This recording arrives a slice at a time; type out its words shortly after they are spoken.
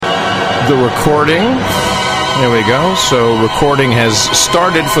the recording. There we go. So recording has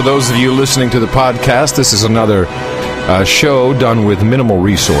started for those of you listening to the podcast. This is another show done with minimal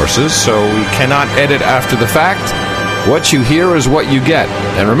resources, so we cannot edit after the fact. What you hear is what you get.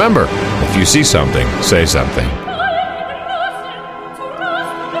 And remember, if you see something, say something.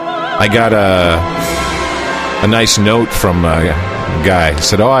 I got a nice note from a guy. He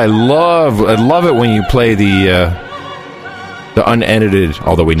said, "Oh, I love it when you play the unedited,"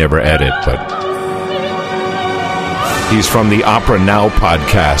 although we never edit, but he's from the Opera Now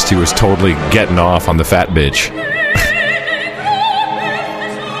podcast. He was totally getting off on the fat bitch.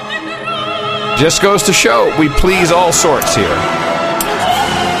 Just goes to show we please all sorts here.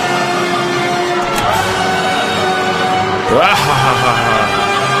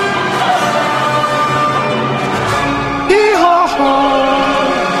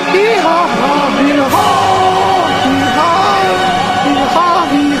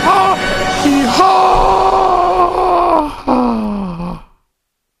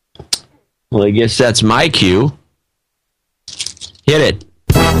 Well, I guess that's my cue. Hit it.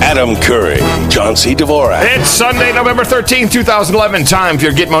 Adam Curry, John C. Dvorak. It's Sunday, November 13th, 2011. Time for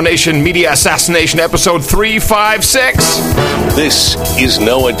your Gitmo Nation Media Assassination episode 356. This is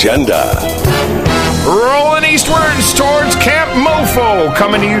No Agenda. Rolling eastwards towards Camp Mofo,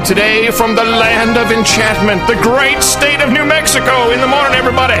 coming to you today from the land of enchantment, the great state of New Mexico. In the morning,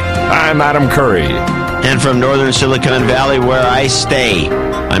 everybody. I'm Adam Curry. And from northern Silicon Valley, where I stay,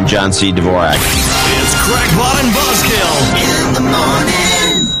 I'm John C. Dvorak. It's Crackpot and Buzzkill in the morning.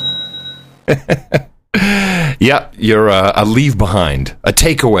 Yeah, you're a leave behind, a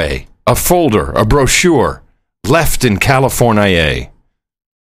takeaway, a folder, a brochure left in California.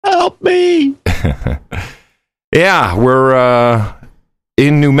 Help me. Yeah, we're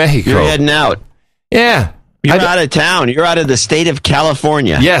in New Mexico. You're heading out. Yeah. You're out of town. You're out of the state of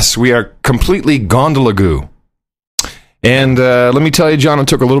California. Yes, we are completely gondola-goo. And let me tell you, John, it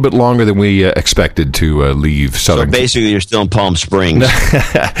took a little bit longer than we expected to leave Southern. So basically, you're still in Palm Springs.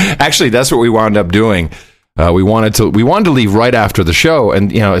 Actually, that's what we wound up doing. We wanted to leave right after the show,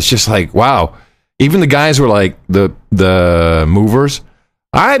 and it's just like, wow. Even the guys were like, the movers,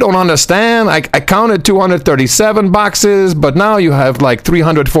 I don't understand. I counted 237 boxes, but now you have like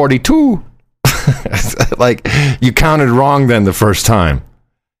 342. Like, you counted wrong then the first time.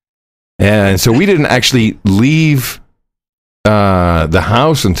 And so we didn't actually leave the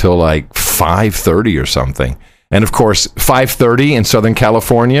house until like 5:30 or something. And of course, 5:30 in Southern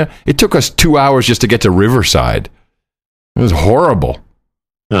California, it took us 2 hours just to get to Riverside. It was horrible.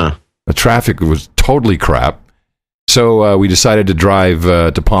 Huh. The traffic was totally crap. So we decided to drive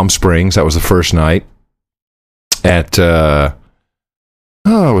to Palm Springs. That was the first night at the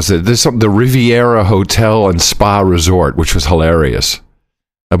Riviera Hotel and Spa Resort, which was hilarious.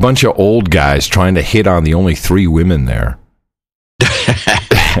 A bunch of old guys trying to hit on the only 3 women there.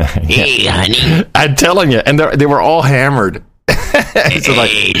 Hey, honey. I'm telling you, and they were all hammered. So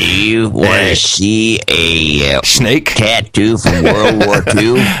like, hey, do you want to see a snake tattoo from World War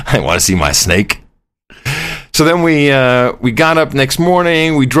II? I want to see my snake. So then we got up next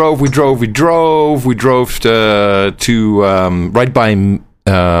morning. We drove to right by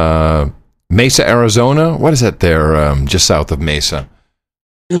Mesa, Arizona. What is that there? Just south of Mesa.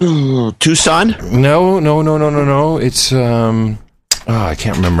 Tucson? No. It's I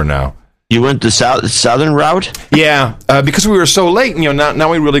can't remember now. You went the southern route? Yeah, because we were so late.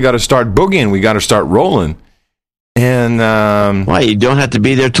 Now we really got to start boogieing. We got to start rolling. And why, you don't have to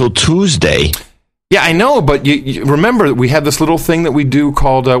be there till Tuesday. Yeah, I know, but you remember we had this little thing that we do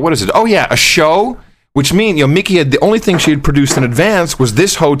called what is it? Oh yeah, a show. Which means Mickey had the only thing she had produced in advance was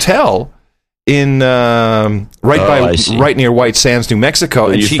this hotel in right near White Sands, New Mexico.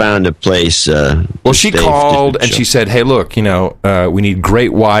 Well, and she found a place. She called and she said, "Hey, look, we need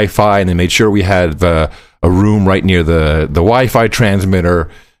great Wi-Fi," and they made sure we had a room right near the Wi-Fi transmitter.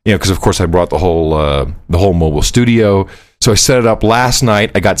 Because of course I brought the whole mobile studio. So I set it up last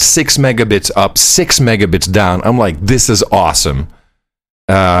night. I got 6 megabits up, 6 megabits down. I'm like, this is awesome.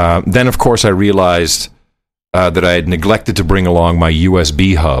 Then, of course, I realized that I had neglected to bring along my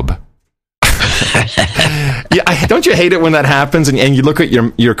USB hub. Yeah, don't you hate it when that happens and you look at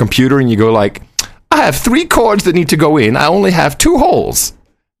your computer and you go like, I have 3 cords that need to go in. I only have 2 holes.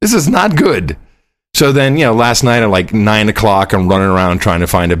 This is not good. So then, last night at like 9 o'clock, I'm running around trying to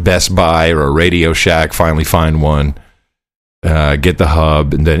find a Best Buy or a Radio Shack, finally find one. Get the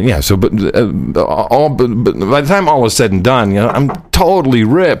hub, and then but by the time all was said and done, I'm totally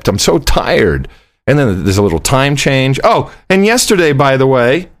ripped. I'm so tired. And then there's a little time change. Oh, and yesterday, by the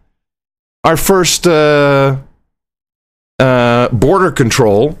way, our first border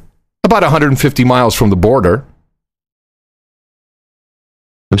control about 150 miles from the border.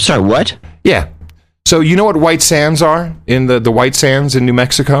 I'm sorry, what? Yeah. So you know what white sands are in the white sands in New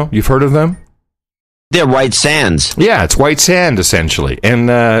Mexico? You've heard of them? They're white sands. Yeah, it's white sand, essentially.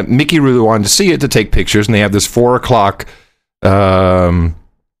 And Mickey really wanted to see it to take pictures, and they have this 4 o'clock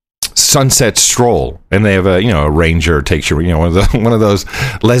sunset stroll. And they have a ranger takes you, one of those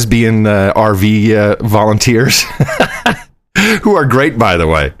lesbian RV volunteers who are great, by the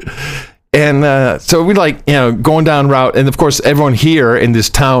way. And so we going down route. And, of course, everyone here in this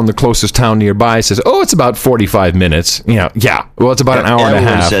town, the closest town nearby, says, oh, it's about 45 minutes. Yeah. Well, it's about an hour and a half.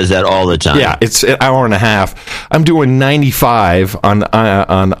 Everyone says that all the time. Yeah, it's an hour and a half. I'm doing 95 on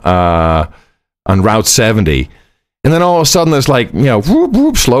Route 70. And then all of a sudden there's whoop,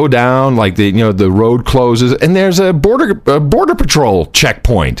 whoop, slow down, the road closes. And there's a border patrol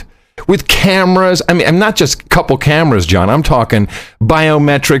checkpoint. With cameras, I'm not just a couple cameras, John. I'm talking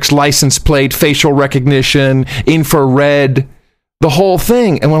biometrics, license plate, facial recognition, infrared, the whole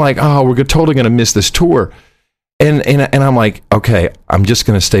thing. And we're like, oh, we're totally going to miss this tour. And I'm like, okay, I'm just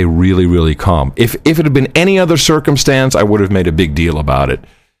going to stay really, really calm. If it had been any other circumstance, I would have made a big deal about it.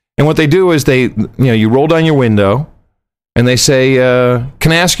 And what they do is you roll down your window and they say,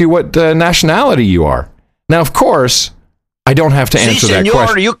 can I ask you what nationality you are? Now, of course, I don't have to answer that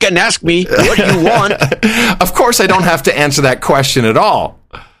question. You can ask me what you want. Of course, I don't have to answer that question at all.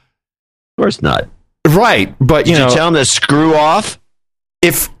 Of course not. Right, but Did you tell him to screw off?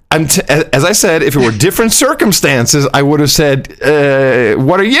 As I said, if it were different circumstances, I would have said,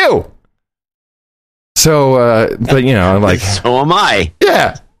 "What are you?" So, but I'm like, so am I.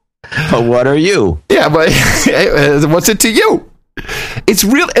 Yeah, but what are you? Yeah, but what's it to you? It's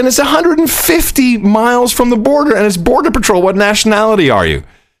real, and it's 150 miles from the border, and it's Border Patrol. What nationality are you?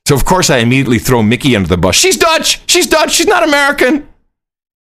 So, of course, I immediately throw Mickey under the bus. She's Dutch. She's Dutch. She's not American.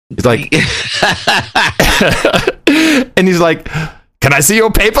 He's like, and he's like, can I see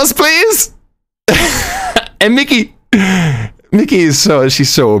your papers, please? And Mickey is she's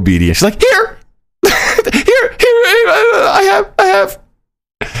so obedient. She's like, here, I have.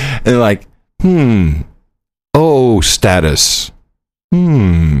 And they're like, oh, status.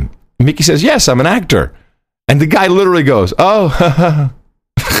 Mickey says, yes, I'm an actor. And the guy literally goes, oh,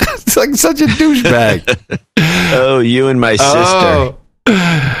 it's like such a douchebag. Oh, you and my sister.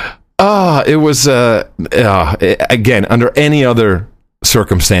 It was, again, under any other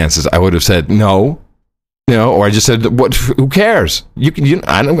circumstances, I would have said no, or I just said, "What? Who cares?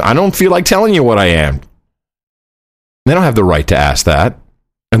 I don't feel like telling you what I am." They don't have the right to ask that.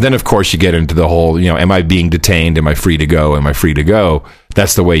 And then, of course, you get into the whole, am I being detained? Am I free to go? Am I free to go?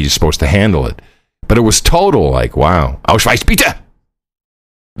 That's the way you're supposed to handle it. But it was total, wow. Ausweis bitte!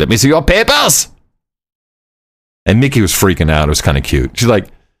 Let me see your papers! And Mickey was freaking out. It was kind of cute. She's like,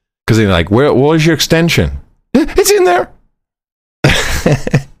 because they're like, where's your extension? It's in there.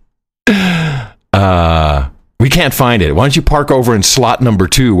 We can't find it. Why don't you park over in slot number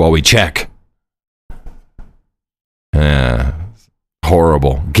 2 while we check?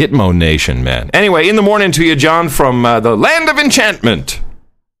 Horrible. Gitmo Nation, man. Anyway, in the morning to you, John, from the land of enchantment.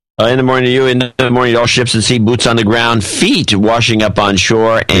 In the morning to you. In the morning, all ships at sea, boots on the ground, feet washing up on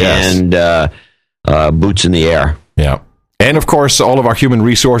shore, and boots in the air. Yeah. And, of course, all of our human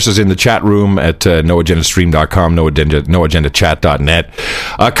resources in the chat room at noagendastream.com,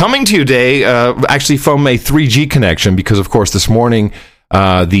 noagendachat.net. Coming to you today, actually from a 3G connection, because, of course, this morning,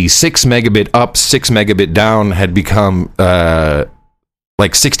 the 6 megabit up, 6 megabit down had become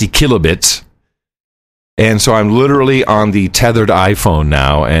 60 kilobits. And so I'm literally on the tethered iPhone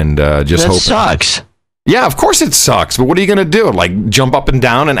now, and just hoping. That sucks. Yeah, of course it sucks. But what are you going to do? Jump up and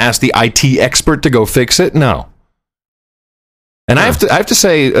down and ask the IT expert to go fix it? No. And I have to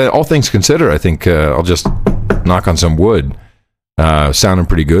say, all things considered, I think I'll just knock on some wood. Sounding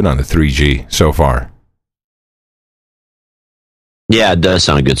pretty good on the 3G so far. Yeah, it does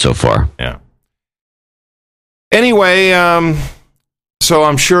sound good so far. Yeah. Anyway, so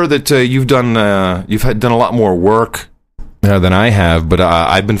I'm sure that you've done a lot more work than I have, but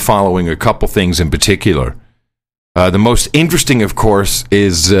I've been following a couple things in particular. The most interesting, of course,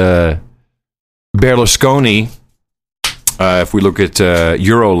 is Berlusconi. If we look at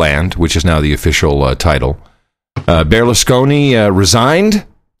Euroland, which is now the official title, Berlusconi resigned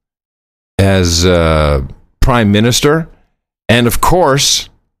as prime minister, and of course,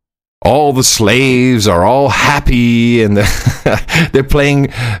 all the slaves are all happy, and they're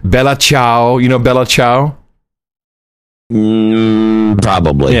playing Bella Ciao. You know Bella Ciao?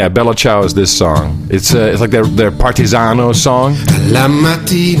 Probably. Yeah, Bella Ciao is this song. It's like their Partisano song. La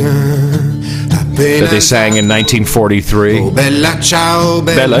mattina that they sang in 1943. Bella ciao,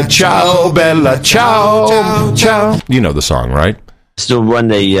 Bella ciao, bella ciao, ciao. You know the song, right? It's the one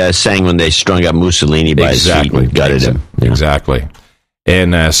they sang when they strung up Mussolini by his feet and gutted him. Exactly.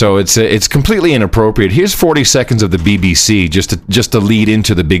 And so it's completely inappropriate. Here's 40 seconds of the BBC just to lead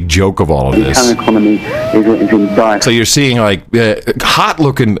into the big joke of all of this. The economy is in dire. So you're seeing like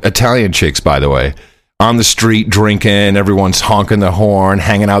hot-looking Italian chicks, by the way, on the street drinking. Everyone's honking the horn,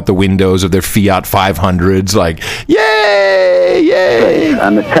 hanging out the windows of their Fiat 500s, like yay, yay!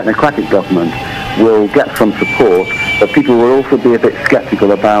 And the technocratic government will get some support, but people will also be a bit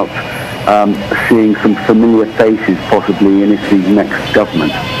sceptical about seeing some familiar faces possibly in Italy's next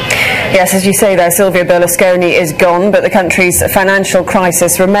government. Yes, as you say there, Silvio Berlusconi is gone, but the country's financial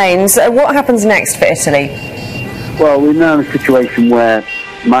crisis remains. What happens next for Italy? Well, we're now in a situation where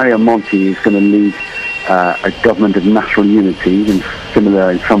Mario Monti is going to lead a government of national unity, and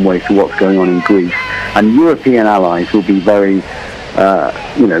similar in some ways to what's going on in Greece. And European allies will be very,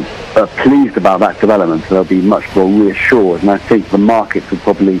 pleased about that development. So they'll be much more reassured, and I think the markets will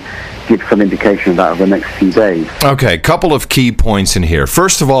probably give some indication of that over the next few days. Okay, couple of key points in here.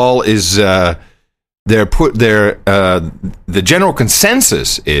 First of all, is the general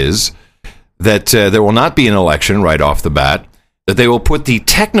consensus is that there will not be an election right off the bat, that they will put the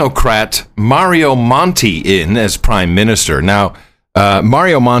technocrat Mario Monti in as prime minister. Now,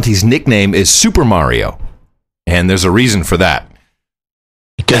 Mario Monti's nickname is Super Mario, and there's a reason for that.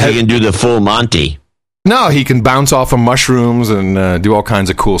 Because he can do the full Monty. No, he can bounce off of mushrooms and do all kinds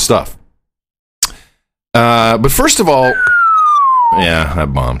of cool stuff. But first of all, yeah, I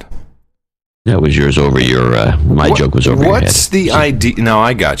bombed. That was yours over your. My joke was over your head. What's the idea? No,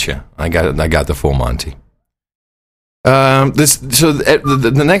 I got you. I got it. I got the full Monty.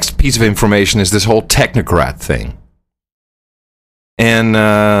 The next piece of information is this whole technocrat thing,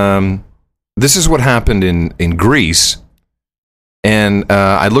 and this is what happened in Greece. And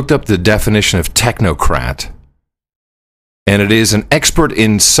I looked up the definition of technocrat, and it is an expert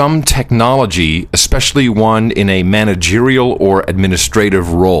in some technology, especially one in a managerial or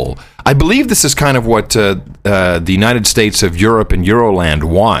administrative role. I believe this is kind of what the United States of Europe and Euroland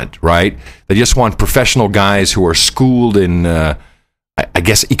want, right? They just want professional guys who are schooled in, I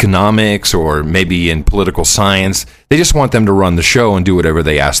guess, economics or maybe in political science. They just want them to run the show and do whatever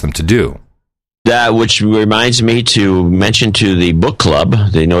they ask them to do. That, which reminds me to mention to the book club,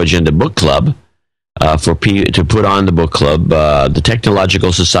 the No Agenda Book Club, to put on the book club, the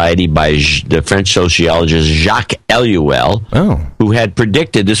Technological Society by the French sociologist Jacques Ellul, who had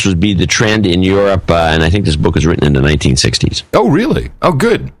predicted this would be the trend in Europe, and I think this book was written in the 1960s. Oh, really? Oh,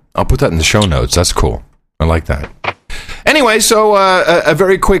 good. I'll put that in the show notes. That's cool. I like that. Anyway, so a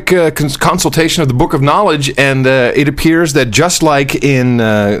very quick consultation of the Book of Knowledge, and it appears that just like in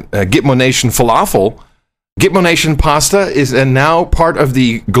Gitmo Nation Falafel, Gitmo Nation Pasta is now part of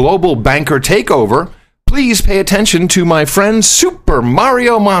the global banker takeover. Please pay attention to my friend Super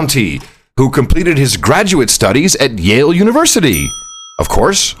Mario Monti, who completed his graduate studies at Yale University. Of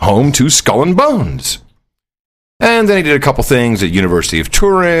course, home to Skull and Bones. And then he did a couple things at University of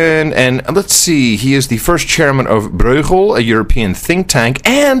Turin, and let's see, he is the first chairman of Bruegel, a European think tank,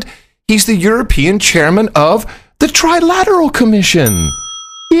 and he's the European chairman of the Trilateral Commission.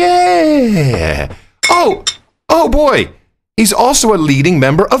 Yeah! Oh boy, he's also a leading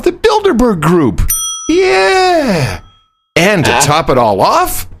member of the Bilderberg Group. Yeah! And to top it all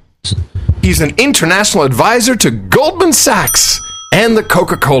off, he's an international advisor to Goldman Sachs and the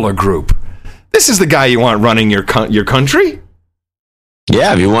Coca-Cola Group. This is the guy you want running your country?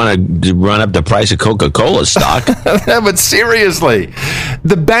 Yeah, if you want to run up the price of Coca-Cola stock. But seriously,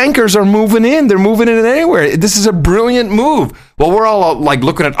 the bankers are moving in. They're moving in anywhere. This is a brilliant move. Well, we're all like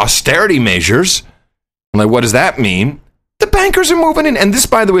looking at austerity measures. I'm like, what does that mean? The bankers are moving in. And this,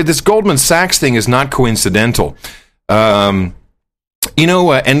 by the way, this Goldman Sachs thing is not coincidental. Endemol.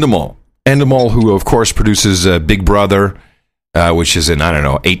 Endemol, who, of course, produces Big Brother, which is in,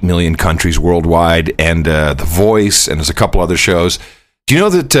 8 million countries worldwide, and The Voice, and there's a couple other shows. Do you know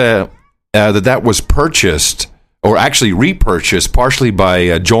that that was purchased, or actually repurchased, partially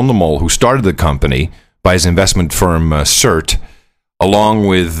by John de Mol, who started the company, by his investment firm CERT, along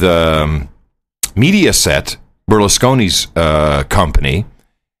with Mediaset, Berlusconi's company,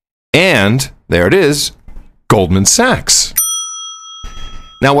 and, there it is, Goldman Sachs.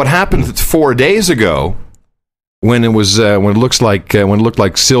 Now, what happened 4 days ago, when it looked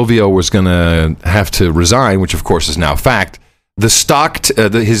like Silvio was going to have to resign, which of course is now fact, the stock,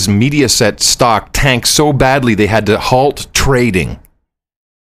 his Mediaset stock tanked so badly they had to halt trading.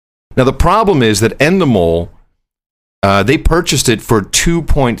 Now the problem is that Endemol, they purchased it for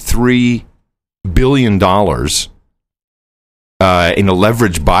 $2.3 billion in a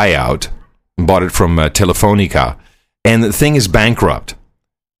leveraged buyout, bought it from Telefonica, and the thing is bankrupt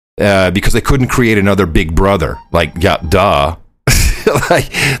because they couldn't create another Big Brother. Like, yeah, duh.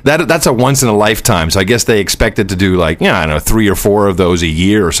 Like that's a once in a lifetime. So I guess they expected to do I don't know, 3 or 4 of those a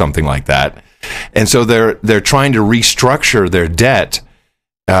year or something like that. And so they're trying to restructure their debt,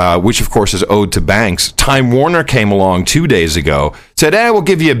 which of course is owed to banks. Time Warner came along 2 days ago, said, we'll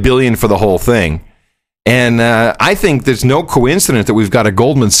give you $1 billion for the whole thing. And I think there's no coincidence that we've got a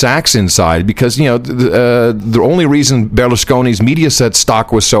Goldman Sachs inside because, the only reason Berlusconi's Mediaset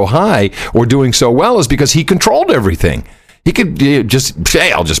stock was so high or doing so well is because he controlled everything. He could just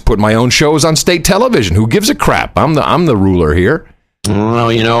say, I'll just put my own shows on state television. Who gives a crap? I'm the ruler here. Well,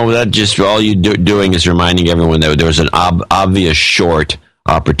 that just all you're doing is reminding everyone that there was an obvious short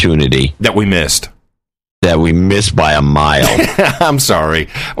opportunity that we missed. That we missed by a mile. I'm sorry.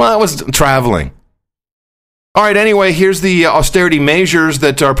 Well, I was traveling. All right, anyway, here's the austerity measures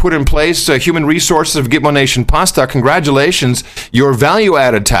that are put in place. Human Resources of Gitmo Nation Pasta, congratulations. Your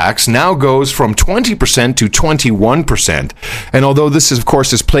value-added tax now goes from 20% to 21%. And although this, of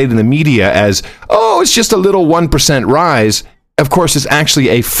course, is played in the media as, it's just a little 1% rise, of course, it's actually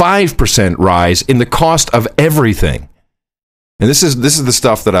a 5% rise in the cost of everything. And this is the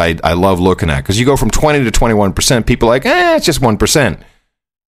stuff that I love looking at, because you go from 20 to 21%, people are like, it's just 1%.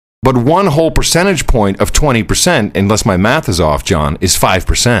 But one whole percentage point of 20%, unless my math is off, John, is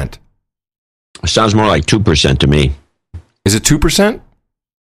 5%. Sounds more like 2% to me. Is it 2%?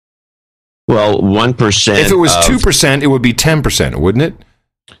 Well, 1%. If it was 2%, it would be 10%, wouldn't it?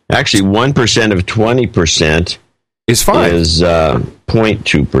 Actually, 1% of 20% is 5. Is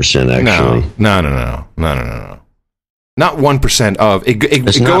 0.2%, actually. No. Not 1% of.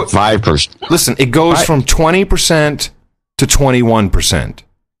 It's not 5%. Listen, it goes from 20% to 21%.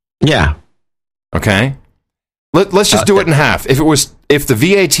 Yeah. Okay. Let's just do it in half. If the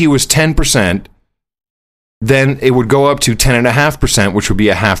VAT was 10%, then it would go up to 10.5%, which would be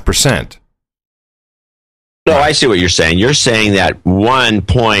 0.5%. No, I see what you're saying. You're saying that 1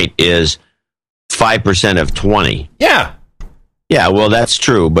 point is 5% of 20. Yeah. Yeah, well, that's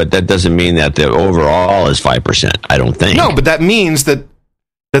true, but that doesn't mean that the overall is 5%, I don't think. No, but that means that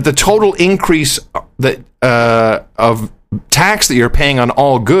the total increase of tax that you're paying on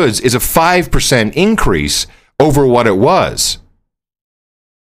all goods is a 5% increase over what it was.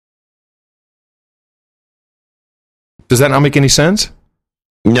 Does that not make any sense?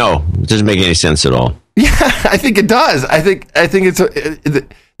 No, it doesn't make any sense at all. Yeah, I think it does. I think it's the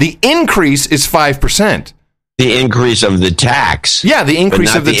increase is 5%. The increase of the tax. Yeah, the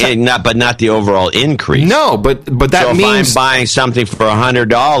increase of the tax. But not the overall increase. No, but that so means... if I'm buying something for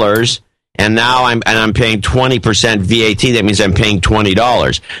 $100... and now I'm paying 20% VAT. That means I'm paying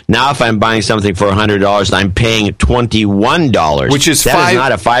 $20. Now, if I'm buying something for $100, I'm paying $21, which is that is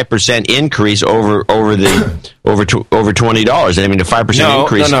not a 5% increase over $20. I mean, a 5%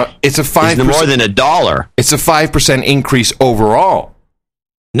 increase. No, it's a 5%. Is more than $1. It's a 5% increase overall.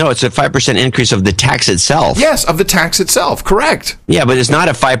 No, it's a 5% increase of the tax itself. Yes, of the tax itself. Correct. Yeah, but it's not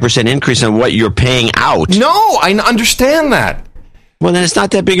a 5% increase on what you're paying out. No, I understand that. Well, then it's not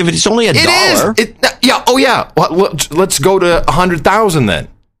that big of it. It's only $1. It is. Yeah. Oh, yeah. Well, let's go to 100,000 then.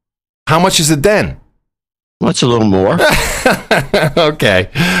 How much is it then? Well, it's a little more. Okay.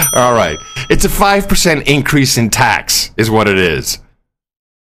 All right. It's a 5% increase in tax is what it is.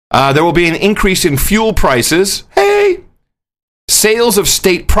 There will be an increase in fuel prices. Hey. Sales of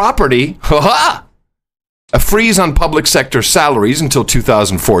state property. Ha-ha. A freeze on public sector salaries until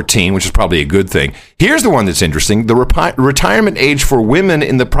 2014, which is probably a good thing. Here's the one that's interesting. The retirement age for women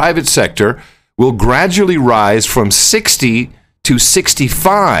in the private sector will gradually rise from 60 to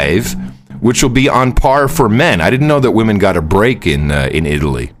 65, which will be on par for men. I didn't know that women got a break in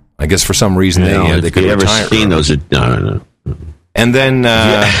Italy. I guess for some reason they could retire. Have you ever seen those? No. And then...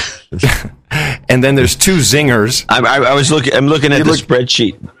 and then there's 2 zingers. I'm looking at the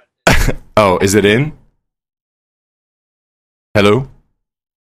spreadsheet. Oh, is it in? Hello?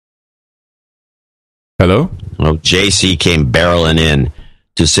 Well, JC came barreling in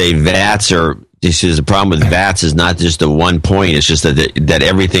to say VATs are. This is the problem with VATs is not just the 1 point. It's just that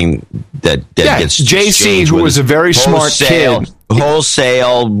everything that gets JC, who was a very smart kid,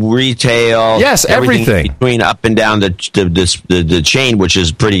 wholesale, retail, yes, everything between up and down the chain, which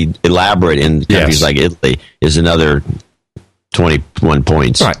is pretty elaborate in countries like Italy, is another 21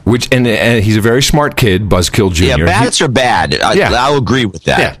 points. Right. And he's a very smart kid, Buzzkill Jr. Yeah, VATs are bad. I'll agree with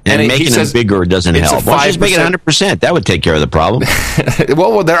that. Yeah. And making them bigger doesn't help. Just make it 100%. That would take care of the problem.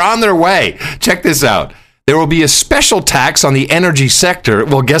 Well, they're on their way. Check this out. There will be a special tax on the energy sector.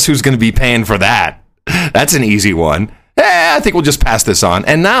 Well, guess who's going to be paying for that? That's an easy one. I think we'll just pass this on.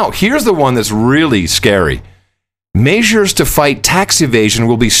 And now, here's the one that's really scary. Measures to fight tax evasion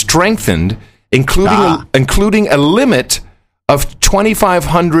will be strengthened, including a limit of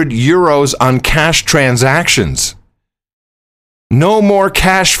 2,500 euros on cash transactions. No more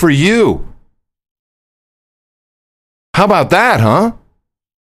cash for you. How about that, huh?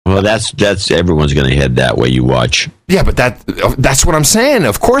 Well, that's everyone's going to head that way. You watch. Yeah, but that's what I'm saying.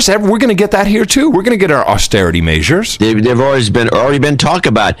 Of course, we're going to get that here too. We're going to get our austerity measures. They've already been talked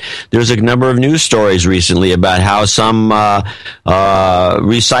about. There's a number of news stories recently about how some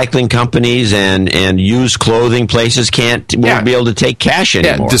recycling companies and used clothing places won't be able to take cash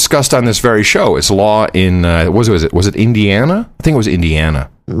anymore. Yeah, discussed on this very show. It's law in was it Indiana? I think it was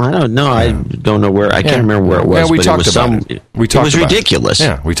Indiana. I don't know. I don't know where. I can't remember where it was. Yeah, we but talked it was about it. It was ridiculous.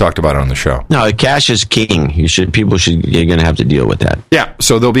 Yeah, we talked about it on the show. No, cash is king. You're going to have to deal with that. Yeah,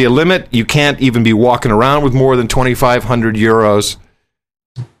 so there'll be a limit. You can't even be walking around with more than 2,500 euros.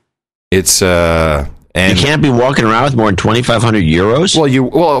 It's and you can't be walking around with more than 2,500 euros.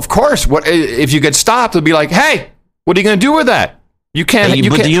 Well, of course. What if you get stopped? They'll be like, "Hey, what are you going to do with that? You can't."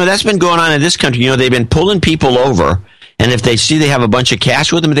 That's been going on in this country. They've been pulling people over. And if they see they have a bunch of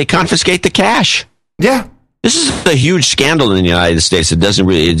cash with them, they confiscate the cash. Yeah. This is a huge scandal in the United States.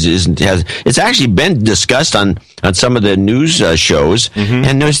 It's actually been discussed on some of the news shows. Mm-hmm.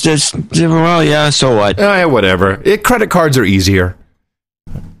 And there's just, well, yeah, so what? Yeah, whatever. Credit cards are easier.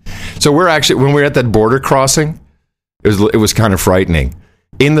 So when we're at that border crossing, it was kind of frightening.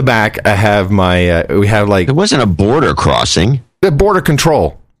 In the back, I have it wasn't a border crossing. The border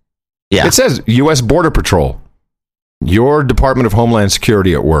control. Yeah. It says U.S. Border Patrol. Your Department of Homeland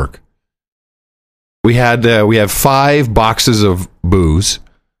Security at work. We have 5 boxes of booze,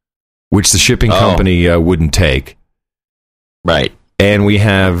 which the shipping company wouldn't take. Right. And we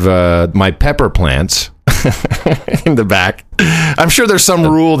have my pepper plants in the back. I'm sure there's some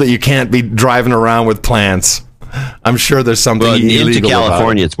rule that you can't be driving around with plants. I'm sure there's something illegal into California.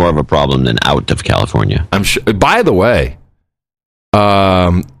 about it. It's more of a problem than out of California. I'm sure. By the way,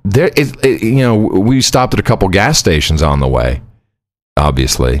 we stopped at a couple gas stations on the way,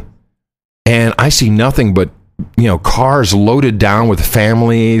 obviously, and I see nothing but cars loaded down with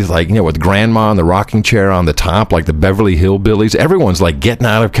families, with grandma in the rocking chair on the top, like the Beverly Hillbillies. Everyone's like getting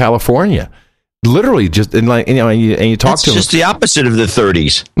out of California, literally. Just and you talk to them. It's just the opposite of the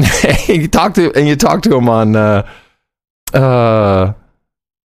 30s. you talk to them on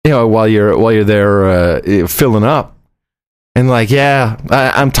while you're there filling up. And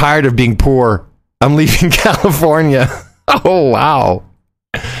I'm tired of being poor. I'm leaving California. Oh, wow.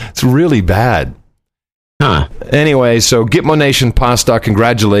 It's really bad. Huh. Anyway, so Gitmo Nation Pasta,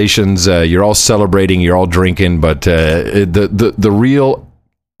 congratulations. You're all celebrating, you're all drinking, but the real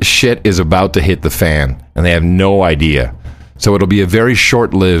shit is about to hit the fan, and they have no idea. So it'll be a very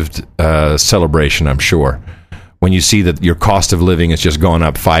short-lived celebration, I'm sure. When you see that your cost of living is just going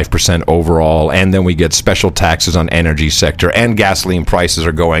up 5% overall, and then we get special taxes on energy sector, and gasoline prices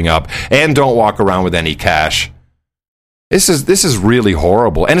are going up, and don't walk around with any cash. This is really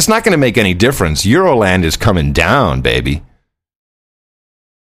horrible, and it's not going to make any difference. Euroland is coming down, baby.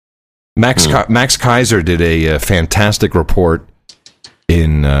 Max Kaiser did a fantastic report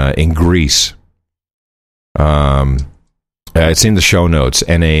in Greece. It's in the show notes,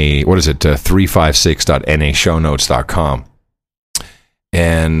 356.nashownotes.com.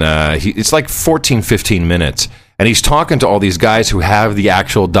 And it's like 14, 15 minutes. And he's talking to all these guys who have the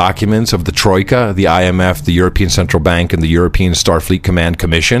actual documents of the Troika, the IMF, the European Central Bank, and the European Starfleet Command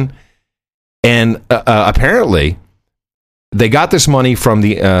Commission. And apparently, they got this money from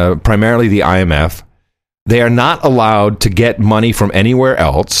primarily the IMF. They are not allowed to get money from anywhere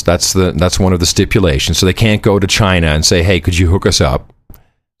else. That's one of the stipulations. So they can't go to China and say, "Hey, could you hook us up?"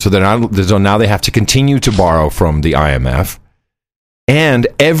 So now they have to continue to borrow from the IMF. And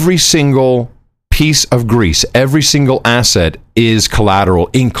every single piece of Greece, every single asset is collateral,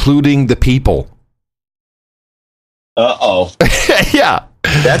 including the people. Uh-oh. Yeah.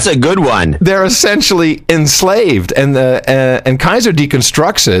 That's a good one. They're essentially enslaved, and Kaiser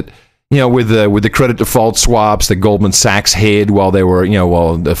deconstructs it. With the credit default swaps that Goldman Sachs hid while they were, in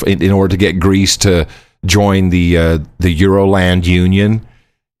order to get Greece to join the Euroland Union,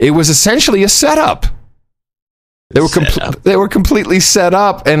 it was essentially a setup. They were completely set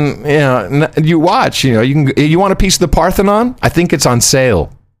up, and you watch. You want a piece of the Parthenon? I think it's on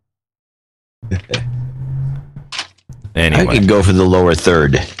sale. Anyway, I could go for the lower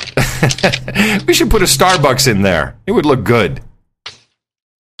third. We should put a Starbucks in there. It would look good.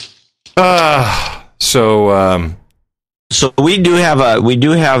 So So we do have a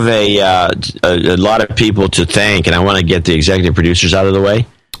lot of people to thank, and I want to get the executive producers out of the way.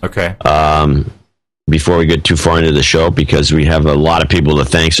 Okay. Before we get too far into the show, because we have a lot of people to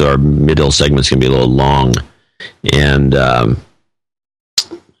thank, so our middle segment's going to be a little long. And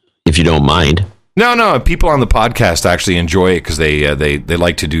if you don't mind. No. People on the podcast actually enjoy it because they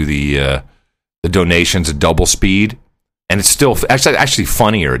like to do the donations at double speed, and it's still actually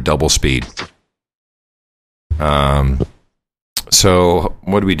funnier at double speed. So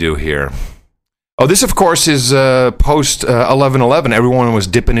what do we do here? Oh, this, of course, is post 11/11. Everyone was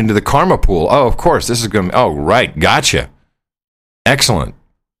dipping into the karma pool. Oh, of course. This is going to... Oh, right. Gotcha. Excellent.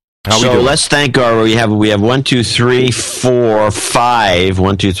 So let's thank our... We have 1, 2, 3, 4, 5.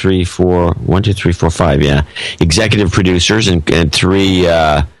 1, 2, 3, 4... 1, 2, 3, 4, 5, yeah. Executive producers and three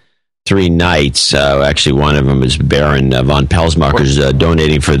knights. Actually, one of them is Baron von Pelsmacher's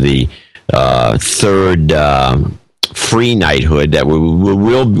donating for the third... free knighthood that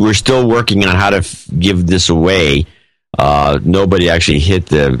we're still working on how to give this away. Nobody actually hit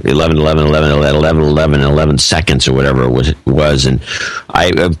the 11 seconds or whatever it was, and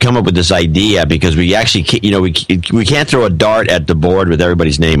I've come up with this idea because we actually we can't throw a dart at the board with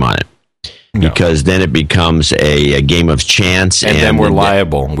everybody's name on it. No. Because then it becomes a game of chance, and then we're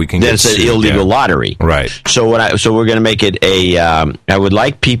liable. We can. Then it's an illegal lottery, right? So we're going to make it a. I would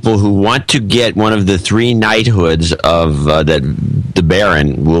like people who want to get one of the 3 knighthoods of that the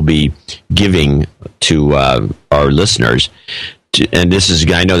Baron will be giving to our listeners. And this is,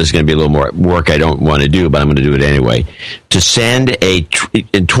 I know this is going to be a little more work I don't want to do, but I'm going to do it anyway. To send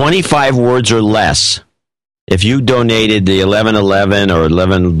in 25 words or less. If you donated the 1111 or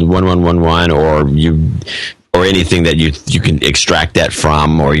 111111 or anything that you can extract that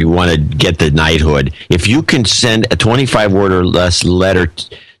from, or you want to get the knighthood, if you can send a 25-word or less letter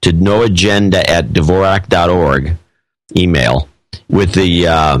to noagenda@dvorak.org email with the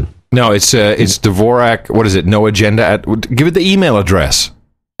no, it's Dvorak. What is it? No agenda at. Give it the email address.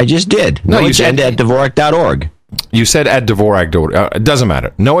 I just did. noagenda@dvorak.org. You said at Dvorak.org. It doesn't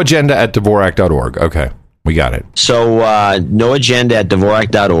matter. noagenda@dvorak.org. Okay. We got it. So,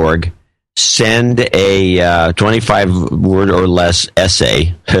 noagenda@dvorak.org. Send a 25-word or less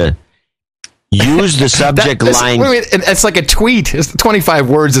essay. Use the subject line. Wait, it's like a tweet. 25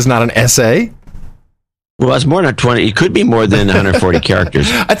 words is not an essay. Well, it's more than 20. It could be more than 140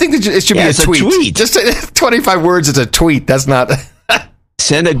 characters. I think it should be a tweet. Just 25 words is a tweet. That's not...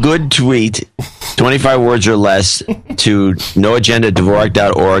 Send a good tweet, 25 words or less, to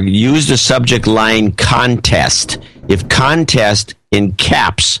noagenda@dvorak.org. Use the subject line contest. If contest in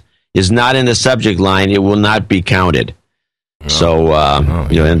caps is not in the subject line, it will not be counted. Oh. So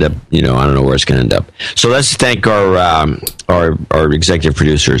you'll end up, I don't know where it's going to end up. So let's thank our executive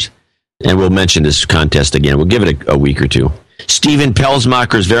producers, and we'll mention this contest again. We'll give it a week or two. Stephen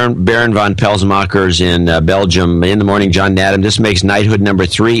Pelsmacher's, Baron von Pelsmacher's in Belgium. In the morning, John Nadam. This makes knighthood number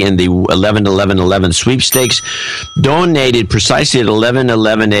 3 in the 11-11-11 sweepstakes. Donated precisely at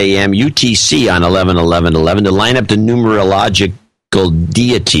 11:11 a.m. UTC on 11-11-11 to line up the numerological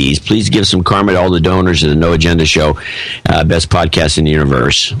deities. Please give some karma to all the donors of the No Agenda Show, best podcast in the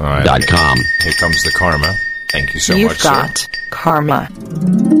universe. All right. .com. Here comes the karma. Thank you so much, You've got karma.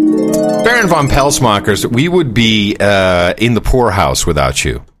 Baron von Pelsmacher's, we would be in the poorhouse without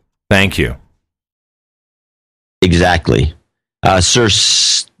you. Thank you. Exactly. Sir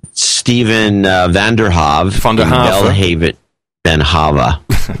Stephen van der Haave. Van der Haave. Belhaven. Van Hava.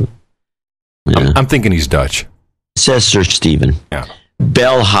 Yeah. I'm thinking he's Dutch. Says Sir Stephen. Yeah.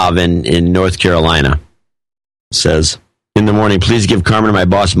 Belhaven in North Carolina. Says, in the morning, please give karma to my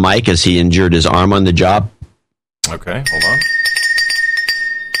boss Mike as he injured his arm on the job. Okay, hold on.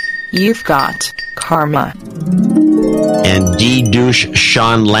 You've got karma. And D. Douche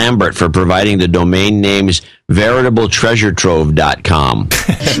Sean Lambert for providing the domain names veritablетreasuretrove.com.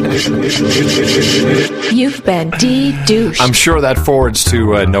 You've been D. Douche. I'm sure that forwards to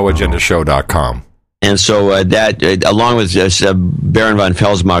noagendashow.com. And so that, along with Baron von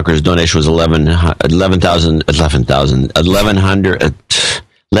Pelsmacher's donation was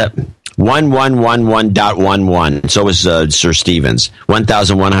 1111.11. So was Sir Stevens,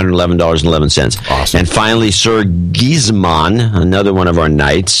 $1,111.11. Awesome. And finally, Sir Gizman, another one of our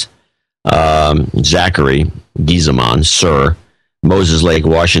knights, Zachary Gizman, Sir, Moses Lake,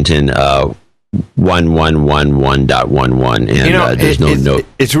 Washington, 1111.11. And there's no note.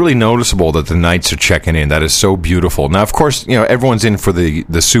 It's really noticeable that the knights are checking in. That is so beautiful. Now, of course, everyone's in for the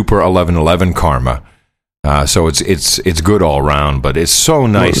super 1111 karma. So it's good all around, but it's so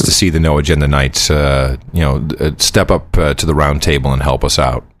nice to see the No Agenda Knights, step up to the round table and help us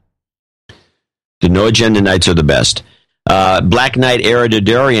out. The No Agenda nights are the best. Black Knight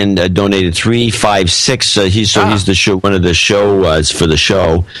Erididarian donated 356. He's the show, one of the show for the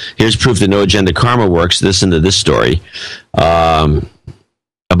show. Here's proof that No Agenda Karma works. Listen to this story.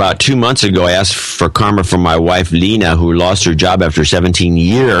 About 2 months ago, I asked for karma from my wife, Lena, who lost her job after 17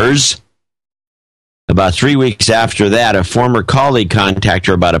 years. About 3 weeks after that, a former colleague contacted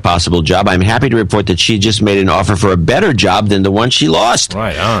her about a possible job. I'm happy to report that she just made an offer for a better job than the one she lost.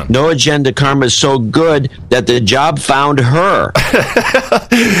 Right on. No Agenda Karma is so good that the job found her.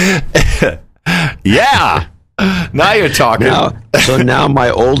 Yeah. Now you're talking. Now my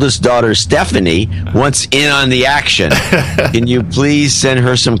oldest daughter, Stephanie, wants in on the action. Can you please send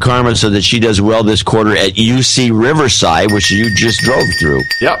her some karma so that she does well this quarter at UC Riverside, which you just drove through?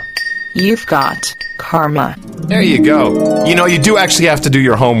 Yep. You've got karma. There you go. You know, you do actually have to do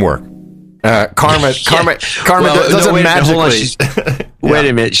your homework. Karma doesn't magically. Wait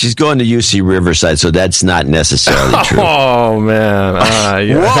a minute. She's going to UC Riverside, so that's not necessarily true. Oh, man.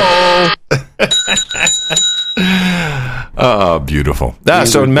 Yeah. Whoa. Oh, beautiful.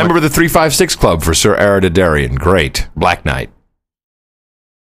 So member of the 356 Club for Sir Erididarian. Great. Black Knight.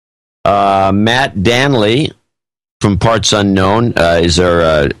 Matt Danley from Parts Unknown is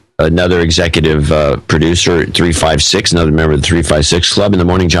another executive producer at 356, another member of the 356 Club. In the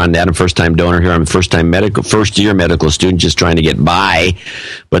morning, John and Adam, first-time donor here. I'm a first-year medical student just trying to get by.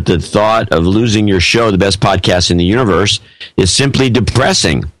 But the thought of losing your show, the best podcast in the universe, is simply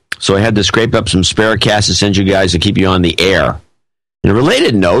depressing. So I had to scrape up some spare cash to send you guys to keep you on the air. In a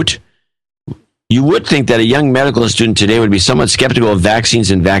related note, you would think that a young medical student today would be somewhat skeptical of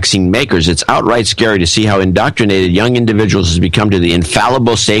vaccines and vaccine makers. It's outright scary to see how indoctrinated young individuals has become to the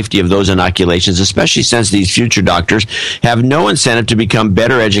infallible safety of those inoculations, especially since these future doctors have no incentive to become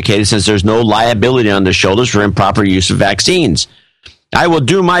better educated since there's no liability on their shoulders for improper use of vaccines. I will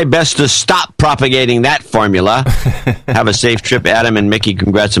do my best to stop propagating that formula. Have a safe trip, Adam and Mickey.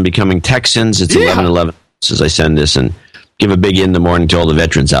 Congrats on becoming Texans. It's 11:11 as I send this, and give a big in the morning to all the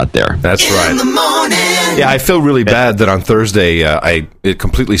veterans out there. That's right. In the morning. Yeah, I feel really bad that on Thursday it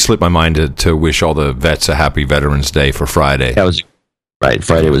completely slipped my mind to wish all the vets a happy Veterans Day for Friday. That was right.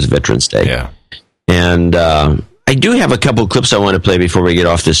 Friday was Veterans Day. Yeah, and I do have a couple clips I want to play before we get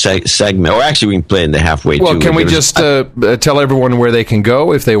off this segment. Or actually, we can play in the halfway. Well, can we just tell everyone where they can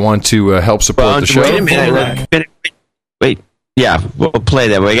go if they want to help support the show? Wait a minute. Wait. Yeah, we'll play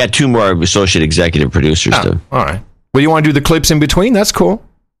that. We got two more associate executive producers. All right. Well, you want to do the clips in between? That's cool.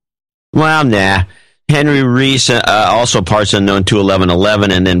 Well, nah. Henry Reese, also Parts Unknown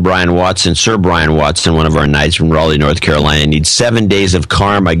 21111, and then Brian Watson, Sir Brian Watson, one of our knights from Raleigh, North Carolina, needs 7 days of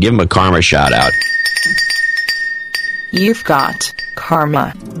karma. Give him a karma shout out. You've got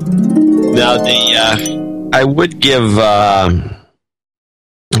karma. Now, I would give out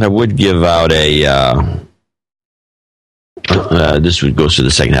a. This would go to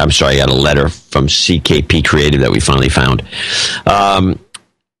the second half. I'm sorry, I got a letter from CKP Creative that we finally found.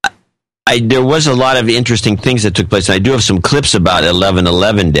 There was a lot of interesting things that took place. And I do have some clips about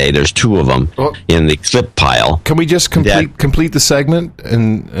 11/11 Day. There's two of them in the clip pile. Can we just complete the segment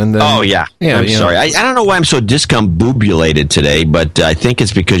and then? Oh yeah. I'm sorry. I don't know why I'm so discombobulated today, but I think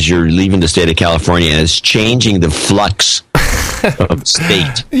it's because you're leaving the state of California and it's changing the flux of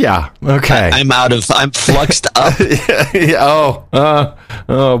state. Yeah. Okay. I'm fluxed up.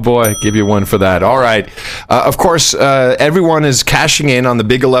 Oh boy, give you one for that. All right. Of course, everyone is cashing in on the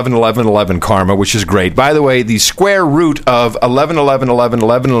big 11/11/11 karma, which is great. By the way, the square root of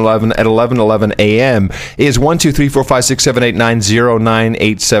 11/11/11/11/11 at 11:11 a.m. is 1 2 3 4 5 6 7 8 9 0 9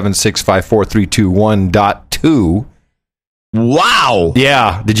 8 7 6 5 4 3 2 1.2. Wow.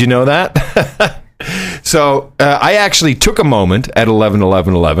 Yeah. Did you know that? So I actually took a moment at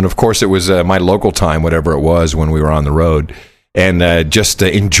 11:11:11. Of course, it was my local time, whatever it was, when we were on the road, and just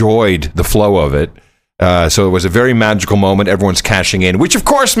enjoyed the flow of it. So it was a very magical moment. Everyone's cashing in, which of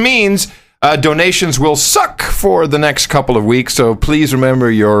course means donations will suck for the next couple of weeks. So please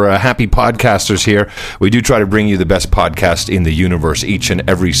remember, you're happy podcasters here. We do try to bring you the best podcast in the universe each and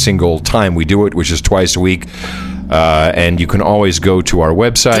every single time we do it, which is twice a week. And you can always go to our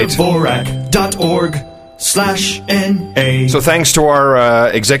website, Dvorak.org/NA. So thanks to our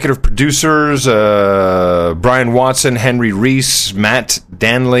executive producers, Brian Watson, Henry Reese, Matt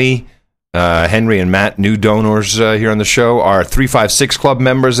Danley, Henry and Matt, new donors here on the show, our 356 Club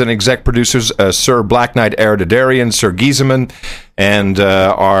members and exec producers, Sir Black Knight Erididarian, Sir Giesemann, and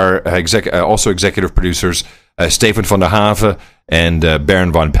our also executive producers, Stefan van der Haven and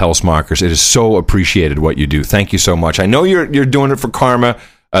Baron von Pelsmakers. It is so appreciated what you do. Thank you so much. I know you're doing it for karma.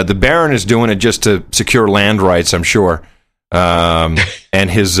 The Baron is doing it just to secure land rights, I'm sure. and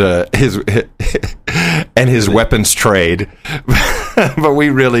his weapons trade. But we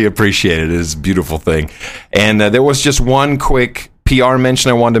really appreciate it. It's a beautiful thing. And there was just one quick PR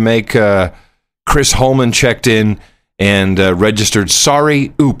mention I wanted to make. Chris Holman checked in and registered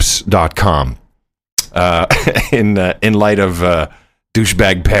sorryoops.com in light of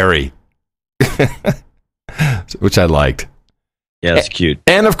douchebag Perry, which I liked. Yeah, that's cute.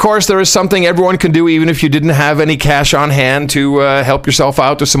 And of course, there is something everyone can do, even if you didn't have any cash on hand, to help yourself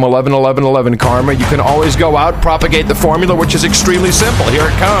out to some 11-11-11 karma. You can always go out, propagate the formula, which is extremely simple. Here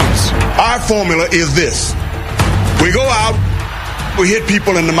it comes. Our formula is this. We go out, we hit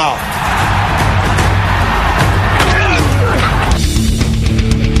people in the mouth.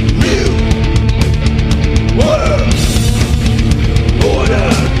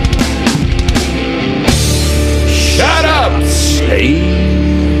 Shut up!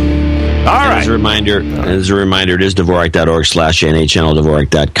 All right. As a reminder, it is Dvorak.org/NA, channel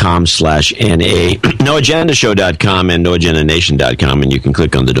Dvorak.com/NA, NoAgendaShow.com, and NoAgendaNation.com, and you can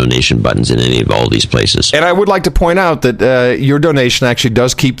click on the donation buttons in any of all these places. And I would like to point out that your donation actually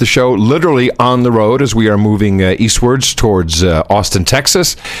does keep the show literally on the road as we are moving eastwards towards Austin,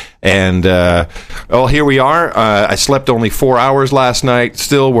 Texas. And, well, here we are. I slept only 4 hours last night.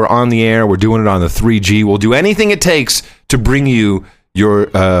 Still, we're on the air. We're doing it on the 3G. We'll do anything it takes to bring you your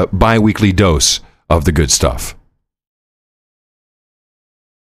bi-weekly dose of the good stuff.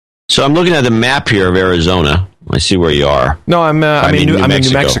 So I'm looking at the map here of Arizona. I see where you are. No, I'm in New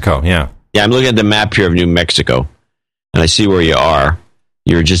Mexico. Yeah. Yeah, I'm looking at the map here of New Mexico, and I see where you are.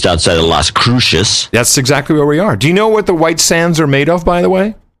 You're just outside of Las Cruces. That's exactly where we are. Do you know what the white sands are made of, by the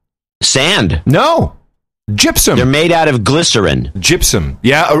way? Sand. No. Gypsum. They're made out of glycerin. Gypsum.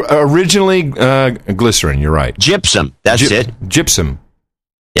 Yeah, originally glycerin, you're right. Gypsum. That's it. Gypsum.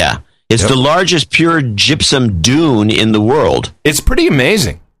 Yeah. It's the largest pure gypsum dune in the world. It's pretty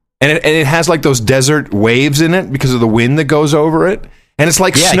amazing. And it has like those desert waves in it because of the wind that goes over it. And it's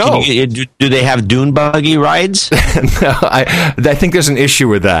like snow. Do they have dune buggy rides? No, I think there's an issue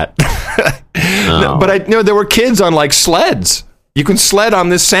with that. No. But I know there were kids on like sleds. You can sled on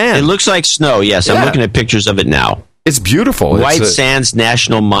this sand. It looks like snow, yes. Yeah. I'm looking at pictures of it now. It's beautiful. White Sands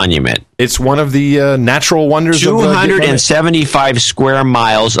National Monument. It's one of the natural wonders 275 square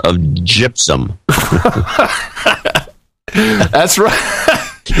miles of gypsum. That's right.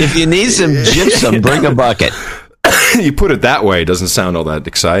 If you need some gypsum, bring a bucket. You put it that way, it doesn't sound all that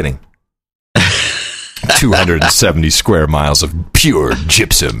exciting. 270 square miles of pure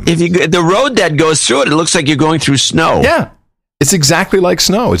gypsum. The road that goes through it looks like you're going through snow. Yeah. It's exactly like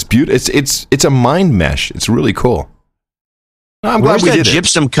snow. It's beautiful. It's a mind mesh. It's really cool. I'm glad Where's that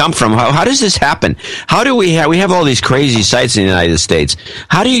gypsum come from? How does this happen? How do we have all these crazy sites in the United States?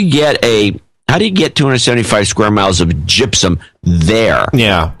 How do you get 275 square miles of gypsum there?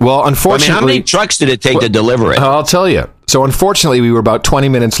 Yeah. Well, unfortunately, how many trucks did it take to deliver it? I'll tell you. So unfortunately, we were about 20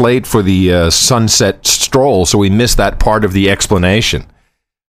 minutes late for the sunset stroll, so we missed that part of the explanation.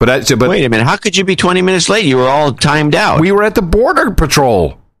 But wait a minute. How could you be 20 minutes late? You were all timed out. We were at the Border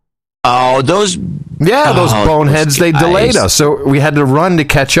Patrol. Oh, those boneheads, they delayed us. So we had to run to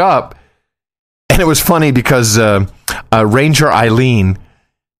catch up. And it was funny because Ranger Eileen,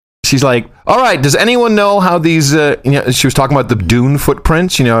 she's like, all right, does anyone know how these, she was talking about the dune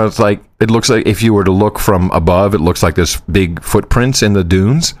footprints. It's like, it looks like if you were to look from above, it looks like there's big footprints in the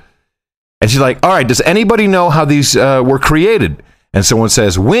dunes. And she's like, all right, does anybody know how these were created? And someone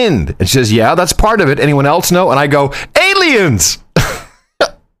says, wind. And she says, yeah, that's part of it. Anyone else know? And I go, aliens!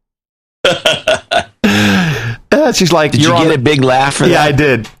 She's like, did you get a big laugh for that? Yeah, I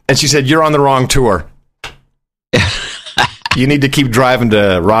did. And she said, you're on the wrong tour. You need to keep driving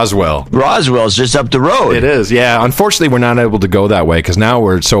to Roswell. Roswell's just up the road. It is, yeah. Unfortunately, we're not able to go that way because now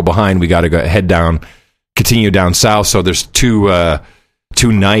we're so behind. We got to head down, continue down south. So there's two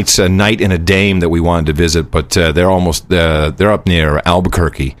nights, a night and a dame that we wanted to visit, but they're up near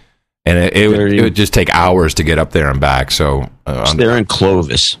Albuquerque, and it would just take hours to get up there and back. So they're in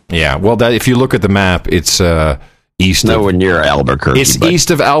Clovis. Yeah, well, if you look at the map, it's east. Nowhere near Albuquerque. It's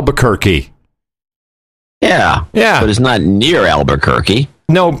east of Albuquerque. Yeah, but it's not near Albuquerque.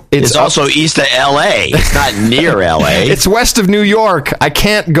 No, it's also east of L.A. It's not near L.A. It's west of New York. I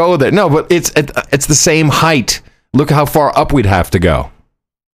can't go there. No, but it's the same height. Look how far up we'd have to go.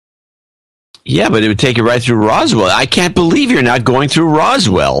 Yeah, but it would take you right through Roswell. I can't believe you're not going through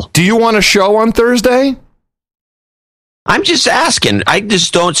Roswell. Do you want a show on Thursday? I'm just asking. I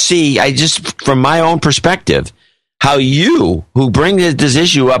just don't see, from my own perspective, how you, who bring this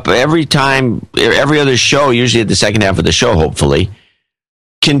issue up every time, every other show, usually at the second half of the show, hopefully,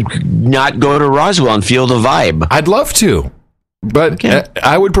 can not go to Roswell and feel the vibe. I'd love to. But Okay.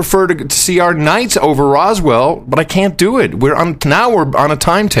 I would prefer to see our Knights over Roswell, but I can't do it. We're on a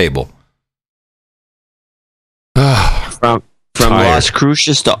timetable. From Tired. Las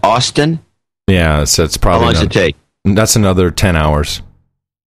Cruces to Austin? Yeah, that's probably How long does it take? That's another 10 hours.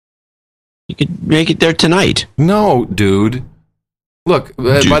 You could make it there tonight. No, dude. Look,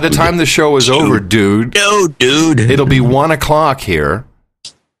 by the time the show is over, dude. No, dude. It'll be 1 o'clock here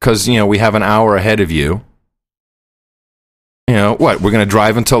because, we have an hour ahead of you. What? We're going to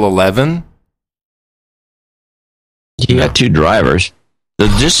drive until 11? You got two drivers. The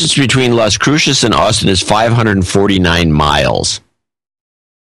distance between Las Cruces and Austin is 549 miles.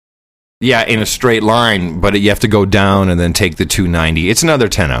 Yeah, in a straight line, but you have to go down and then take the 290. It's another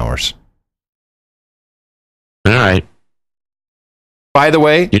 10 hours. All right. By the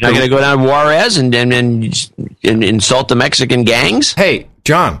way... You're not going to go down to Juarez and insult the Mexican gangs? Hey,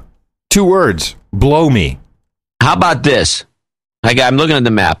 John, 2 words. Blow me. How about this? I'm looking at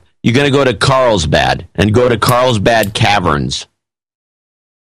the map. You're going to go to Carlsbad and go to Carlsbad Caverns.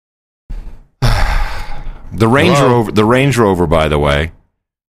 The Range Rover, by the way,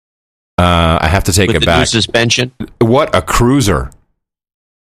 I have to take With it the back. new suspension? What a cruiser.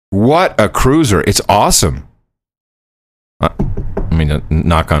 What a cruiser. It's awesome.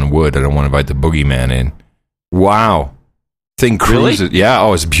 Knock on wood. I don't want to invite the boogeyman in. Wow. Thing cruises. Really?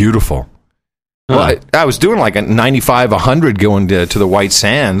 Yeah, it's beautiful. Huh. Well, I was doing like a 95, 100 going to the White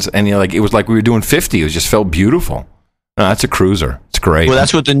Sands, and it was like we were doing 50. It just felt beautiful. No, that's a cruiser. It's great. Well,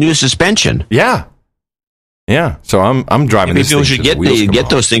 that's with the new suspension. Yeah. Yeah. So I'm driving Maybe this people thing should till the wheels come get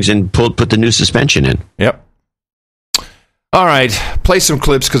off. those things and put the new suspension in. Yep. All right. Play some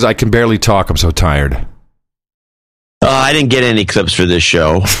clips because I can barely talk. I'm so tired. I didn't get any clips for this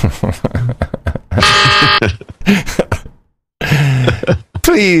show.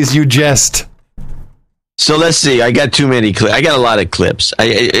 Please, you jest. So let's see. I got too many clips. I got a lot of clips. By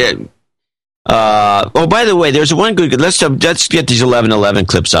the way, there's one good. Let's get these 11:11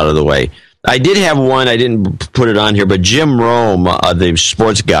 clips out of the way. I did have one. I didn't put it on here, but Jim Rome, the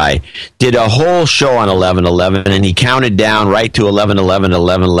sports guy, did a whole show on 11:11, and he counted down right to 11:11,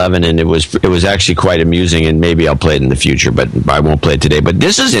 11:11, and it was actually quite amusing. And maybe I'll play it in the future, but I won't play it today. But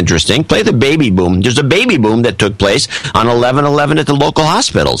this is interesting. Play the baby boom. There's a baby boom that took place on 11:11 at the local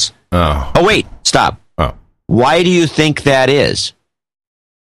hospitals. Oh. Oh wait, stop. Oh. Why do you think that is?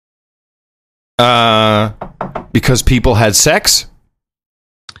 Because people had sex?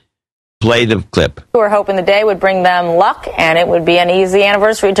 Play the clip. Who were hoping the day would bring them luck and it would be an easy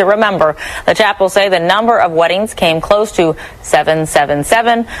anniversary to remember. The chapel say the number of weddings came close to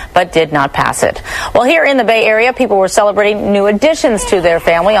 777, but did not pass it. Well, here in the Bay Area, people were celebrating new additions to their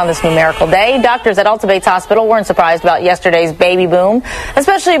family on this numerical day. Doctors at Alta Bates Hospital weren't surprised about yesterday's baby boom,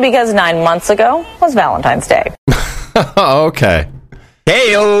 especially because 9 months ago was Valentine's Day. Okay.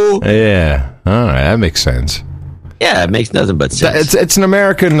 Hey-o! Yeah. All right. That makes sense. Yeah, it makes nothing but sense. It's an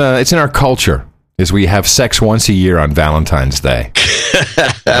American, it's in our culture, is we have sex once a year on Valentine's Day.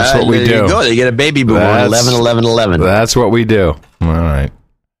 That's what we do. There you go. They get a baby boom on 11/11/11. That's what we do. All right.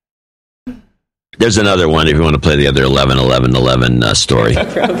 There's another one if you want to play the other 11/11/11 story.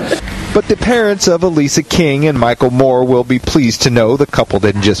 But the parents of Elisa King and Michael Moore will be pleased to know the couple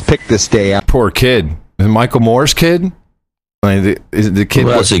didn't just pick this day out. Poor kid. Is it Michael Moore's kid? Is the kid?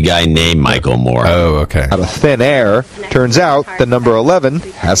 Well, it's a guy named Michael Moore. Oh, okay. Out of thin air, turns out the number 11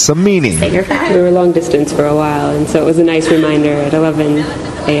 has some meaning. We were long distance for a while, and so it was a nice reminder at 11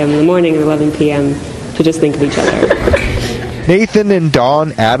 a.m. in the morning and 11 p.m. to just think of each other. Nathan and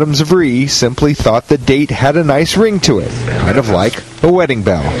Dawn Adams Vree simply thought the date had a nice ring to it, kind of like a wedding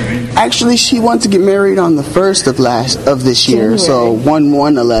bell. Actually, she wanted to get married on the 1st of this year, so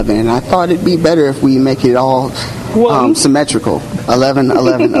 1/1/11. And I thought it'd be better if we make it all symmetrical.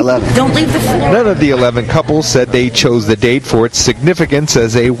 11/11/11. Don't leave the floor. None of the 11 couples said they chose the date for its significance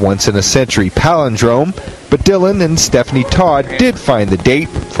as a once-in-a-century palindrome, but Dylan and Stephanie Todd did find the date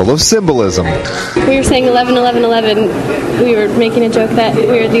full of symbolism. We were saying 11/11/11. We were making a joke that we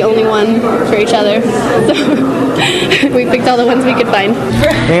were the only one for each other. So we picked all the ones we could find.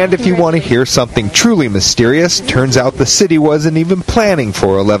 And if you want to hear something truly mysterious, turns out the city wasn't even planning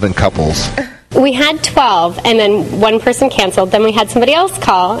for 11 couples. We had 12, and then one person canceled. Then we had somebody else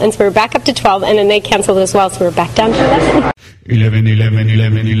call, and so we were back up to 12, and then they canceled as well, so we were back down to 11. 11, 11,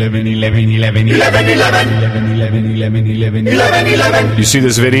 11, 11, 11, 11, 11, 11, 11, 11, 11, 11. You see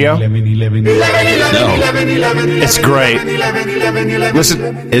this video? No. It's great.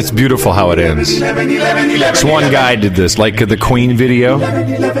 Listen, it's beautiful how it ends. This one guy did this, like the Queen video.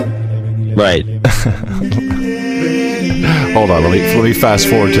 Right. Hold on, let me fast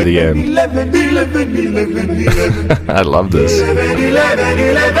forward to the end. I love this.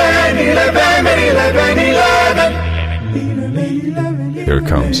 Here it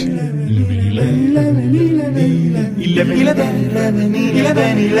comes.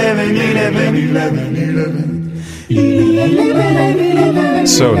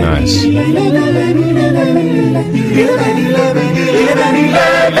 So nice.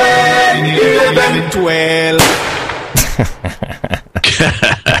 12.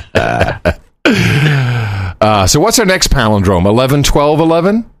 So what's our next palindrome? 11, 12,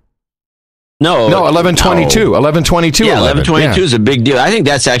 11? No, 11, 22. 11, 22, Yeah, 11. 11, 22 is a big deal. I think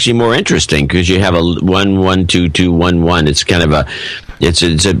that's actually more interesting because you have a 1, 1, 2, 2, 1, 1. It's kind of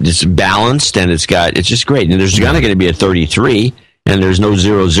it's balanced and it's just great. And there's going to be a 33 and there's no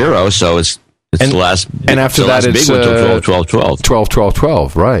 0, 0. So it's the last. And after that, it's big one, 12, 12, 12. 12, 12,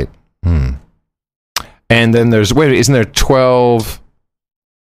 12. Right. And then there's, isn't there 12?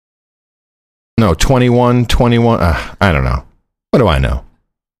 No, 21, 21. I don't know. What do I know?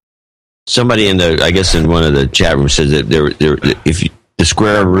 Somebody in one of the chat rooms says that the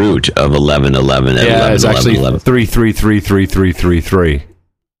square root of 11, 11, and 11, it's 11, actually 11. 3, 3, 3, 3, 3, 3, 3.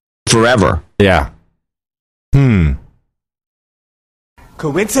 Forever. Yeah.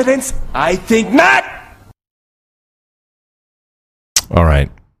 Coincidence? I think not. All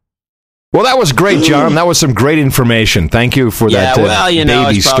right. Well, that was great, John. That was some great information. Thank you for that baby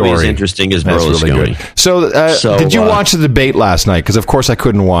it's probably story. as interesting as That's Berlusconi. really good. So, did you watch the debate last night? Because, of course, I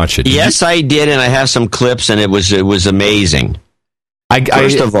couldn't watch it. Yes, I did, and I have some clips, and it was amazing.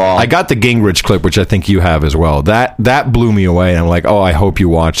 First of all, I got the Gingrich clip, which I think you have as well. That blew me away, and I'm like, I hope you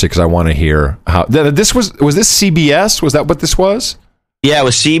watched it because I want to hear how. This was this CBS? Was that what this was? Yeah, it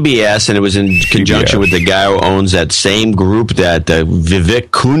was CBS, and it was in conjunction with the guy who owns that same group that Vivek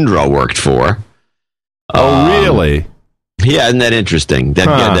Kundra worked for. Oh, really? Yeah, isn't that interesting? That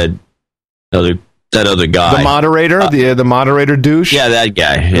other guy, the moderator, the moderator douche. Yeah, that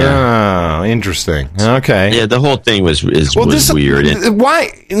guy. Yeah. Oh, interesting. Okay. Yeah, the whole thing was weird.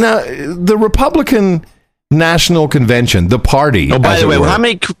 Why now? The Republican National Convention, the party. Oh, by the way, how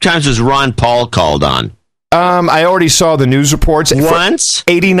many times was Ron Paul called on? I already saw the news reports. Once,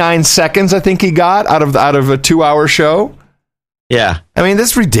 89 seconds, I think he got out of a 2-hour show. Yeah, I mean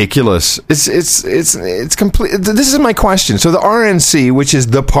that's ridiculous. It's complete. This is my question. So the RNC, which is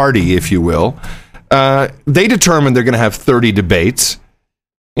the party, if you will, they determined they're going to have 30 debates.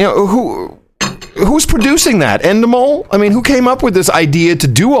 You know who's producing that? Endemol? I mean, who came up with this idea to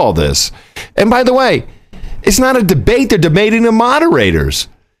do all this? And by the way, it's not a debate. They're debating the moderators.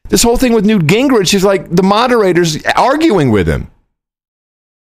 This whole thing with Newt Gingrich is like the moderators arguing with him.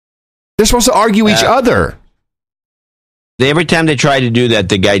 They're supposed to argue each other. Every time they tried to do that,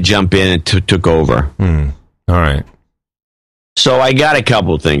 the guy jumped in and took over. All right. So I got a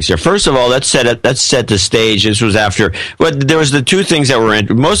couple of things here. First of all, let's set the stage. This was after. Well, there was the two things that were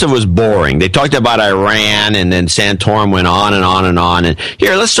most of it was boring. They talked about Iran, and then Santorum went on and on and on. And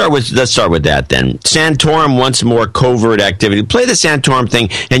here, let's start with that then. Santorum wants more covert activity. Play the Santorum thing,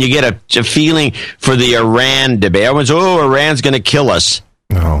 and you get a feeling for the Iran debate. Everyone's, Iran's going to kill us.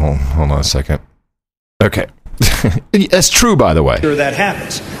 Oh, hold on a second. Okay, that's true, by the way. Sure, that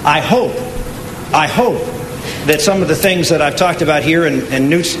happens. I hope that some of the things that I've talked about here and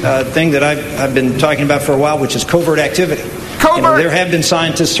Newt's thing that I've been talking about for a while, which is covert activity. There have been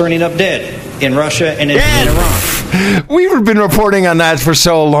scientists turning up dead in Russia and in Iran. We've been reporting on that for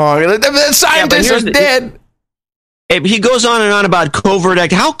so long. The scientists are dead. He goes on and on about covert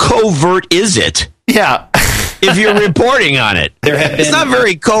activity. How covert is it? Yeah. If you're reporting on it. It's not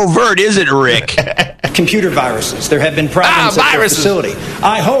very covert, is it, Rick? Computer viruses. There have been problems at the facility.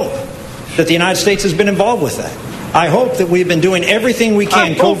 I hope that the United States has been involved with that. I hope that we've been doing everything we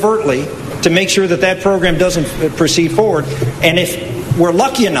can covertly to make sure that program doesn't proceed forward. And if we're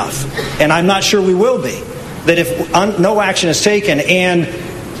lucky enough, and I'm not sure we will be, that if no action is taken and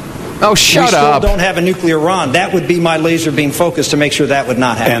we still don't have a nuclear Iran, that would be my laser beam focus to make sure that would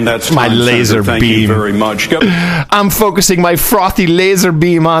not happen. And that's my laser Senator. beam. Thank you very much. I'm focusing my frothy laser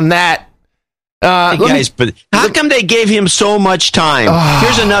beam on that. But how come they gave him so much time?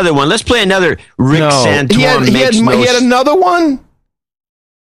 Here's another one. Let's play another Rick Santorum. He had another one?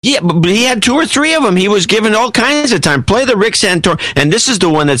 Yeah, but he had 2 or 3 of them. He was given all kinds of time. Play the Rick Santorum. And this is the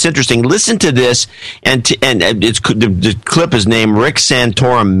one that's interesting. Listen to this. And the clip is named Rick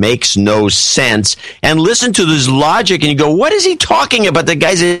Santorum Makes No Sense. And listen to this logic, and you go, what is he talking about? The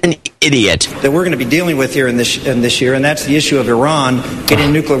guy's an idiot. That we're going to be dealing with here in this year, and that's the issue of Iran getting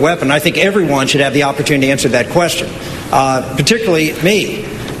a nuclear weapon. I think everyone should have the opportunity to answer that question, particularly me.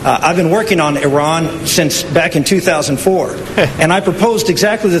 I've been working on Iran since back in 2004, and I proposed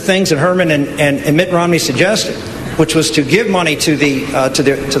exactly the things that Herman and Mitt Romney suggested, which was to give money to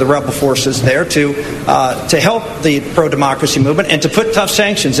the rebel forces there to help the pro-democracy movement and to put tough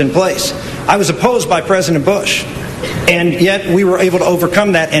sanctions in place. I was opposed by President Bush, and yet we were able to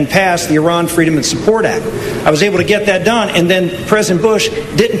overcome that and pass the Iran Freedom and Support Act. I was able to get that done, and then President Bush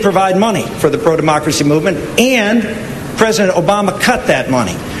didn't provide money for the pro-democracy movement, and President Obama cut that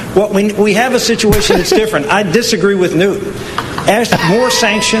money. Well, we have a situation that's different. I disagree with Newt. As more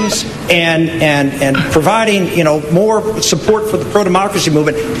sanctions and providing more support for the pro-democracy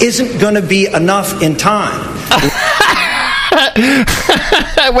movement isn't going to be enough in time.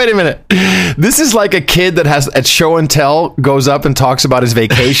 Wait a minute. This is like a kid that has at show and tell goes up and talks about his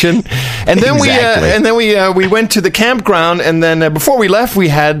vacation, and then we went to the campground, and then before we left, we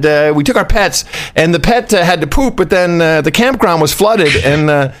took our pets, and the pet had to poop, but then the campground was flooded,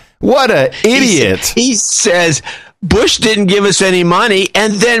 and what a idiot! He says Bush didn't give us any money,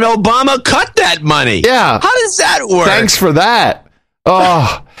 and then Obama cut that money. Yeah, how does that work? Thanks for that.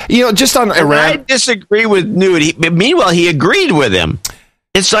 Oh, just on Iran. I disagree with Newt. Meanwhile, he agreed with him.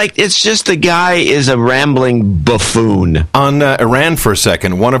 It's just the guy is a rambling buffoon. On Iran for a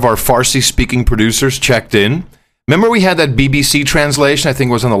second, one of our Farsi-speaking producers checked in. Remember we had that BBC translation, I think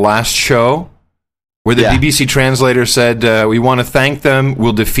it was on the last show, where the BBC translator said, we want to thank them,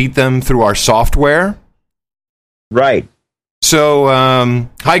 we'll defeat them through our software. Right. So,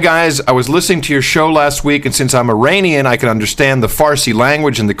 hi guys, I was listening to your show last week, and since I'm Iranian, I can understand the Farsi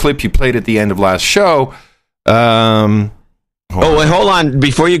language and the clip you played at the end of last show. Hold on.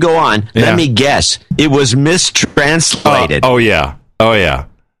 Before you go on, let me guess. It was mistranslated. Oh yeah.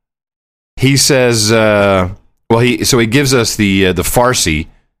 He says, he gives us the Farsi,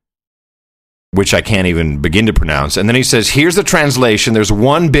 which I can't even begin to pronounce. And then he says, here's the translation. There's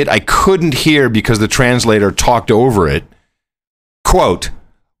one bit I couldn't hear because the translator talked over it. Quote,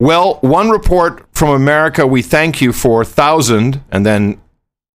 well, one report from America, we thank you for 1,000, and then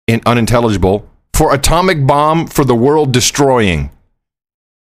unintelligible, for atomic bomb for the world destroying.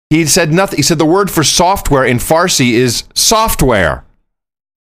 He said nothing. He said the word for software in Farsi is software.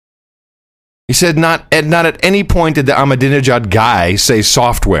 He said not at any point did the Ahmadinejad guy say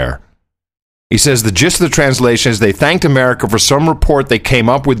software. He says the gist of the translation is they thanked America for some report they came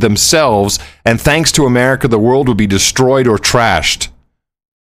up with themselves, and thanks to America, the world would be destroyed or trashed.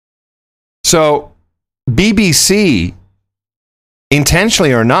 So, BBC,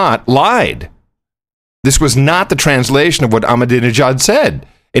 intentionally or not, lied. This was not the translation of what Ahmadinejad said.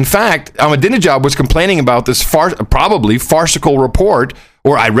 In fact, Ahmadinejad was complaining about this probably farcical report,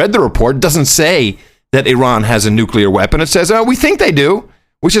 or I read the report, it doesn't say that Iran has a nuclear weapon. It says, we think they do.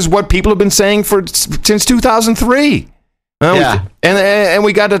 Which is what people have been saying since 2003. And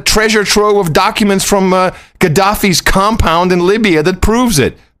we got a treasure trove of documents from Gaddafi's compound in Libya that proves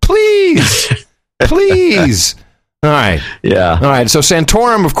it. Please. All right. Yeah. All right. So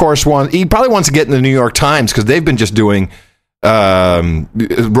Santorum, of course, he probably wants to get in the New York Times because they've been just doing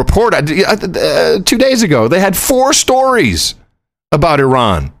report. 2 days ago, they had 4 stories about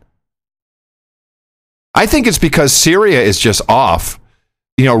Iran. I think it's because Syria is just off.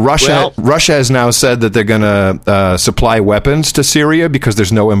 Russia has now said that they're going to supply weapons to Syria because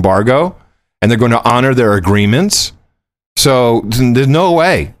there's no embargo, and they're going to honor their agreements. So there's no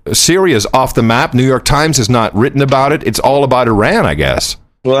way. Syria's off the map. New York Times has not written about it. It's all about Iran, I guess.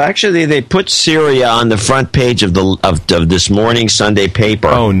 Well, actually, they put Syria on the front page of this morning's Sunday paper.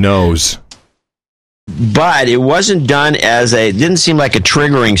 Oh, noes. But it wasn't done it didn't seem like a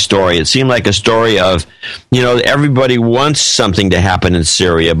triggering story. It seemed like a story of, everybody wants something to happen in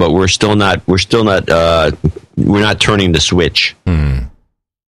Syria, but we're not turning the switch.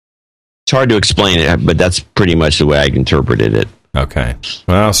 It's hard to explain it, but that's pretty much the way I interpreted it. Okay.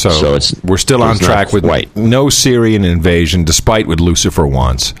 Well, so we're still on track with no Syrian invasion, despite what Lucifer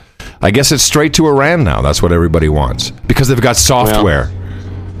wants. I guess it's straight to Iran now. That's what everybody wants. Because they've got software.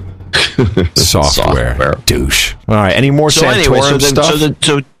 Software. Douche. All right. Any more Santorum stuff?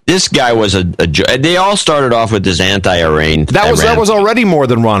 So this guy was they all started off with this anti-Iran. That was already more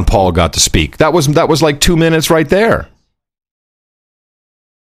than Ron Paul got to speak. That was like 2 minutes right there.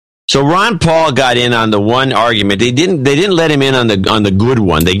 So Ron Paul got in on the one argument. They didn't let him in on the good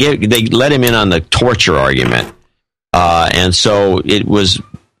one. They let him in on the torture argument. And so it was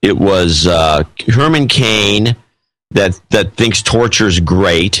Herman Cain that thinks torture is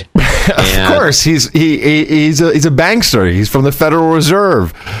great. Of course, he's a bankster. He's from the Federal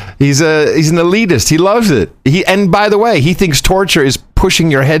Reserve. He's an elitist. He loves it. And by the way, he thinks torture is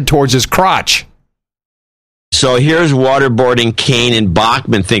pushing your head towards his crotch. So here's waterboarding Kane, and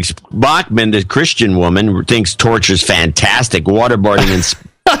Bachman, the Christian woman, thinks torture's fantastic. Waterboarding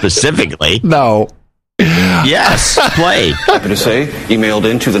specifically. No. Yes, play. Happy to say, emailed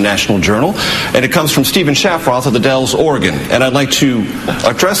into the National Journal, and it comes from Stephen Shafroth of the Dells, Oregon. And I'd like to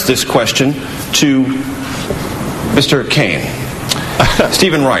address this question to Mr. Kane.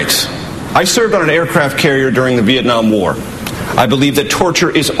 Stephen writes, I served on an aircraft carrier during the Vietnam War. I believe that torture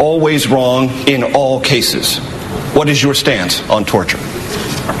is always wrong in all cases. What is your stance on torture?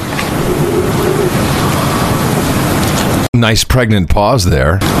 Nice pregnant pause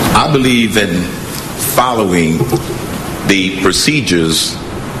there. I believe in following the procedures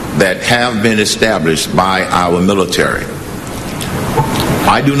that have been established by our military.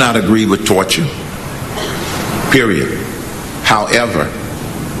 I do not agree with torture, period. However,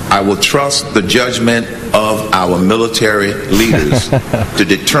 I will trust the judgment of our military leaders to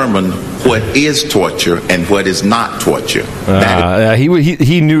determine what is torture and what is not torture.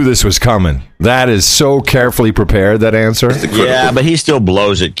 He knew this was coming. That is so carefully prepared, that answer. Yeah, but he still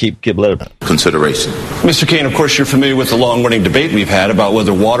blows it. Keep let it. Consideration. Mr. Kane, of course, you're familiar with the long-running debate we've had about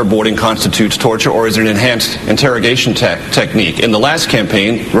whether waterboarding constitutes torture or is it an enhanced interrogation technique. In the last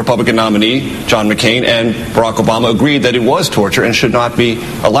campaign, Republican nominee John McCain and Barack Obama agreed that it was torture and should not be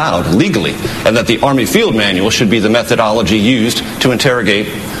allowed legally, and that the Army Field Manual should be the methodology used to interrogate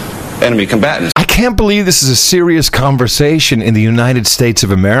enemy combatants. I can't believe this is a serious conversation in the United States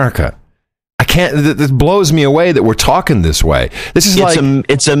of America. I can't. This blows me away that we're talking this way. This is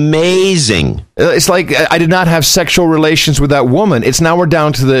it's amazing. It's like I did not have sexual relations with that woman. It's now we're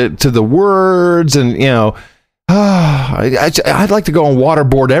down to the words, and I'd like to go and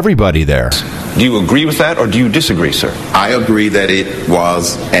waterboard everybody there. Do you agree with that, or do you disagree, sir? I agree that it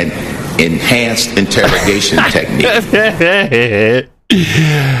was an enhanced interrogation technique.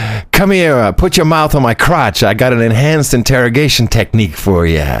 Come here, put your mouth on my crotch. I got an enhanced interrogation technique for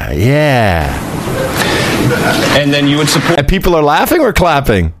you. Yeah. And then you would support... And people are laughing or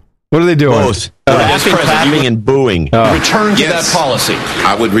clapping? What are they doing? Both. Laughing, clapping, and booing. Return to that policy.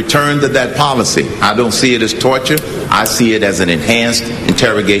 I would return to that policy. I don't see it as torture. I see it as an enhanced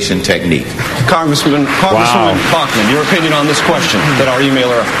interrogation technique. Congresswoman Bachman, your opinion on this question that our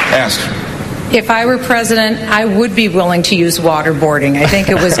emailer asked. If I were president, I would be willing to use waterboarding. I think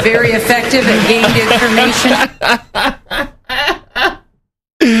it was very effective and gained information.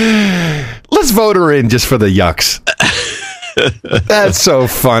 Let's vote her in just for the yucks. That's so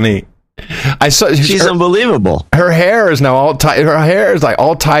funny. She's unbelievable. Her hair is now all tied. Her hair is like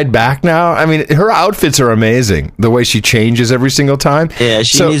all tied back now. I mean, her outfits are amazing. The way she changes every single time. Yeah,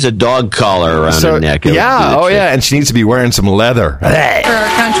 she needs a dog collar around her neck. Yeah, and she needs to be wearing some leather. For our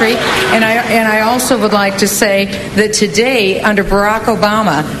country, and I also would like to say that today, under Barack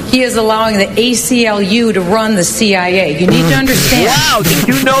Obama, he is allowing the ACLU to run the CIA. You need to understand. Wow, did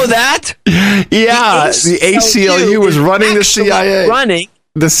you know that? Yeah, the ACLU was running the CIA.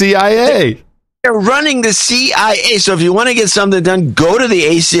 The CIA. They're running the CIA. So if you want to get something done, go to the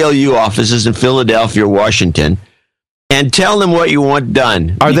ACLU offices in Philadelphia or Washington and tell them what you want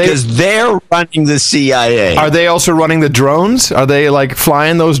done. Because they're running the CIA. Are they also running the drones? Are they like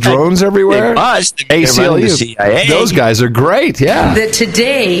flying those drones everywhere? They must. ACLU. The CIA. Those guys are great. Yeah. That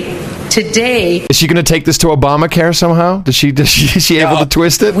today, is she going to take this to Obamacare somehow? Is she able to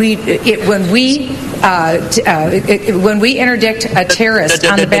twist it? When we interdict a terrorist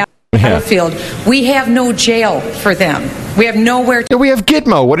on the battlefield, we have no jail for them. We have nowhere. We have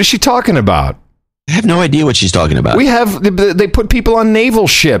Gitmo. What is she talking about? I have no idea what she's talking about. They put people on naval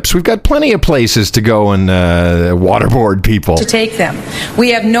ships. We've got plenty of places to go and waterboard people. To take them.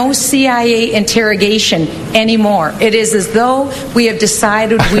 We have no CIA interrogation anymore. It is as though we have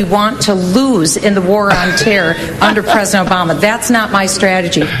decided we want to lose in the war on terror under President Obama. That's not my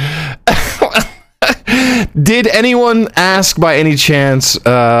strategy. Did anyone ask by any chance,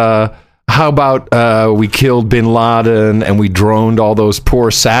 how about we killed bin Laden and we droned all those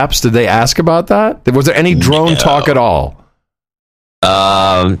poor saps? Did they ask about that? Was there any drone talk at all?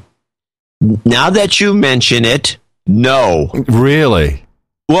 Now that you mention it, no. Really?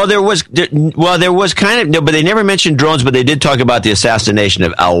 Well, there was kind of, no, but they never mentioned drones, but they did talk about the assassination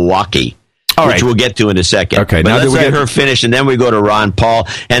of al-Awlaki. Which we'll get to in a second. Okay, but now let's let her finish, and then we go to Ron Paul.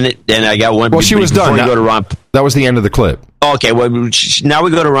 And I got one. Well, she was done. Go to Ron. That was the end of the clip. Okay, well, now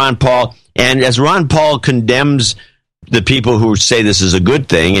we go to Ron Paul. And as Ron Paul condemns the people who say this is a good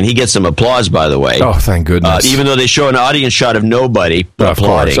thing, and he gets some applause, by the way. Oh, thank goodness. Even though they show an audience shot of nobody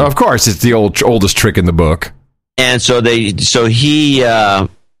applauding. Of course, it's the oldest trick in the book. And so he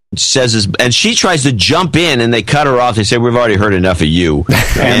says, and she tries to jump in, and they cut her off. They say, "We've already heard enough of you,"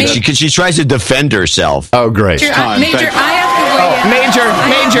 and she tries to defend herself. Oh, great! Major, I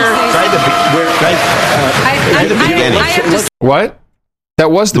have to weigh in. What? That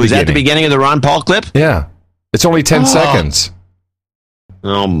was the Was beginning. that the beginning of the Ron Paul clip? Yeah. It's only 10 seconds.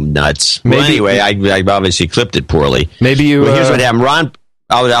 Oh, nuts. Maybe, well, anyway, I obviously clipped it poorly. Maybe you... Well, here's what happened. Ron,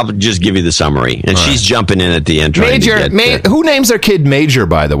 I'll just give you the summary. And she's jumping in at the end. Who names their kid Major,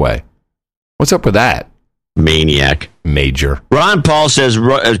 by the way? What's up with that? Maniac. Major. Ron Paul says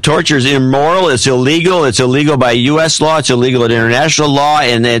torture is immoral. It's illegal. It's illegal by U.S. law. It's illegal in international law,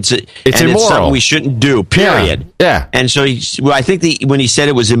 and it's immoral. It's something we shouldn't do. Period. Yeah. And so I think when he said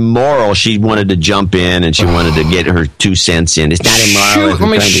it was immoral, she wanted to jump in and she wanted to get her 2 cents in. It's not immoral.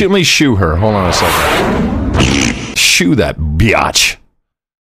 Let me shoo her. Hold on a second. Shoo that biatch.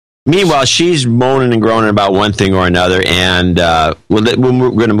 Meanwhile, she's moaning and groaning about one thing or another, and we're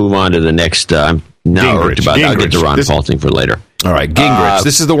going to move on to the next. I'll get the Ron Paul thing for later. All right, Gingrich.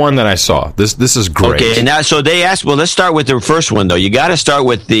 This is the one that I saw. This is great. Okay, now so they asked. Well, let's start with the first one though. You got to start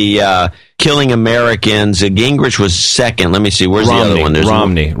with the killing Americans. Gingrich was second. Let me see. Where's Romney, the other one? There's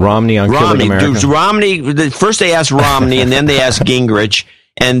Romney on killing Americans. Romney. First they asked Romney, and then they asked Gingrich.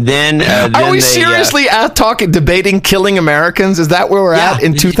 And then, are we seriously debating killing Americans? Is that where we're at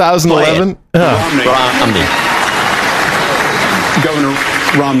in 2011? Romney. Governor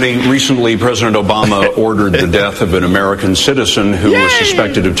Romney, recently President Obama ordered the death of an American citizen who was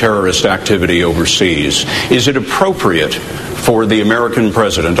suspected of terrorist activity overseas. Is it appropriate for the American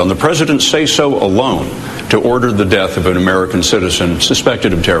president, on the president's say-so alone, to order the death of an American citizen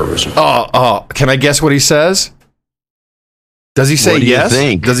suspected of terrorism? Can I guess what he says? Does he say yes?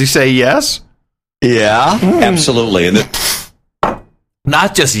 Does he say yes? Yeah, absolutely. And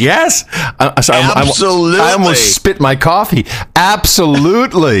not just yes. Absolutely. I almost spit my coffee.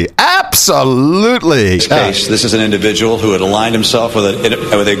 Absolutely. Absolutely. In this case, this is an individual who had aligned himself with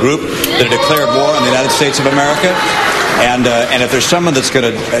a group that had declared war on the United States of America. And if there's someone that's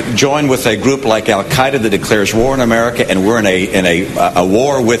going to join with a group like Al Qaeda that declares war in America, and we're in a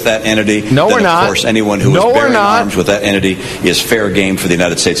war with that entity, no, then we're not. Of course, anyone who is bearing arms with that entity is fair game for the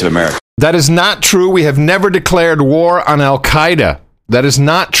United States of America. That is not true. We have never declared war on Al Qaeda. That is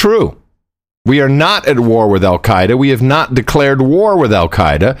not true. We are not at war with Al Qaeda. We have not declared war with Al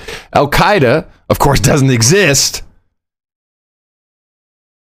Qaeda. Al Qaeda, of course, doesn't exist.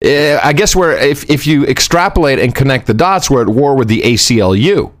 I guess if you extrapolate and connect the dots, we're at war with the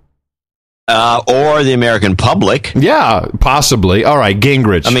ACLU. Or the American public. Yeah, possibly. All right,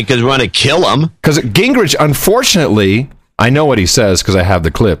 Gingrich. I mean, because we want to kill him. Because Gingrich, unfortunately, I know what he says because I have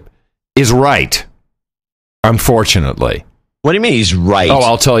the clip, is right. Unfortunately. What do you mean he's right? Oh,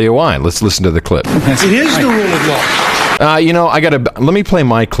 I'll tell you why. Let's listen to the clip. It is the rule of law. Let me play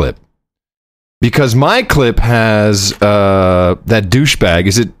my clip. Because my clip has that douchebag.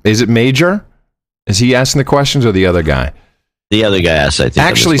 Is it Major? Is he asking the questions or the other guy? The other guy asked, I think.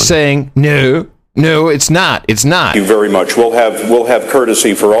 Actually saying, no, it's not. It's not. Thank you very much. We'll have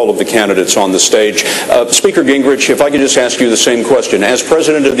courtesy for all of the candidates on the stage. Speaker Gingrich, if I could just ask you the same question. As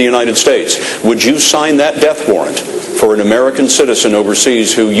President of the United States, would you sign that death warrant for an American citizen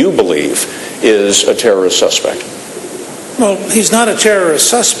overseas who you believe is a terrorist suspect? Well, he's not a terrorist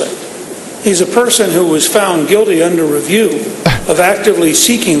suspect. He's a person who was found guilty under review of actively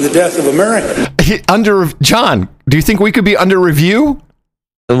seeking the death of Americans. John, do you think we could be under review?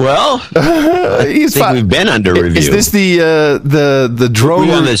 Well, I think we've been under review. Is this the drone?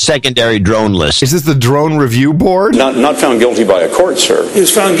 We're on the secondary drone list. Is this the drone review board? Not found guilty by a court, sir. He was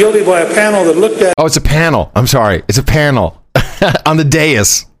found guilty by a panel that looked at... Oh, it's a panel. I'm sorry. It's a panel on the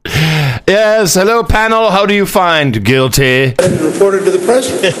dais. Yes, hello panel. How do you find guilty? And reported to the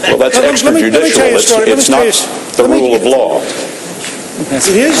president. Well, that's extrajudicial. It's not the rule of law. It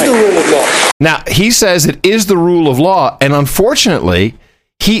is the rule of law. Now, he says it is the rule of law, and unfortunately,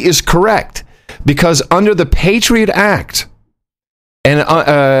 he is correct, because under the Patriot Act,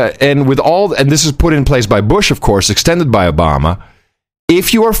 and with all, and this is put in place by Bush, of course, extended by Obama,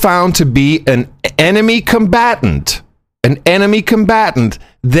 if you are found to be an enemy combatant,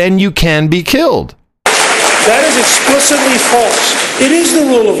 then you can be killed. That is explicitly false. It is the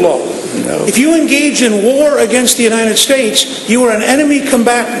rule of law. No. If you engage in war against the United States, you are an enemy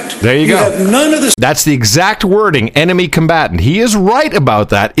combatant. There you go. Have none of this. That's the exact wording, enemy combatant. He is right about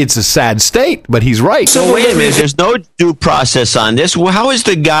that. It's a sad state, but he's right. So wait a minute. There's no due process on this. Well, how is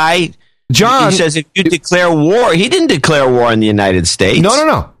the guy... John... He says if you declare war... He didn't declare war in the United States.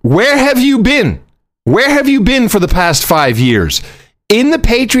 No. Where have you been? Where have you been for the past 5 years? In the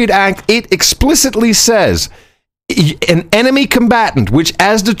Patriot Act, it explicitly says, an enemy combatant, which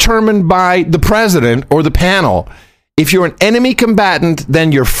as determined by the president or the panel, if you're an enemy combatant,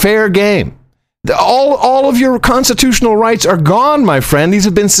 then you're fair game. All of your constitutional rights are gone, my friend. These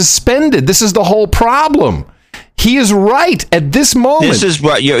have been suspended. This is the whole problem. He is right at this moment. This is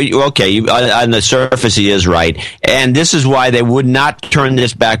what on the surface, he is right. And this is why they would not turn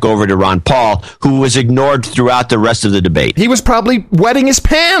this back over to Ron Paul, who was ignored throughout the rest of the debate. He was probably wetting his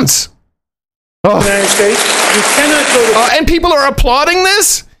pants. Oh. United States, you cannot go to... and people are applauding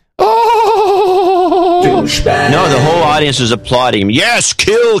this? Oh! No, the whole audience was applauding him. Yes,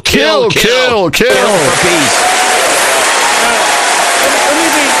 kill for peace.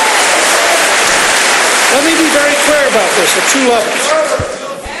 Let me be very clear about this at two levels.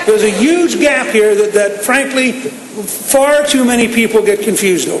 There's a huge gap here that frankly, far too many people get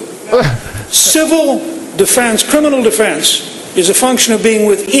confused over. Civil defense, criminal defense, is a function of being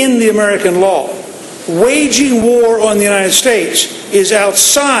within the American law. Waging war on the United States is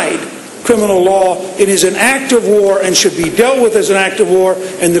outside criminal law. It is an act of war and should be dealt with as an act of war.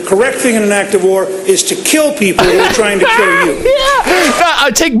 And the correct thing in an act of war is to kill people who are trying to kill you.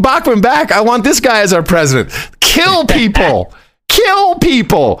 I take Bachmann back. I want this guy as our president. Kill people. Kill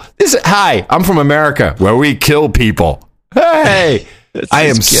people. Hi, I'm from America, where we kill people. Hey, I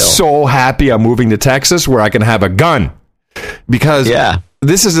am so happy I'm moving to Texas, where I can have a gun, because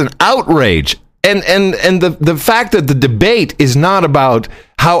this is an outrage. And the fact that the debate is not about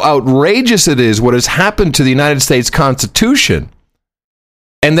how outrageous it is what has happened to the United States Constitution,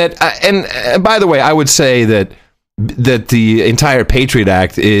 and that and by the way, I would say that the entire Patriot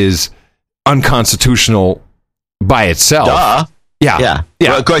Act is unconstitutional by itself. Duh. Yeah.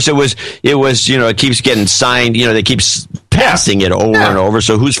 Well, of course, it was. It keeps getting signed. They keep passing it over and over.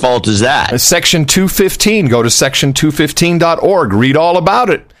 So whose fault is that? Section 215. Go to section215.org. Read all about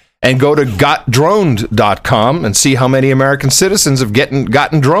it. And go to gotdroned.com and see how many American citizens have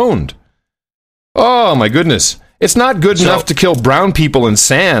gotten droned. Oh, my goodness. It's not good enough to kill brown people in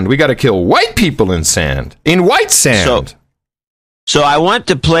sand. We got to kill white people in sand. In white sand. So I want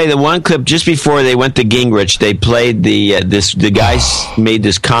to play the one clip just before they went to Gingrich. They played the guys made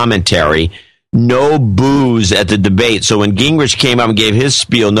this commentary. No boos at the debate. So when Gingrich came up and gave his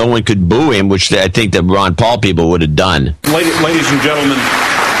spiel, no one could boo him, which I think the Ron Paul people would have done. Ladies and gentlemen.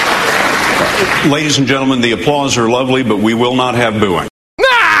 Ladies and gentlemen, the applause are lovely, but we will not have booing.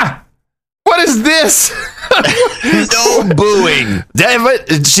 What is this? No booing.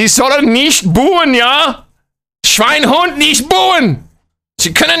 Sie sollen nicht buhen, ja? Schweinhund nicht buhen.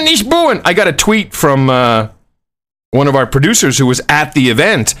 Sie können nicht buhen. I got a tweet from one of our producers who was at the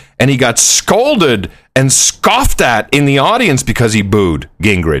event, and he got scolded and scoffed at in the audience because he booed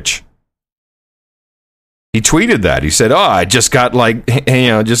Gingrich. He tweeted that. He said, I just got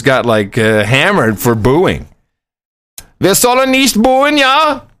hammered for booing. Wir sollen nicht buhen,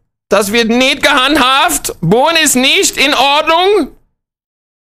 ja? Das wird nicht gehandhabt. Buhen ist nicht in Ordnung.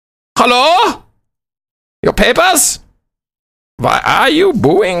 Hello? Your papers? Why are you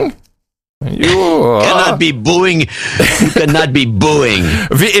booing? You cannot be booing. You cannot be booing.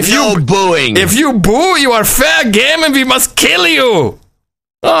 Booing. If you boo, you are fair game and we must kill you.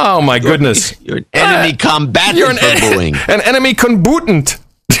 Oh, my goodness. You're an enemy combatant for booing. An enemy combatant.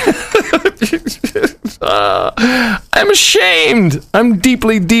 I'm ashamed. I'm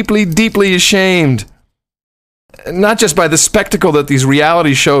deeply, deeply, deeply ashamed. Not just by the spectacle that these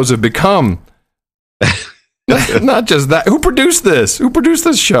reality shows have become. Not just that. Who produced this? Who produced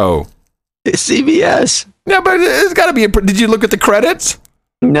this show? CBS. Yeah, but it's got to be. Did you look at the credits?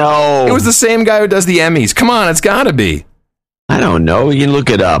 No. It was the same guy who does the Emmys. Come on, it's got to be. I don't know. You can look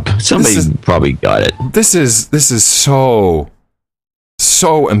it up. Somebody probably got it. This is so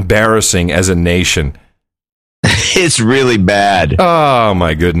embarrassing as a nation. It's really bad. Oh,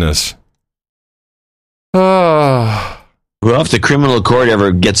 my goodness. Oh. Well, if the criminal court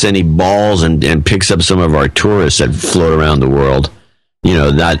ever gets any balls and picks up some of our tourists that float around the world,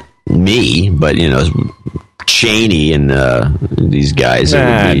 not me, but, Cheney and these guys.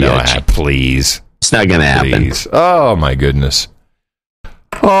 Please. It's not going to happen. Oh, my goodness.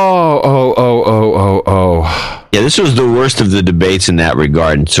 Oh. Yeah, this was the worst of the debates in that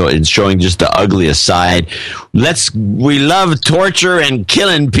regard. And so it's showing just the ugliest side. We love torture and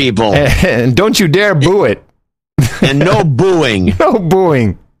killing people. And don't you dare boo it. And no booing. No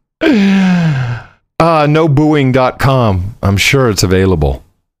booing. Nobooing.com. I'm sure it's available.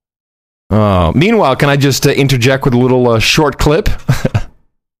 Meanwhile, can I just interject with a little short clip?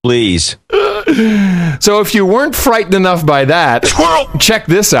 Please. So if you weren't frightened enough by that, check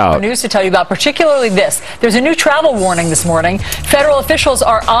this out. News to tell you about, particularly this. There's a new travel warning this morning. Federal officials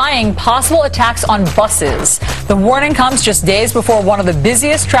are eyeing possible attacks on buses. The warning comes just days before one of the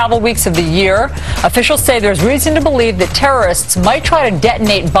busiest travel weeks of the year. Officials say there's reason to believe that terrorists might try to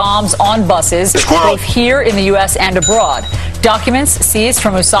detonate bombs on buses, both here in the U.S. and abroad. Documents seized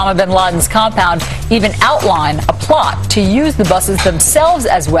from Osama bin Laden's compound even outline a plot to use the buses themselves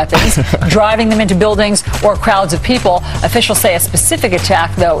as weapons, driving them into buildings or crowds of people. Officials say a specific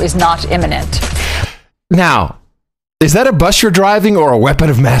attack, though, is not imminent. Now, is that a bus you're driving or a weapon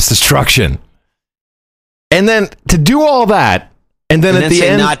of mass destruction? And then to do all that, and then at the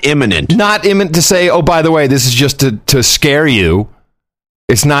end, not imminent to say, oh, by the way, this is just to scare you.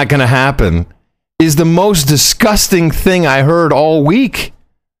 It's not going to happen. Is the most disgusting thing I heard all week.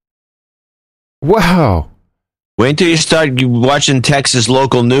 Wow. Wait until you start watching Texas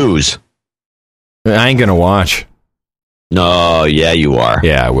local news. I ain't going to watch. No, yeah, you are.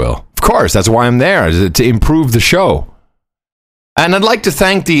 Yeah, I will. Of course, that's why I'm there, is to improve the show. And I'd like to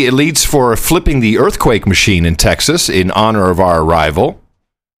thank the elites for flipping the earthquake machine in Texas in honor of our arrival.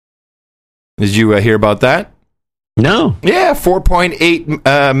 Did you hear about that? No. Yeah,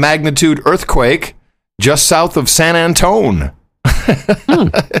 4.8 magnitude earthquake just south of San Antone.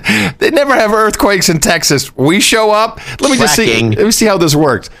 They never have earthquakes in Texas. We show up. Let me see how this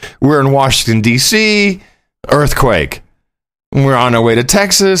works. We're in Washington, D.C., earthquake. We're on our way to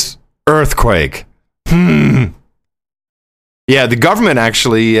Texas, earthquake. Yeah, the government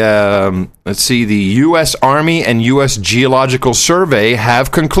actually, let's see, the U.S. Army and U.S. Geological Survey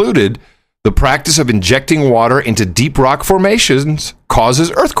have concluded the practice of injecting water into deep rock formations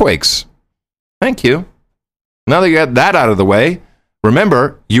causes earthquakes. Thank you. Now that you got that out of the way,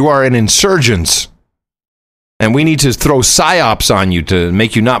 remember, you are an insurgent. And we need to throw psyops on you to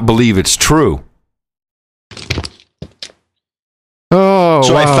make you not believe it's true. Oh,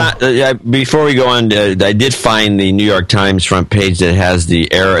 so wow. I found, before we go on, I did find the New York Times front page that has the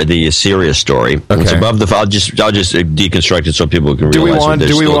Syria story. Okay. It's above the. I'll just deconstruct it so people can realize.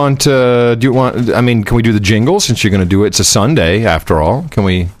 Do you want? I mean, can we do the jingle since you're going to do it? It's a Sunday after all. Can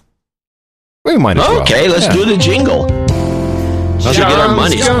we? We might as well. Okay, let's do the jingle. Let's get our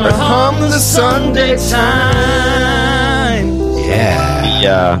money. Gonna hum the Sunday time.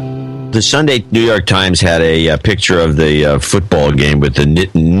 Yeah. The Sunday New York Times had a picture of the football game with the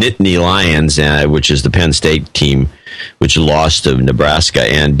Nittany Lions, which is the Penn State team, which lost to Nebraska.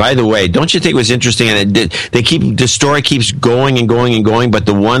 And by the way, don't you think it was interesting? And the story keeps going and going and going. But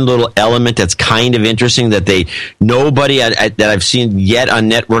the one little element that's kind of interesting that nobody that I've seen yet on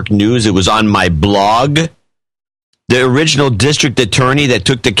network news, it was on my blog. The original district attorney that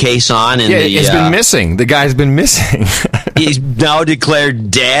took the case on. He's been missing. The guy's been missing. He's now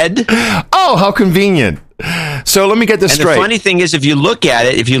declared dead. Oh, how convenient. So let me get this straight. And the funny thing is, if you look at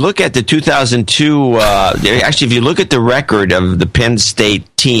the 2002, actually, if you look at the record of the Penn State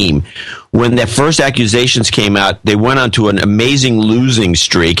team, when their first accusations came out, they went on to an amazing losing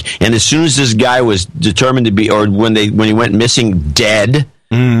streak. And as soon as this guy was determined to be, or when he went missing dead,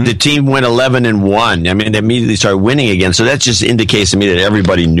 the team went 11-1. I mean, they immediately started winning again. So that just indicates to me that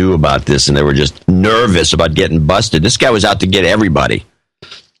everybody knew about this and they were just nervous about getting busted. This guy was out to get everybody.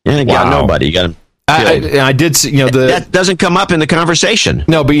 And he got nobody. He got him killed. I did see, that doesn't come up in the conversation.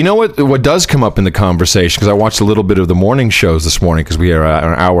 No, but you know what does come up in the conversation, because I watched a little bit of the morning shows this morning because we are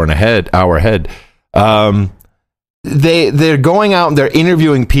an hour ahead. They're going out and they're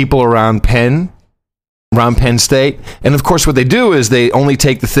interviewing people around Penn State. And of course, what they do is they only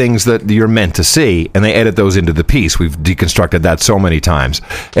take the things that you're meant to see and they edit those into the piece. We've deconstructed that so many times.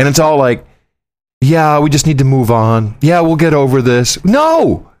 And it's all like, yeah, we just need to move on. Yeah, we'll get over this.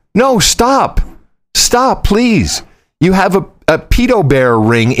 No, stop, please. You have a pedo bear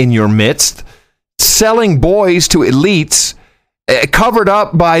ring in your midst, selling boys to elites, covered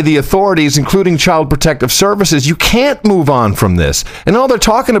up by the authorities, including Child Protective Services. You can't move on from this. And all they're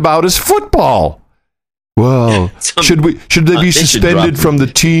talking about is football. Well, should they be suspended from the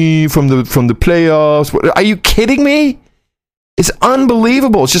team, from the playoffs? Are you kidding me? It's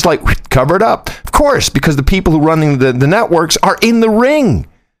unbelievable. It's just like, cover it up. Of course, because the people who are running the networks are in the ring.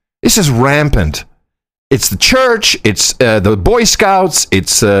 This is rampant. It's the church. It's the Boy Scouts.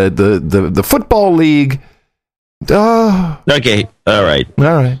 It's the football league. Okay. All right.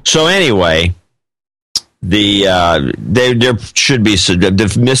 So anyway, there should be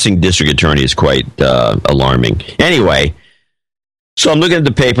the missing district attorney is quite alarming. Anyway, So I'm looking at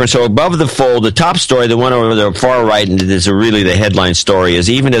the paper. So above the fold, the top story, the one over the far right, and this is really the headline story, is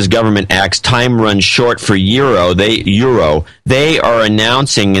even as government acts time runs short for Euro, they are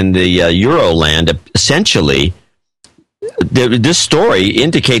announcing in the Euroland, essentially, this story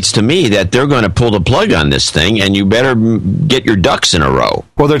indicates to me that they're going to pull the plug on this thing, and you better get your ducks in a row.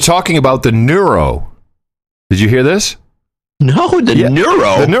 Well, they're talking about the Neuro. Did you hear this? No,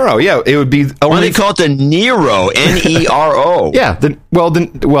 Neuro. The Neuro, yeah. It would be... Why do they call it the Nero? Nero. Yeah.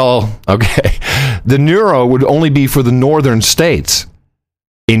 Okay. The Neuro would only be for the northern states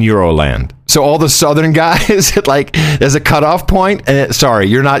in Euroland. So all the southern guys, there's a cutoff point. And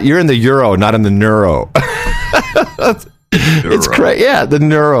you're in the Euro, not in the Neuro. It's crazy. Yeah, the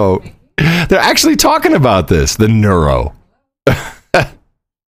Neuro. They're actually talking about this, the Neuro.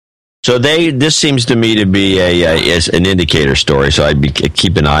 So this seems to me to be an indicator story. So I'd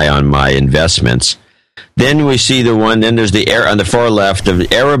keep an eye on my investments. Then we see then there's on the far left, the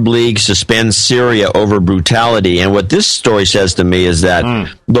Arab League suspends Syria over brutality. And what this story says to me is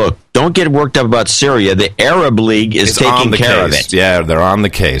that, look, don't get worked up about Syria. The Arab League is taking care of it. Yeah, they're on the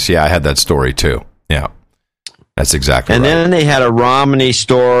case. Yeah, I had that story too. Yeah. That's exactly and right. And then they had a Romney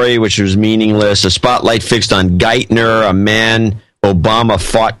story, which was meaningless. A spotlight fixed on Geithner, a man Obama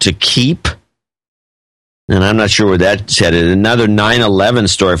fought to keep. And I'm not sure where that's headed. Another 9/11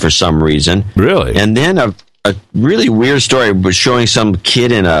 story for some reason. Really? And then a really weird story was showing some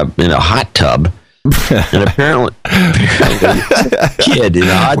kid in a hot tub. And apparently kid in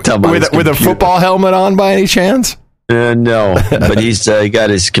a hot tub with a football helmet on by any chance? No, but he's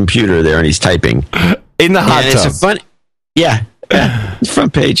got his computer there and he's typing. In the hot tub. It's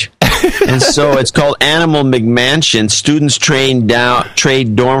front page. And so it's called Animal McMansion. Students trade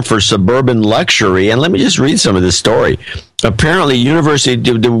dorm for suburban luxury. And let me just read some of this story. Apparently,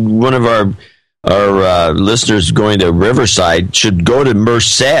 one of our listeners going to Riverside should go to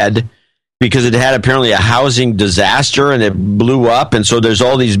Merced because it had apparently a housing disaster and it blew up. And so there's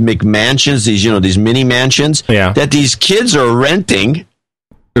all these McMansions, these mini mansions that these kids are renting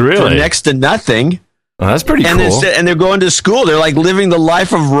for next to nothing. Well, that's pretty cool. And they're going to school. They're like living the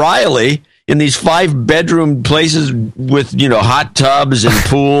life of Riley in these 5-bedroom places with, hot tubs and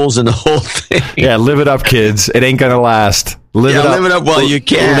pools and the whole thing. Yeah, live it up, kids. It ain't going to last. Live it up while you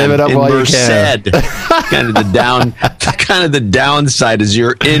can. Live it up while you can. kind of the downside is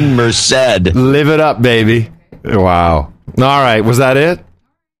you're in Merced. Live it up, baby. Wow. All right. Was that it?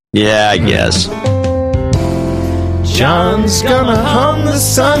 Yeah, I guess. John's gonna hum the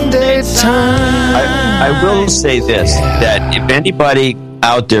Sunday time. I will say this, that if anybody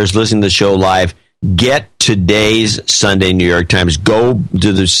out there is listening to the show live, get today's Sunday New York Times. Go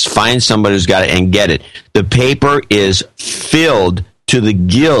to this, find somebody who's got it and get it. The paper is filled to the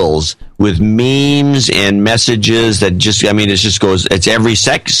gills with memes and messages that it's every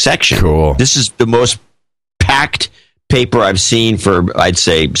section. Cool. This is the most packed paper I've seen I'd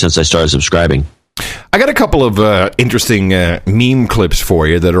say, since I started subscribing. I got a couple of interesting meme clips for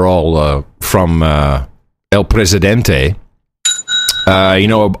you that are all from El Presidente.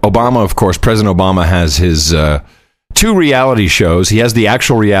 Obama, of course, President Obama has his 2 reality shows. He has the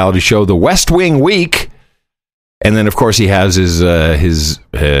actual reality show, The West Wing Week, and then, of course, he has his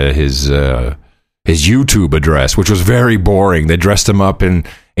YouTube address, which was very boring. They dressed him up in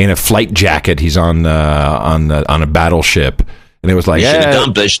a flight jacket. He's on a battleship, and it was like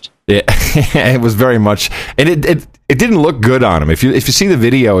accomplished. Yeah, it was very much, and it didn't look good on him. If you see the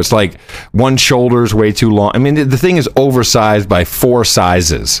video, it's like one shoulder's way too long. I mean, the thing is oversized by 4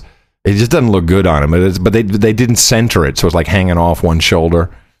 sizes. It just doesn't look good on him. But they didn't center it, so it's like hanging off one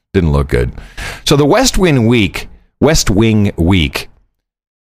shoulder. Didn't look good. So the West Wing Week. Is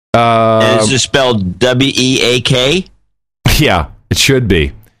it spelled WEAK? Yeah, it should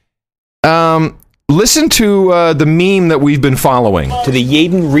be. Listen to the meme that we've been following. To the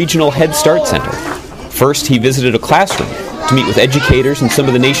Yaden Regional Head Start Center. First, he visited a classroom to meet with educators and some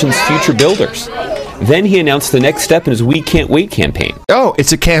of the nation's future builders. Then he announced the next step in his We Can't Wait campaign. Oh,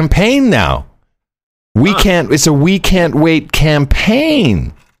 it's a campaign now. It's a We Can't Wait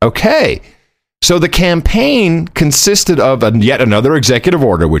campaign. Okay. So the campaign consisted of yet another executive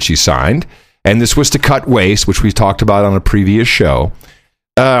order, which he signed, and this was to cut waste, which we talked about on a previous show.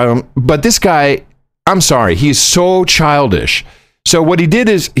 But this guy, I'm sorry, he's so childish. So what he did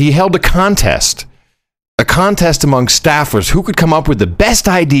is he held a contest among staffers who could come up with the best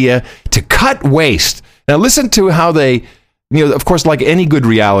idea to cut waste. Now listen to how they, of course, like any good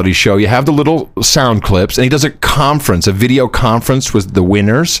reality show, you have the little sound clips, and he does a video conference with the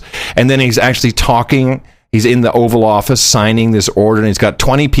winners, and then he's actually talking He's in the Oval Office signing this order, and he's got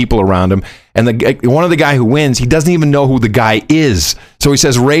 20 people around him. And one of the guy who wins, he doesn't even know who the guy is. So he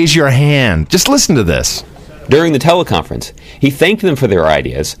says, raise your hand. Just listen to this. During the teleconference, he thanked them for their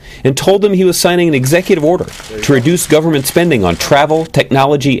ideas and told them he was signing an executive order to reduce government spending on travel,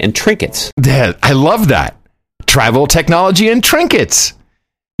 technology, and trinkets. Dad, I love that. Travel, technology, and trinkets.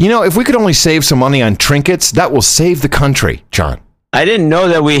 You know, if we could only save some money on trinkets, that will save the country, John. I didn't know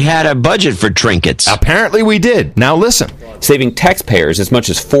that we had a budget for trinkets. Apparently we did. Now listen. Saving taxpayers as much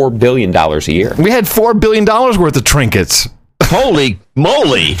as $4 billion a year. We had $4 billion worth of trinkets. Holy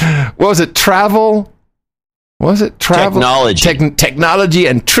moly. What was it? Travel? What was it? Travel? Technology. Technology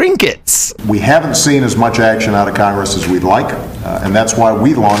and trinkets. We haven't seen as much action out of Congress as we'd like, and that's why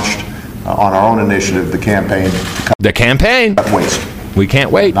we launched on our own initiative the campaign. The campaign? Cut waste. We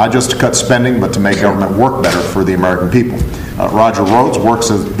can't wait. Not just to cut spending, but to make government work better for the American people. Roger Rhodes works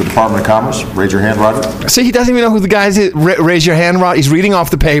at the Department of Commerce. Raise your hand, Roger. See, he doesn't even know who the guy is. Raise your hand, Roger. He's reading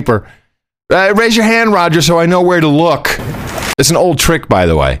off the paper. Raise your hand, Roger, so I know where to look. It's an old trick, by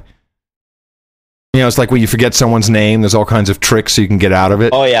the way. You know, it's like when you forget someone's name, there's all kinds of tricks so you can get out of it.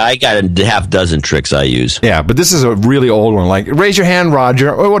 Oh, yeah, I got a half dozen tricks I use. Yeah, but this is a really old one. Like, raise your hand,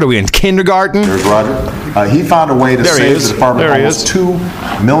 Roger. What are we, in kindergarten? There's Roger. He found a way to save the department almost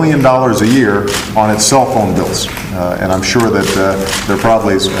 $2 million a year on its cell phone bills. And I'm sure that there are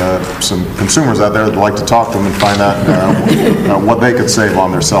probably some consumers out there that like to talk to them and find out what they could save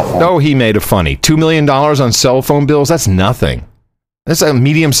on their cell phone. Oh, he made it funny. $2 million on cell phone bills? That's nothing. That's a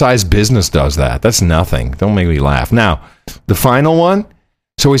medium-sized business does that. That's nothing. Don't make me laugh. Now, the final one.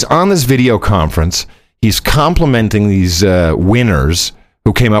 So he's on this video conference. He's complimenting these winners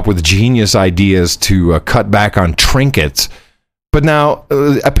who came up with genius ideas to cut back on trinkets. But now,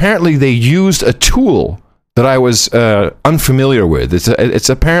 apparently they used a tool that I was unfamiliar with. It's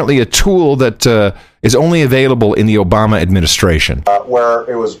apparently a tool that is only available in the Obama administration. Where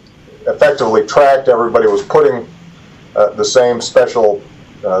it was effectively tracked, everybody was putting the same special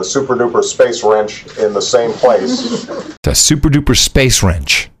super-duper space wrench in the same place. It's a super-duper space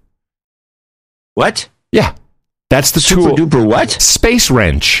wrench. What? Yeah. That's the tool. Super-duper what? Space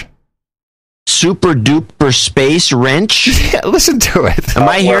wrench. Super-duper space wrench? Yeah, listen to it. Am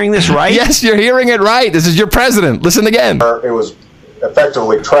I hearing this right? Yes, you're hearing it right. This is your president. Listen again. It was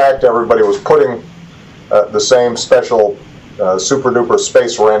effectively tracked. Everybody was putting the same special super-duper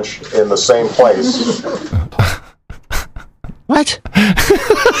space wrench in the same place. What?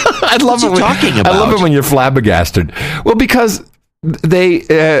 I love What's he talking about? I love it when you're flabbergasted. Well, because they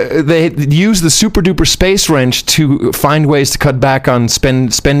use the super duper space wrench to find ways to cut back on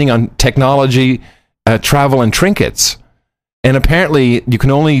spending on technology, travel, and trinkets. And apparently, you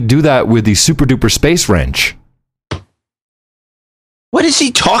can only do that with the super duper space wrench. What is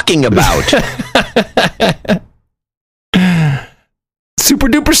he talking about? Super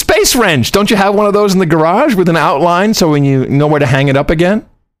duper space wrench. Don't you have one of those in the garage with an outline so when you know where to hang it up again?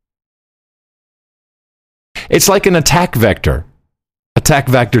 It's like an attack vector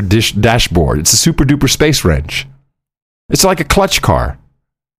dashboard. It's a super duper space wrench. It's like a clutch car.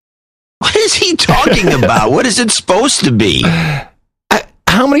 What is he talking about? What is it supposed to be?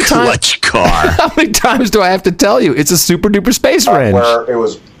 How many times? Clutch car. How many times do I have to tell you? It's a super duper space wrench. Where it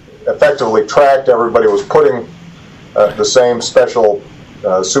was effectively tracked, everybody was putting the same special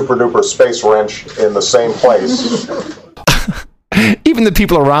super-duper space wrench in the same place. Even the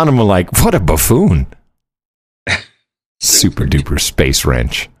people around him were like, what a buffoon. Super-duper space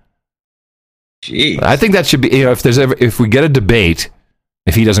wrench. Jeez. I think that should be, you know, if we get a debate,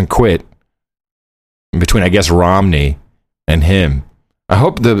 if he doesn't quit, between, I guess, Romney and him, I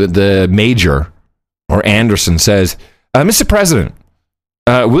hope the major, or Anderson, says, Mr. President,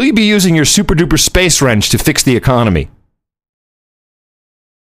 will you be using your super-duper space wrench to fix the economy?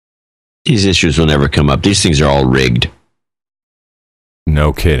 These issues will never come up. These things are all rigged.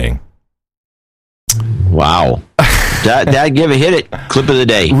 No kidding. Wow. Dad, give a hit it. Clip of the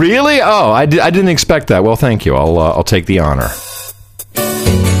day. Really? Oh, I didn't expect that. Well, thank you. I'll take the honor.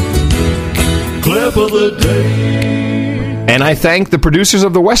 Clip of the day. And I thank the producers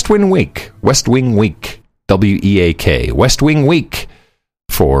of the West Wing Week, WEAK, West Wing Week,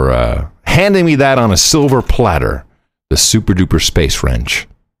 for handing me that on a silver platter, the super duper space wrench.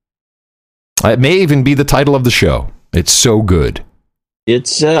 It may even be the title of the show. It's so good.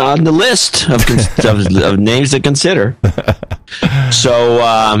 It's on the list of names to consider.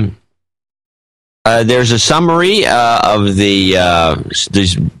 So there's a summary of these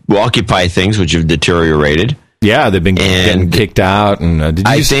Occupy things which have deteriorated. Yeah, they've been getting kicked out. And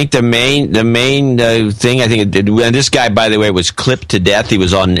I think the main thing, I think, and this guy, by the way, was clipped to death. He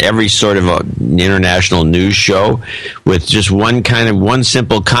was on every sort of international news show with just one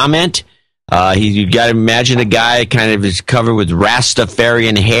simple comment. You got to imagine a guy kind of is covered with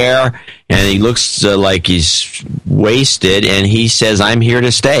Rastafarian hair, and he looks like he's wasted, and he says, "I'm here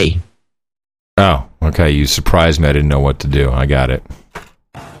to stay." Oh, okay. You surprised me. I didn't know what to do. I got it.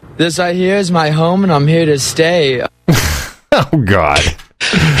 This right here is my home, and I'm here to stay. Oh, God.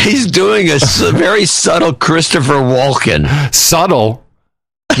 He's doing a very subtle Christopher Walken. Subtle?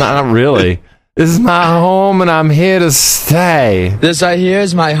 Not really. This is my home, and I'm here to stay. This right here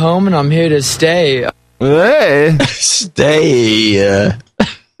is my home, and I'm here to stay. Hey. Stay.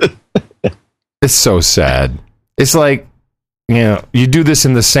 It's so sad. It's like, you do this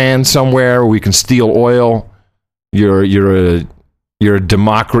in the sand somewhere where we can steal oil. You're a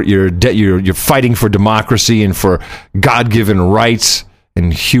democrat. You're fighting for democracy and for God-given rights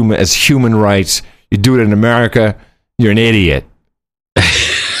and human rights. You do it in America. You're an idiot.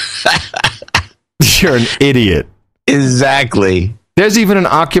 You're an idiot. Exactly. There's even an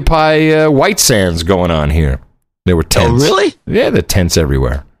Occupy White Sands going on here. There were tents. Oh, really? Yeah, the tents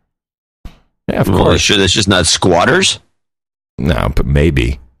everywhere. Yeah, of course. Sure, that's just not squatters? No, but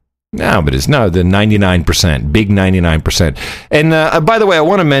maybe. No, but it's the 99%, big 99%. And by the way, I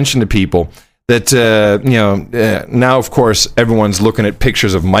want to mention to people that, now, of course, everyone's looking at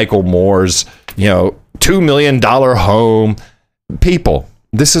pictures of Michael Moore's, $2 million home. People,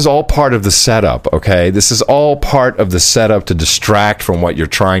 this is all part of the setup, okay? This is all part of the setup to distract from what you're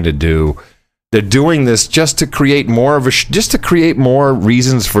trying to do. They're doing this just to create more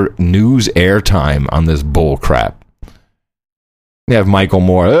reasons for news airtime on this bull crap. You have Michael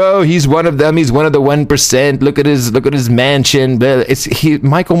Moore. Oh, he's one of them. He's one of the 1%. Look at his mansion.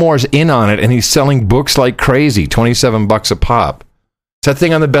 Michael Moore's in on it, and he's selling books like crazy. $27 a pop. Is that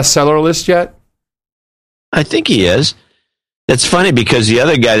thing on the bestseller list yet? I think he is. It's funny because the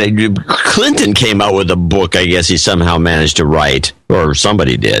other guy, Clinton, came out with a book. I guess he somehow managed to write, or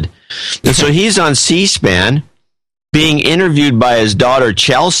somebody did. And so he's on C-SPAN being interviewed by his daughter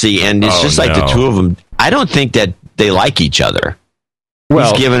Chelsea, and it's like the two of them. I don't think that they like each other. Well,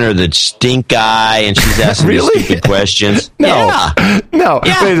 he's giving her the stink eye, and she's asking really? stupid questions. No.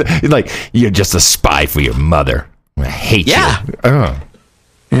 Yeah. Like, you're just a spy for your mother. I hate you.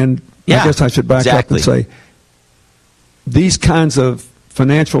 And I guess I should back up and say, these kinds of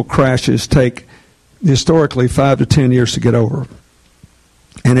financial crashes take historically 5 to 10 years to get over.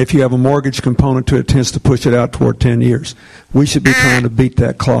 And if you have a mortgage component to it, it tends to push it out toward 10 years. We should be trying to beat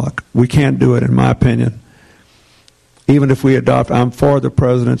that clock. We can't do it, in my opinion. Even if we I'm for the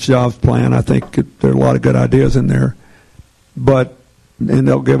president's jobs plan. I think there are a lot of good ideas in there. And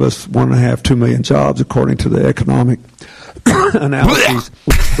they'll give us 1.5, 2 million jobs according to the economic analyses.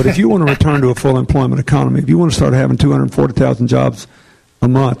 But if you want to return to a full employment economy, if you want to start having 240,000 jobs a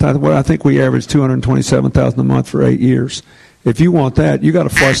month, I think we average 227,000 a month for 8 years. If you want that, you got to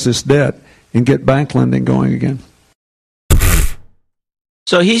flush this debt and get bank lending going again.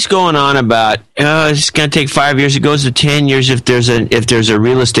 So he's going on about it's going to take 5 years. It goes to 10 years if there's a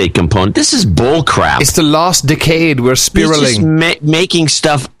real estate component. This is bull crap. It's the last decade. We're spiraling. He's just making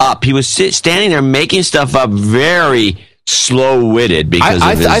stuff up. He was standing there making stuff up, very slow-witted. Because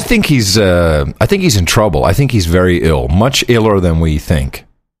I think he's in trouble. I think he's very ill, much iller than we think.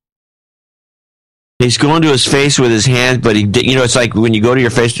 He's going to his face with his hand, but it's like when you go to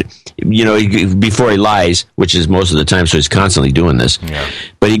your face, before he lies, which is most of the time, so he's constantly doing this. Yeah.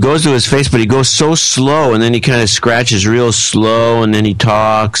 But he goes to his face, but he goes so slow, and then he kind of scratches real slow, and then he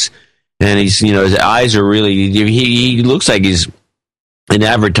talks, and his eyes are really, he looks like he's an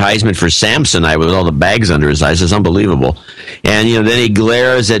advertisement for Samsonite with all the bags under his eyes. It's unbelievable. And, then he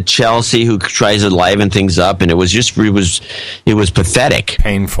glares at Chelsea, who tries to liven things up, and it was pathetic.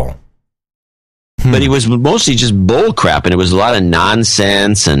 Painful. But he was mostly just bull crap, and it was a lot of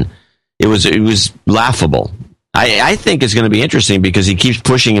nonsense, and it was laughable. I think it's going to be interesting because he keeps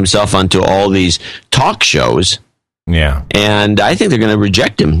pushing himself onto all these talk shows. Yeah. And I think they're going to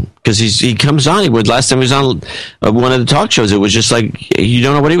reject him because he comes on. Last time he was on one of the talk shows, it was just like you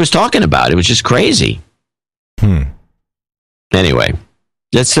don't know what he was talking about. It was just crazy. Anyway,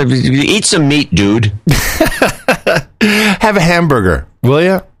 let's eat some meat, dude. Have a hamburger, will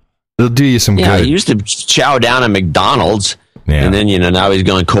you? They'll do you some good. Yeah, he used to chow down at McDonald's, and then now he's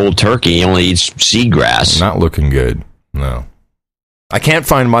going cold turkey. He only eats seagrass. Not looking good. No, I can't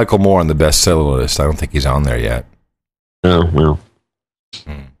find Michael Moore on the bestseller list. I don't think he's on there yet. Oh well,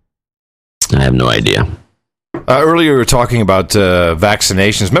 I have no idea. Earlier we were talking about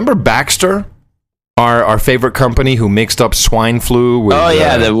vaccinations. Remember Baxter Our favorite company who mixed up swine flu with...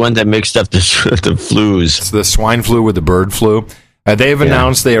 the one that mixed up the flus. It's the swine flu with the bird flu. They've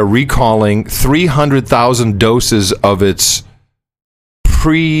announced they are recalling 300,000 doses of its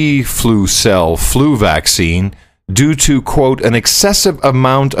pre-flu cell flu vaccine due to, quote, an excessive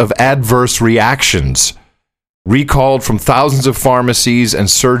amount of adverse reactions. Recalled from thousands of pharmacies and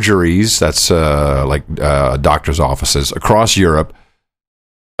surgeries, that's doctors' offices, across Europe.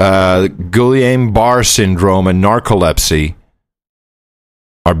 Guillain-Barré syndrome and narcolepsy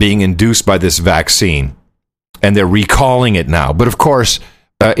are being induced by this vaccine, and they're recalling it now. But of course,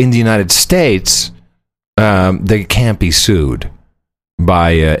 in the United States, they can't be sued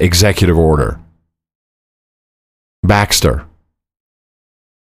by executive order. Baxter.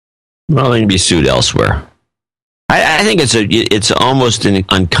 Well, they can be sued elsewhere. I think it's almost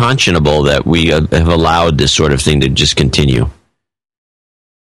unconscionable that we have allowed this sort of thing to just continue.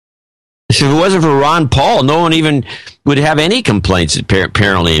 If it wasn't for Ron Paul, no one even would have any complaints,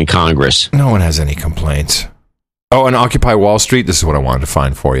 apparently, in Congress. No one has any complaints. Oh, and Occupy Wall Street, this is what I wanted to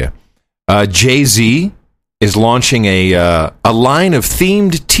find for you. Jay-Z is launching a line of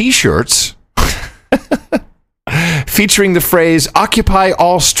themed T-shirts featuring the phrase, Occupy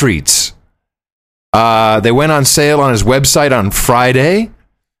All Streets. They went on sale on his website on Friday,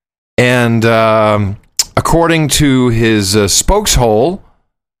 and according to his spokeshole,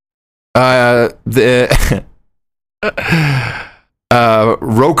 the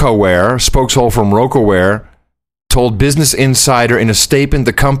Rocaware, spokeshole from Rocaware, told Business Insider in a statement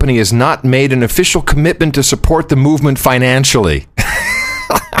the company has not made an official commitment to support the movement financially.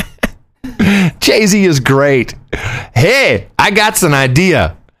 Jay-Z is great. Hey, I got an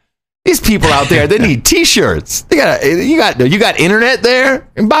idea. These people out there, they need T-shirts. You got internet there?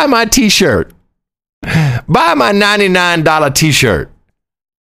 And buy my T-shirt. Buy my $99 T-shirt.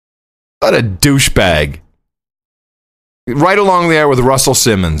 What a douchebag. Right along there with Russell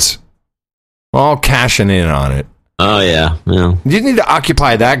Simmons. All cashing in on it. Oh, yeah. You need to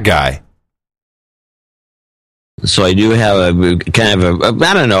occupy that guy. So I do have a kind of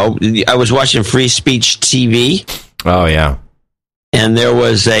I don't know. I was watching Free Speech TV. Oh, yeah. And there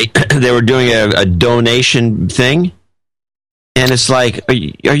was they were doing a donation thing. And it's like, are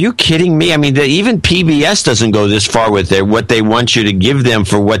you kidding me? I mean, even PBS doesn't go this far with what they want you to give them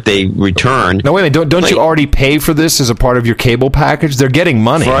for what they return. No, wait a minute. Don't you already pay for this as a part of your cable package? They're getting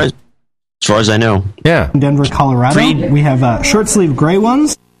money. As far as I know. Yeah. In Denver, Colorado, we have short sleeve gray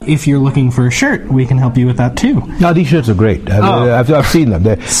ones. If you're looking for a shirt, we can help you with that too. No, these shirts are great. I've seen them.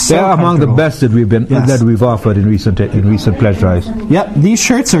 They're among the best that we've offered in recent pledge drives. Yep, these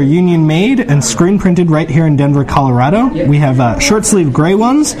shirts are union made and screen printed right here in Denver, Colorado. We have short sleeve gray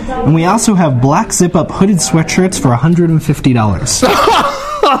ones, and we also have black zip up hooded sweatshirts for $150.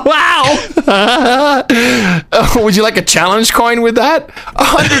 Wow! Would you like a challenge coin with that?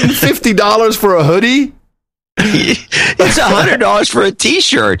 $150 for a hoodie? It's $100 for a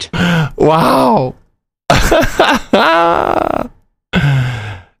T-shirt. Wow.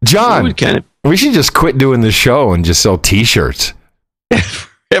 John, we should just quit doing the show and just sell T-shirts.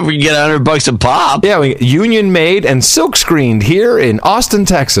 If we get $100 a pop. Yeah, union made and silk screened here in Austin,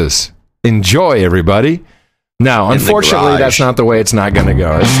 Texas. Enjoy, everybody. Now, unfortunately, that's not the way it's not going to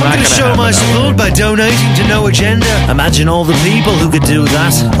go. It's not going to show my support by donating to No Agenda. Imagine all the people who could do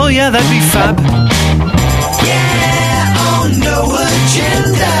that. Oh yeah, that'd be fab. Yeah, on No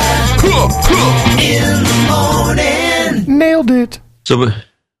Agenda. In the morning. Nailed it. So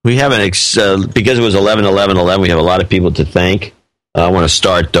we have because it was 11/11/11. We have a lot of people to thank. I want to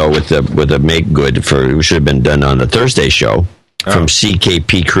start though with a make good we should have been done on the Thursday show from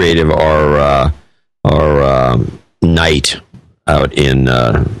CKP Creative, our night out in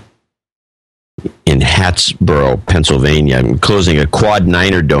Hatboro, Pennsylvania. I'm closing a quad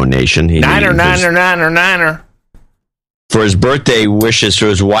niner donation. Niner. For his birthday wishes for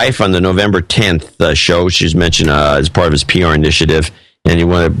his wife on the November 10th show. She's mentioned as part of his PR initiative, and you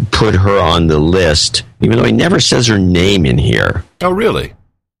want to put her on the list, even though he never says her name in here. Oh, really?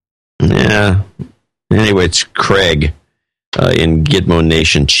 Yeah. Anyway, it's Craig in Gitmo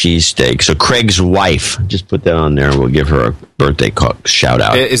Nation Cheesesteak. So Craig's wife, just put that on there, and we'll give her a birthday shout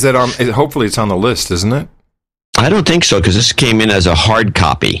out. Is that hopefully it's on the list, isn't it? I don't think so, because this came in as a hard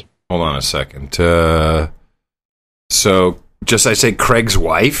copy. Hold on a second. So, just I say Craig's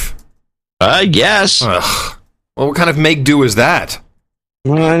wife? Yes. Ugh. Well, what kind of make-do is that?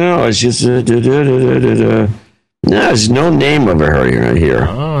 Well, I know. It's just... No, there's no name of her right here.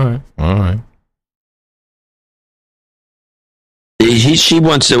 All right. She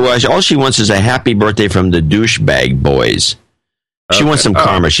wants to... All she wants is a happy birthday from the Douchebag Boys. She wants some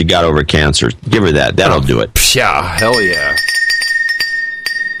karma. She got over cancer. Give her that. That'll do it. Yeah, hell yeah.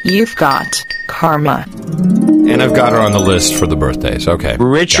 You've got karma. And I've got her on the list for the birthdays. Okay.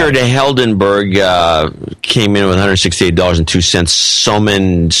 Richard Heldenberg came in with $168.02.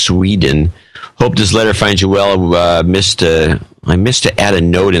 Somen, Sweden. Hope this letter finds you well. I missed to add a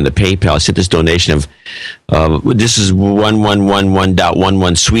note in the PayPal. I sent this donation of this is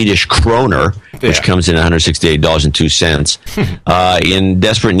 1111.11 Swedish kroner, which comes in $168.02. In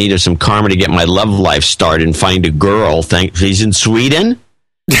desperate need of some karma to get my love life started and find a girl. He's in Sweden.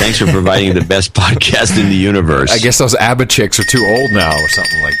 Thanks for providing the best podcast in the universe. I guess those ABBA chicks are too old now or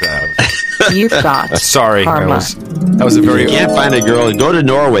something like that. You've got Sorry. karma. That was a very... You can't find a girl. Go to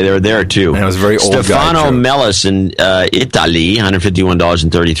Norway. They're there, too. That was a very old Stefano guy, Mellis in Italy,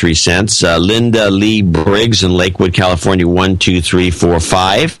 $151.33. Linda Lee Briggs in Lakewood, California,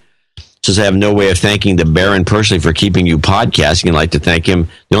 12345. Says, I have no way of thanking the Baron personally for keeping you podcasting. I'd like to thank him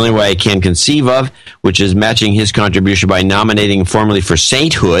the only way I can conceive of, which is matching his contribution by nominating formally for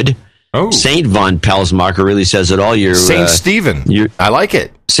sainthood. Oh. Saint von Pelsmacher really says it all. Saint Stephen. I like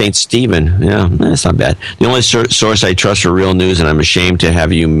it. Saint Stephen. Yeah, that's not bad. The only source I trust for real news, and I'm ashamed to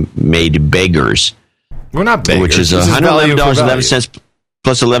have you made beggars. We're not beggars. Which is $111.11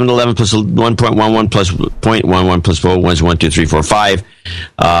 plus 1111 plus 1.11 plus 0.11 plus 4 1 2 3 4 5.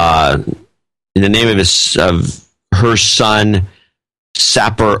 In the name of her son,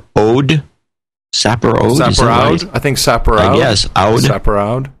 Sapper Ode. Sapper Ode? Sapper Ode? I think Sapper Ode. Yes, Ode. Sapper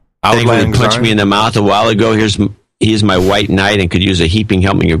Ode. I think he punched me in the mouth a while ago. He's my white knight and could use a heaping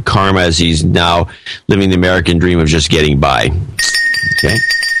helping of karma as he's now living the American dream of just getting by. Okay.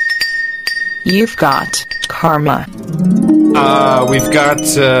 You've got karma. We've got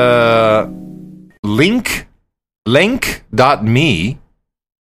link.me.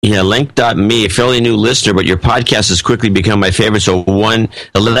 Yeah, link.me, a fairly new listener, but your podcast has quickly become my favorite. So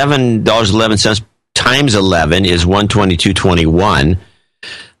 $11.11 times 11 is $122.21.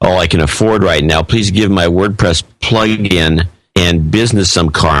 All I can afford right now. Please give my WordPress plugin and business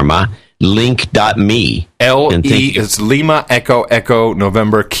some karma. Link.me. L-E, it's Lima Echo Echo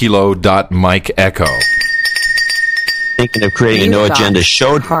November Kilo dot Mike Echo. Thinking of creating a No Agenda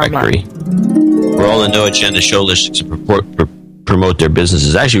show directory where all the No Agenda show listeners promote their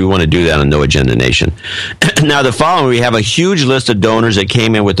businesses. Actually, we want to do that on No Agenda Nation. Now, the following, we have a huge list of donors that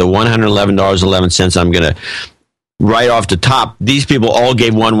came in with the $111.11. I'm going to right off the top. These people all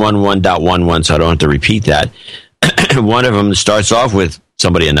gave 111.11, so I don't have to repeat that. One of them starts off with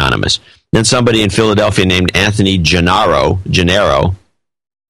somebody anonymous. Then somebody in Philadelphia named Anthony Gennaro.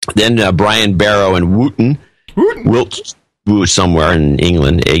 Then Brian Barrow in Wooton. Somewhere in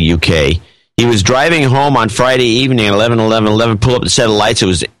England, UK. He was driving home on Friday evening at 11:11. Pull up the set of lights. It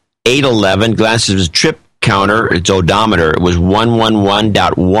was 8:11. Glasses of his trip counter, its odometer, it was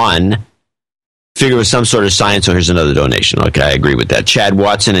 111.1. Figure it was some sort of science. So here's another donation. Okay, I agree with that. Chad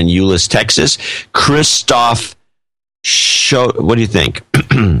Watson in Euless, Texas. Christoph what do you think?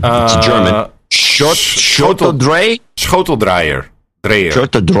 It's German. Schoteldreyer? Schoteldreyer.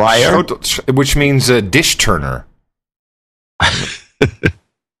 Which means dish turner.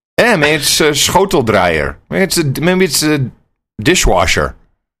 Yeah, man, it's a schoteldreyer. Maybe it's a dishwasher.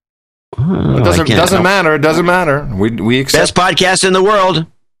 It doesn't matter. It doesn't matter. We accept. Best podcast in the world.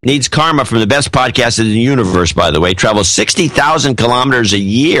 Needs karma from the best podcast in the universe, by the way. Travels 60,000 kilometers a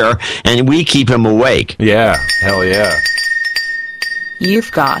year, and we keep him awake. Yeah, hell yeah.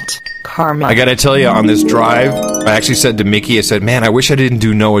 You've got karma. I got to tell you, on this drive, I actually said to Mickey, I said, man, I wish I didn't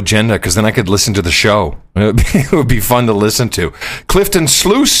do No Agenda, because then I could listen to the show. It would be fun to listen to. Clifton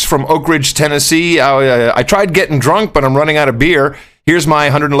Sluice from Oak Ridge, Tennessee. I tried getting drunk, but I'm running out of beer. Here's my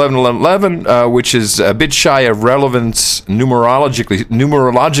 111.11, which is a bit shy of relevance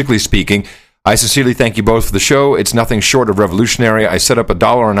numerologically speaking. I sincerely thank you both for the show. It's nothing short of revolutionary. I set up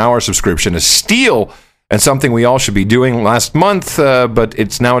 $1 an hour subscription, a steal, and something we all should be doing last month, but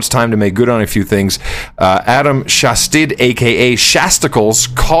it's time to make good on a few things. Adam Shastid, a.k.a.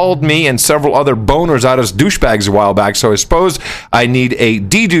 Shasticles, called me and several other boners out as douchebags a while back, so I suppose I need a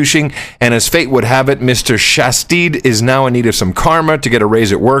de-douching, and as fate would have it, Mr. Shastid is now in need of some karma to get a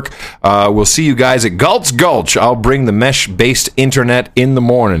raise at work. We'll see you guys at Galt's Gulch. I'll bring the mesh-based internet in the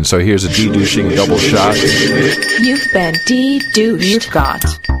morning, so here's a de-douching double shot. You've been de-douched. You've got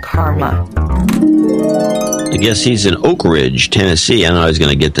karma. I guess he's in Oak Ridge, Tennessee. I don't know how he's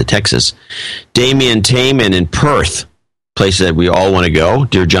going to get to Texas. Damian Taman in Perth, place that we all want to go.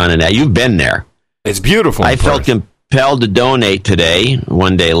 Dear John and Nat, you've been there. It's beautiful. I felt compelled to donate today,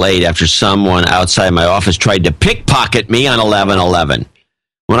 one day late, after someone outside my office tried to pickpocket me on 11/11.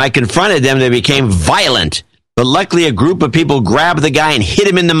 When I confronted them, they became violent But luckily, a group of people grabbed the guy and hit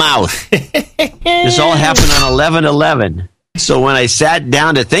him in the mouth. This all happened on 11/11. So when I sat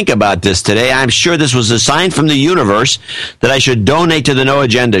down to think about this today, I'm sure this was a sign from the universe that I should donate to the No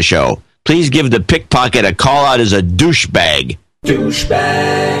Agenda show. Please give the pickpocket a call out as a douchebag.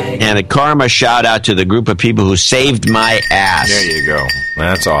 Douchebag. And a karma shout out to the group of people who saved my ass. There you go.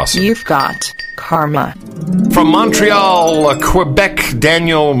 That's awesome. You've got karma. From Montreal, Quebec,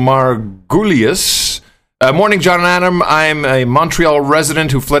 Daniel Margulius. Morning, John and Adam. I'm a Montreal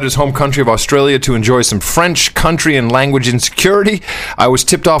resident who fled his home country of Australia to enjoy some French country and language insecurity. I was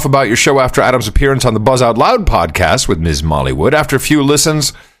tipped off about your show after Adam's appearance on the Buzz Out Loud podcast with Ms. Molly Wood. After a few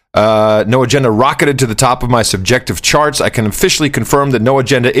listens, No Agenda rocketed to the top of my subjective charts. I can officially confirm that No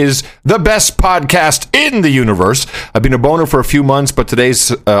Agenda is the best podcast in the universe. I've been a boner for a few months, but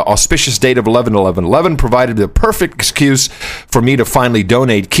today's auspicious date of 11/11/11 provided the perfect excuse for me to finally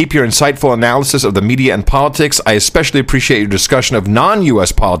donate. Keep your insightful analysis of the media and politics. I especially appreciate your discussion of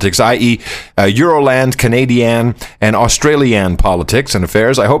non-U.S. politics, i.e. Euroland, Canadian, and Australian politics and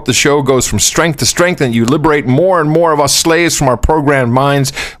affairs. I hope the show goes from strength to strength and you liberate more and more of us slaves from our programmed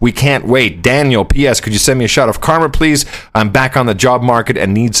minds. We can't wait. Daniel, P.S. Could you send me a shot of karma, please? I'm back on the job market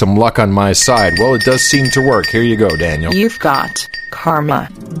and need some luck on my side. Well, it does seem to work. Here you go, Daniel. You've got karma.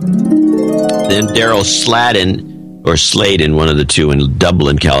 Then Daryl Sladen, one of the two in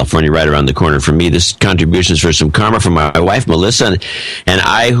Dublin, California, right around the corner from me. This contribution is for some karma from my wife, Melissa, and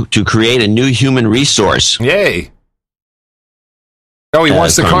I to create a new human resource. Yay. Oh, he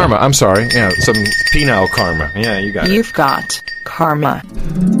wants the karma. I'm sorry. Yeah, some penile karma. Yeah, you got it. You've got karma.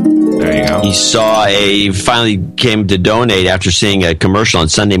 There you go. He finally came to donate after seeing a commercial on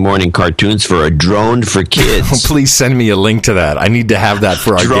Sunday morning cartoons for a drone for kids. Oh, please send me a link to that. I need to have that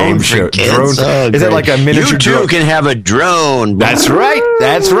for our game show. Drone. Oh, is it like a miniature drone? You too can have a drone. That's right.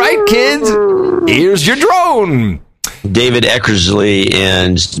 That's right, kids. Here's your drone. David Eckersley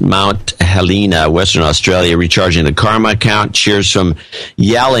in Mount Helena, Western Australia, recharging the karma account. Cheers from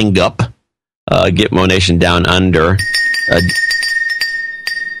Yallingup, Gitmo Nation down under.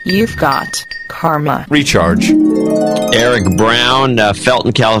 You've got karma. Recharge. Eric Brown,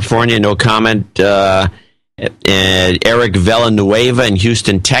 Felton, California, no comment. And Eric Villanueva in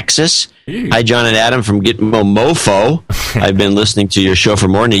Houston, Texas. Hi, John and Adam from Gitmo Mofo. I've been listening to your show for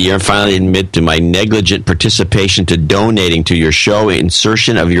more than a year and finally admit to my negligent participation to donating to your show.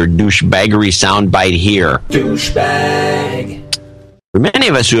 Insertion of your douchebaggery soundbite here. Douchebag. For many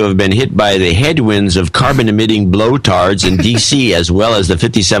of us who have been hit by the headwinds of carbon-emitting blowtards in D.C., as well as the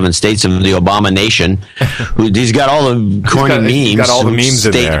 57 states of the Obama nation, he's got all the corny memes. He's got all the memes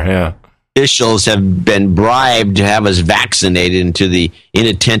in there, yeah. Officials have been bribed to have us vaccinated into the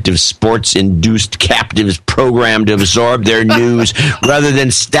inattentive sports-induced captives program to absorb their news rather than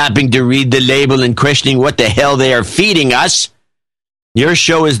stopping to read the label and questioning what the hell they are feeding us. Your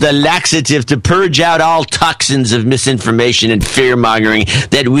show is the laxative to purge out all toxins of misinformation and fear-mongering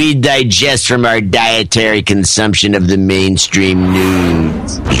that we digest from our dietary consumption of the mainstream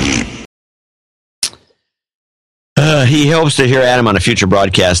news. He hopes to hear Adam on a future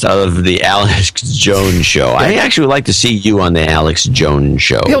broadcast of the Alex Jones Show. I actually would like to see you on the Alex Jones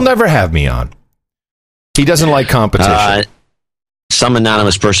Show. He'll never have me on. He doesn't like competition. Some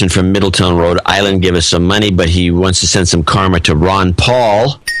anonymous person from Middletown, Rhode Island, gave us some money, but he wants to send some karma to Ron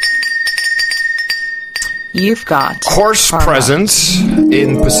Paul. You've got horse karma. Presence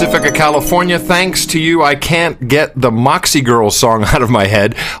in Pacifica, California. Thanks to you, I can't get the Moxie Girl song out of my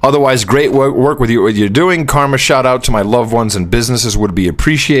head. Otherwise, great work with you. What you're doing. Karma shout out to my loved ones and businesses would be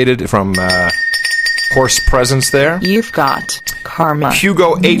appreciated from horse presence there. You've got karma.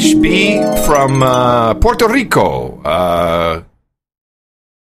 Hugo HB from Puerto Rico.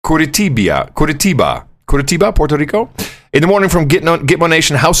 Curitiba, Puerto Rico. In the morning from Gitmo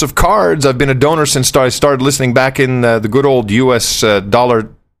Nation House of Cards. I've been a donor since I started listening back in the good old U.S.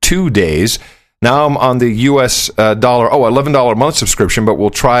 $2 days. Now I'm on the U.S. $11 a month subscription, but we'll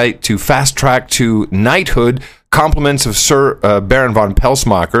try to fast track to knighthood. Compliments of Sir Baron von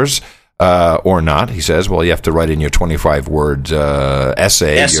Pelsmacher's. Or not, he says. Well, you have to write in your 25-word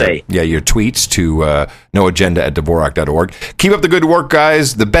essay. Your tweets to noagenda@dvorak.org. Keep up the good work,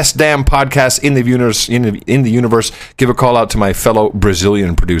 guys. The best damn podcast in the universe. Give a call out to my fellow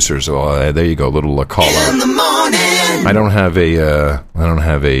Brazilian producers. Oh, there you go, little call out. In the morning.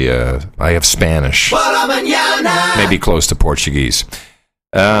 I have Spanish. Maybe close to Portuguese.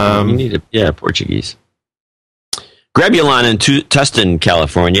 You need Portuguese. Grebulon in Tustin,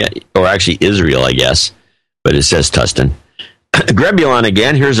 California, or actually Israel, I guess, but it says Tustin. Grebulon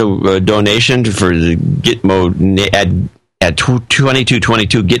again. Here's a donation for the Gitmo at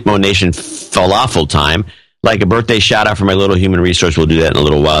 2222 Gitmo Nation Falafel time. like a birthday shout out for my little human resource. We'll do that in a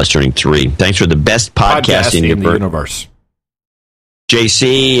little while. It's turning 3. Thanks for the best podcast in the universe.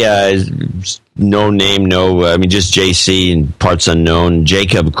 JC, no name, just JC and parts unknown.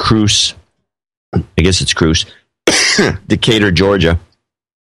 Jacob Cruz, I guess it's Cruz, Decatur, Georgia.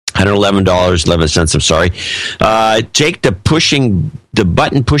 $111.11. I'm sorry. Jake, the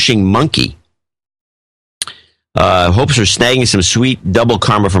button pushing monkey. Hopes for snagging some sweet double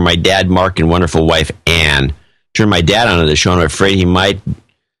karma for my dad, Mark, and wonderful wife, Anne. Turned my dad onto the show, and I'm afraid he might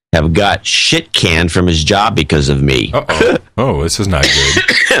have got shit canned from his job because of me. Uh-oh. Oh, this is not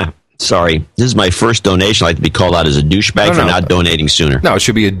good. Sorry. This is my first donation. I'd like to be called out as a douchebag for not donating sooner. No, it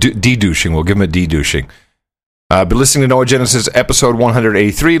should be a de-douching. We'll give him a de-douching. Been listening to Noah Genesis, episode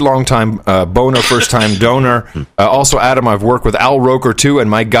 183, long-time boner, first-time donor. Also, Adam, I've worked with Al Roker, too, and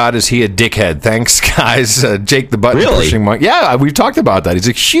my God, is he a dickhead. Thanks, guys. Jake the button-pushing monkey. Yeah, we've talked about that. He's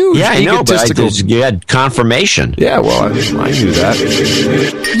a huge egotistical... you had confirmation. Yeah, well, I knew that.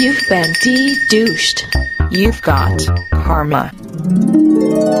 You've been de-douched. You've got karma.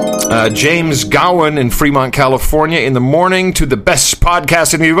 James Gowan in Fremont, California, in the morning to the best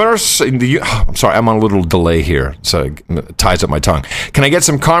podcast in the universe. I'm sorry, I'm on a little delay here, so it ties up my tongue. Can I get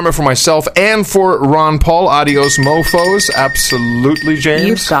some karma for myself and for Ron Paul? Adios, mofos. Absolutely, James.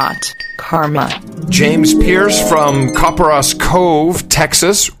 You've got karma. James Pierce from Copperas Cove,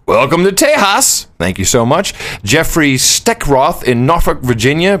 Texas. Welcome to Tejas. Thank you so much. Jeffrey Steckroth in Norfolk,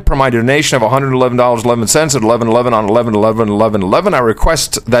 Virginia. Per my donation of $111.11 at 11/11 on 11/11/11/11, I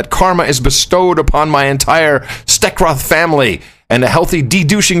request that karma is bestowed upon my entire Steckroth family and a healthy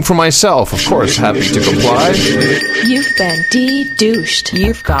de-douching for myself. Of course, happy to comply. You've been de-douched.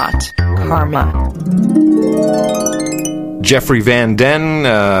 You've got karma. Jeffrey Van Den,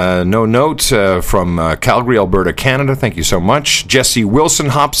 no note, from Calgary, Alberta, Canada. Thank you so much. Jesse Wilson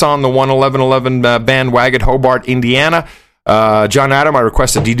hops on the 11111 bandwagon, Hobart, Indiana. John Adam, I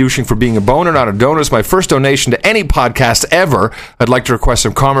request a de-douching for being a boner, not a donor. It's my first donation to any podcast ever. I'd like to request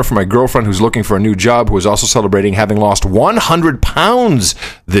some karma for my girlfriend who's looking for a new job, who is also celebrating having lost 100 pounds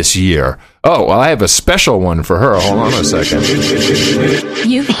this year. Oh, well, I have a special one for her. Hold on a second.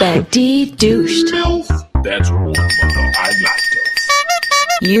 You've been de-douched. That's one I'd like to.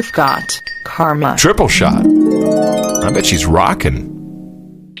 You've got karma. Triple shot. I bet she's rocking.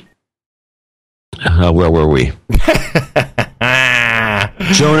 Where were we?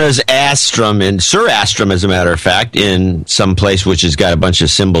 Jonas Astrom and Sir Astrom, as a matter of fact, in some place which has got a bunch of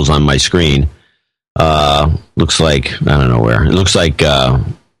symbols on my screen. Looks like, I don't know where. It looks like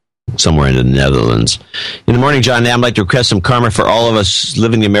somewhere in the Netherlands. In the morning, John, I'd like to request some karma for all of us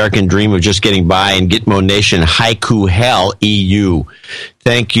living the American dream of just getting by and Gitmo Nation Haiku Hell EU.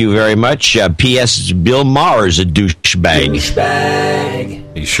 Thank you very much. P.S. Bill Maher is a douchebag.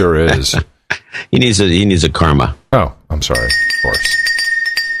 He sure is. He needs a karma. Oh, I'm sorry. Of course.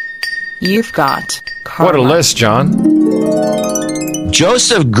 You've got karma. What a list, John.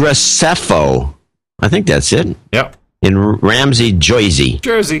 Joseph Graceffo. I think that's it. Yep. In Ramsey, Jersey.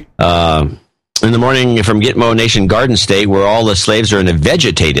 In the morning from Gitmo Nation Garden State, where all the slaves are in a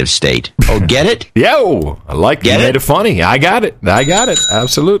vegetative state. Oh, get it? Yo, I like that. You made it funny. I got it.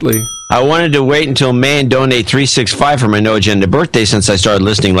 Absolutely. I wanted to wait until May and donate $365 for my No Agenda birthday since I started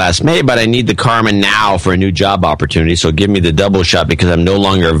listening last May, but I need the karma now for a new job opportunity, so give me the double shot because I'm no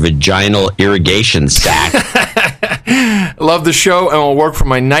longer a vaginal irrigation sack. Love the show and will work for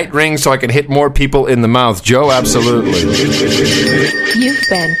my night ring so I can hit more people in the mouth. Joe, absolutely. You've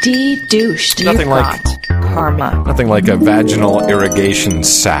been de-douched. You've got karma. Nothing like a vaginal irrigation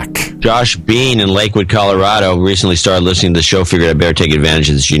sack. Josh Bean in Lakewood, Colorado, recently started listening to the show, figured I better take advantage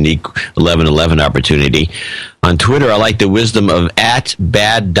of this unique 11/11 opportunity. On Twitter, I like the wisdom of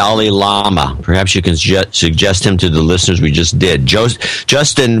 @BadDalai-Lama. Perhaps you can suggest him to the listeners we just did.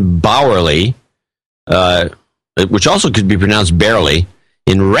 Justin Bowerly, which also could be pronounced barely,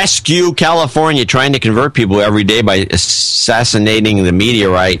 in Rescue, California, trying to convert people every day by assassinating the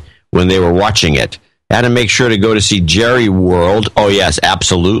meteorite when they were watching it. Had to make sure to go to see Jerry World. Oh, yes,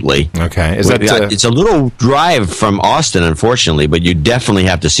 absolutely. Okay. It's a little drive from Austin, unfortunately, but you definitely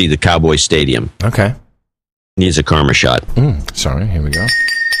have to see the Cowboy Stadium. Okay. Needs a karma shot. Sorry, here we go.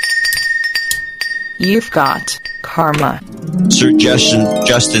 You've got karma. Sir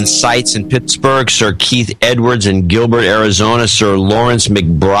Justin Seitz in Pittsburgh, Sir Keith Edwards in Gilbert, Arizona, Sir Lawrence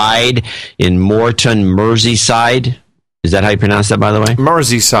McBride in Morton, Merseyside. Is that how you pronounce that, by the way?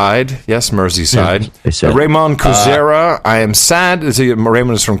 Merseyside. Yes, Merseyside. Yeah, Raymond Kuzera. I am sad.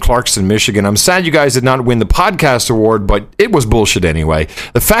 Raymond is from Clarkston, Michigan. I'm sad you guys did not win the podcast award, but it was bullshit anyway.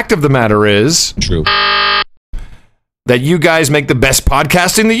 The fact of the matter is... True. that you guys make the best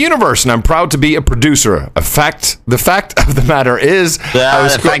podcast in the universe, and I'm proud to be a producer. The fact of the matter is...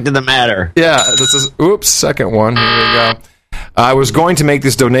 The fact of the matter. Yeah, this is... Oops, second one. Here we go. I was going to make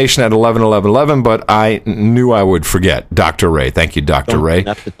this donation at 11/11/11, but I knew I would forget. Dr. Ray. Thank you, Dr. Ray.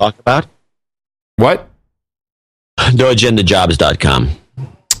 Enough to talk about? What? NoAgendaJobs.com.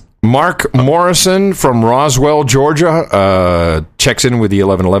 Mark Morrison from Roswell, Georgia, checks in with the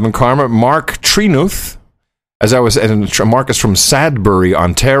 11/11 karma. Mark Trinuth, and Mark is from Sudbury,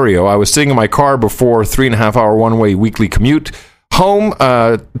 Ontario. I was sitting in my car before 3.5-hour one-way weekly commute home,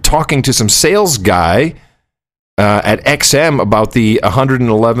 talking to some sales guy at XM about the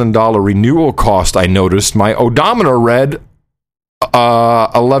 $111 renewal cost. I noticed my odometer read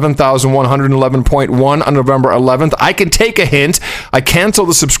 11,111.1 on November 11th. I can take a hint. I canceled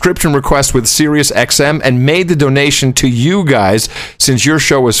the subscription request with Sirius XM and made the donation to you guys, since your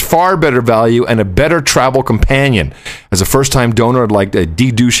show is far better value and a better travel companion. As a first-time donor, I'd like a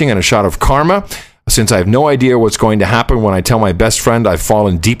de-douching and a shot of karma, since I have no idea what's going to happen when I tell my best friend I've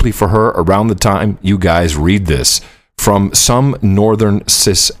fallen deeply for her around the time you guys read this. From some northern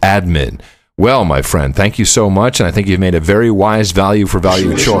cis admin. Well, my friend, thank you so much, and I think you've made a very wise value for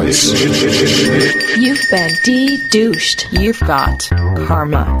value choice. You've been de-douched. You've got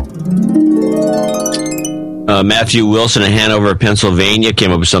karma. Matthew Wilson of Hanover, Pennsylvania,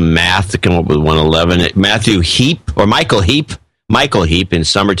 came up with some math to come up with 111. Michael Heap in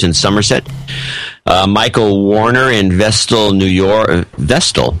Somerton, Somerset. Michael Warner in Vestal, New York.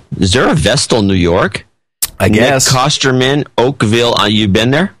 Vestal? Is there a Vestal, New York? I guess. Nick Kosterman, Oakville. You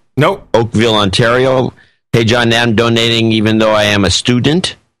been there? Nope. Oakville, Ontario. Hey, John, I'm donating even though I am a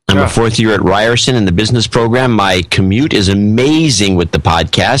student. I'm a fourth year at Ryerson in the business program. My commute is amazing with the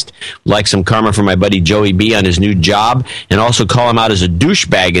podcast. Like some karma for my buddy Joey B on his new job, and also call him out as a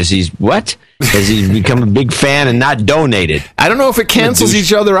douchebag as he's become a big fan and not donated. I don't know if it cancels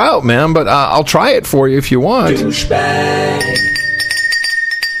each other out, man, but I'll try it for you if you want. Douchebag.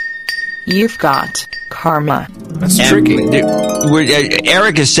 You've got karma. That's tricky.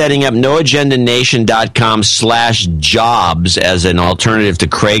 Eric is setting up noagendanation.com/jobs as an alternative to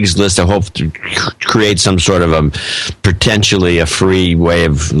Craigslist. I hope to create some sort of potentially a free way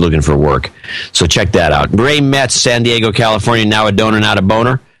of looking for work. So check that out. Ray Metz, San Diego, California, now a donor, not a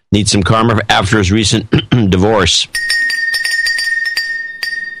boner. Needs some karma after his recent divorce.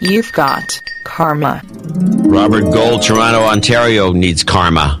 You've got karma. Robert Gold, Toronto, Ontario, needs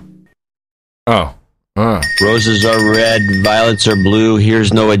karma. Oh. Roses are red, violets are blue.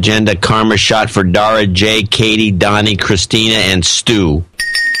 Here's no agenda. Karma shot for Dara, J, Katie, Donnie, Christina, and Stu.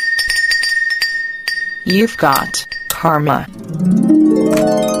 You've got karma.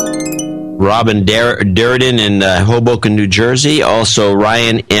 Robin Durden in Hoboken, New Jersey. Also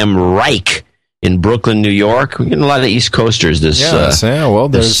Ryan M. Reich in Brooklyn, New York. We're getting a lot of East Coasters this on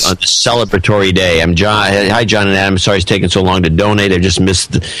this celebratory day. I'm John. Hi, John and Adam. Sorry it's taking so long to donate. I just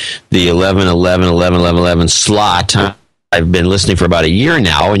missed the 11/11/11/11 slot. I've been listening for about a year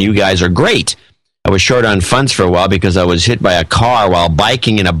now, and you guys are great. I was short on funds for a while because I was hit by a car while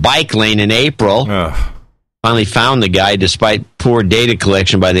biking in a bike lane in April. Finally found the guy despite poor data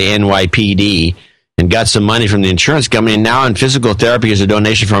collection by the NYPD. And got some money from the insurance company, and now in physical therapy as a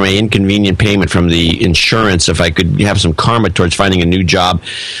donation for my inconvenient payment from the insurance. If I could have some karma towards finding a new job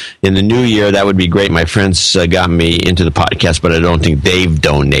in the new year, that would be great. My friends got me into the podcast, but I don't think they've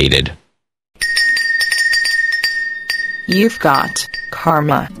donated. You've got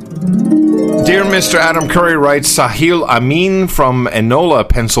karma. Dear Mr. Adam Curry writes, Sahil Amin from Enola,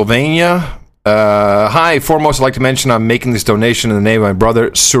 Pennsylvania. Hi, foremost, I'd like to mention I'm making this donation in the name of my brother,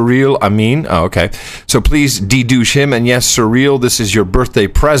 Surreal Amin. Oh, okay. So please de-douche him. And yes, Surreal, this is your birthday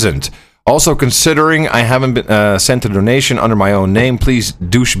present. Also, considering I haven't been, sent a donation under my own name, please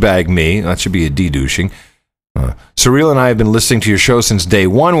douchebag me. That should be a de-douching. Surreal and I have been listening to your show since day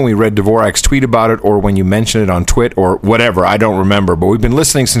one when we read Dvorak's tweet about it, or when you mentioned it on Twit, or whatever. I don't remember, but we've been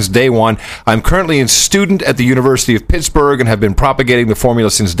listening since day one. I'm currently a student at the University of Pittsburgh and have been propagating the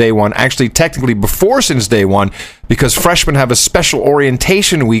formula since day one. Actually, technically since day one, because freshmen have a special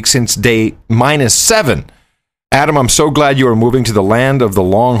orientation week since day -7. Adam, I'm so glad you are moving to the land of the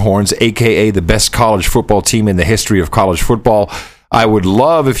Longhorns, a.k.a. the best college football team in the history of college football. I would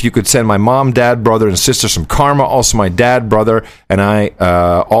love if you could send my mom, dad, brother, and sister some karma. Also, my dad, brother, and I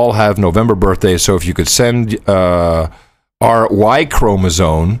all have November birthdays. So if you could send our Y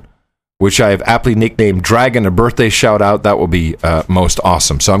chromosome, which I have aptly nicknamed Dragon, a birthday shout out, that will be most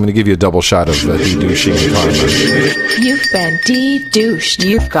awesome. So I'm going to give you a double shot of de-douching and karma. You've been de-douched.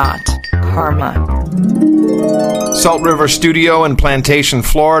 You've got karma. Salt River Studio in Plantation,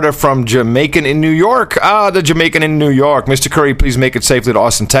 Florida, from Jamaican in New York. The Jamaican in New York. Mr. Curry, please make it safely to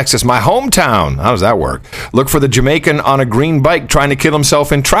Austin, Texas, my hometown. How does that work? Look for the Jamaican on a green bike trying to kill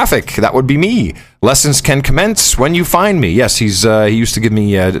himself in traffic. That would be me. Lessons can commence when you find me. Yes, he used to give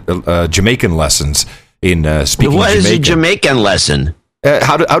me Jamaican lessons in speaking Jamaican. What is a Jamaican lesson?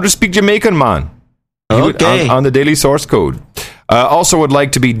 How to speak Jamaican, man. Okay. On the daily source code. Also would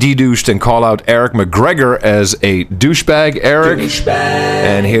like to be de-douched and call out Eric McGregor as a douchebag, Eric.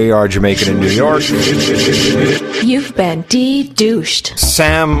 And here you are, Jamaican in New York. You've been de-douched.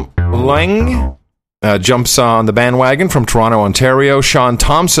 Sam Lang jumps on the bandwagon from Toronto, Ontario. Sean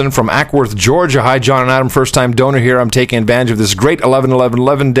Thompson from Ackworth, Georgia. Hi, John and Adam. First-time donor here. I'm taking advantage of this great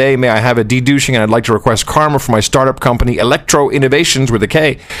 11-11-11 day. May I have a de-douching? And I'd like to request karma for my startup company, Electro Innovations with a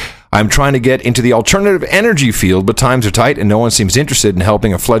K. I'm trying to get into the alternative energy field, but times are tight and no one seems interested in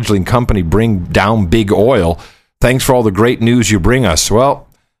helping a fledgling company bring down big oil. Thanks for all the great news you bring us. Well,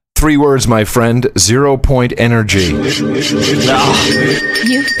 3 words, my friend. 0 point energy. You've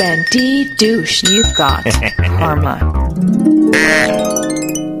been de-douched. You've got karma.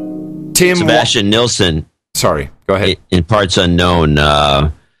 Tim Sebastian Nilsson. Sorry, go ahead. In parts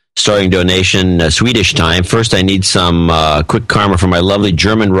unknown. Starting donation, Swedish time. First, I need some quick karma for my lovely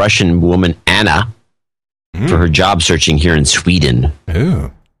German-Russian woman, Anna, for her job searching here in Sweden.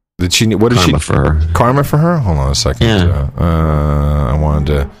 Ooh. Did she? What did karma she? For her. Karma for her? Hold on a second. Yeah. I wanted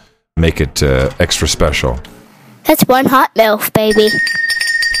to make it extra special. That's one hot MILF, baby.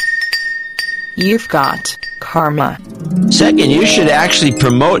 You've got karma. Second, you should actually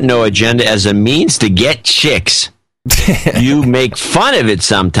promote No Agenda as a means to get chicks. You make fun of it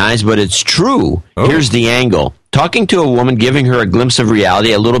sometimes, but it's true. Oh. Here's the angle. Talking to a woman, giving her a glimpse of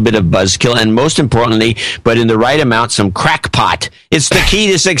reality, a little bit of buzzkill, and most importantly, but in the right amount, some crackpot. It's the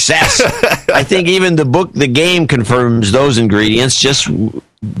key to success. I think even the book, The Game, confirms those ingredients just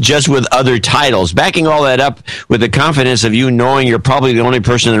with other titles. Backing all that up with the confidence of you knowing you're probably the only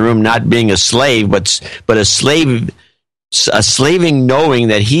person in the room not being a slave, but a slave. A slaving knowing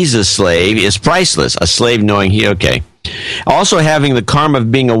that he's a slave is priceless. A slave knowing okay. Also having the karma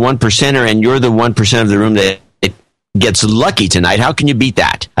of being a 1%er and you're the 1% of the room that it gets lucky tonight. How can you beat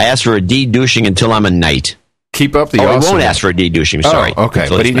that? I asked for a de-douching until I'm a knight. Keep up the awesome. I won't ask for a de-douching. Sorry. Oh, okay.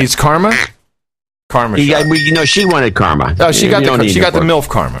 But he needs karma? Karma. She wanted karma. Oh, she got the MILF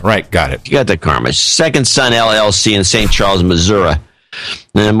karma. Right, got it. She got the karma. Second Son LLC in St. Charles, Missouri.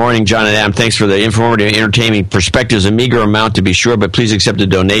 Good morning, John and Adam. Thanks for the informative, entertaining perspectives. A meager amount to be sure, but please accept a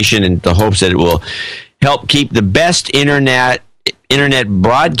donation in the hopes that it will help keep the best internet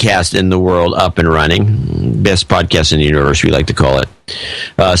broadcast in the world up and running. Best podcast in the universe, we like to call it.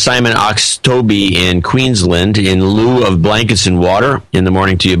 Simon Oxtoby in Queensland, in lieu of blankets and water. In the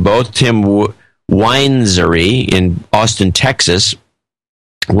morning to you both. Tim Winesery in Austin, Texas.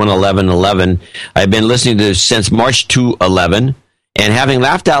 11111. I've been listening to this since March 2011. And having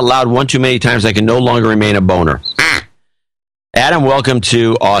laughed out loud one too many times, I can no longer remain a boner. Adam, welcome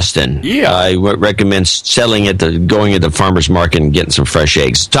to Austin. Yeah. I recommend going at the farmer's market and getting some fresh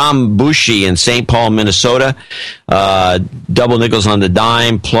eggs. Tom Bushy in St. Paul, Minnesota. Double nickels on the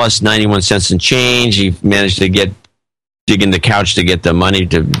dime, plus 91 cents in change. He managed to dig in the couch to get the money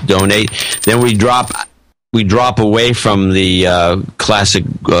to donate. Then we drop away from the classic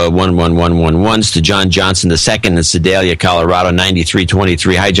 11111s to John Johnson II in Sedalia, Colorado,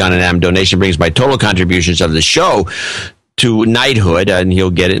 9323. Hi, John and Adam. Donation brings my total contributions of the show to knighthood, and he'll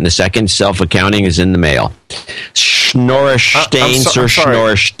get it in a second. Self-accounting is in the mail. Schnorrestein, Sir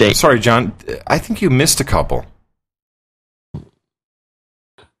Schnorrestein. Sorry, John. I think you missed a couple.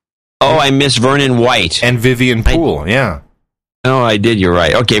 Oh, I missed Vernon White. And Vivian Poole, yeah. Oh, I did. You're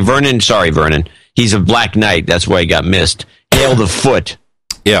right. Okay, Vernon. Sorry, Vernon. He's a Black Knight. That's why he got missed. Hail the Foot.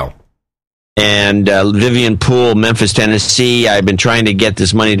 Yeah. And Vivian Poole, Memphis, Tennessee. I've been trying to get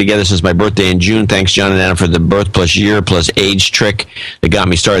this money together since my birthday in June. Thanks, John and Anna, for the birth plus year plus age trick that got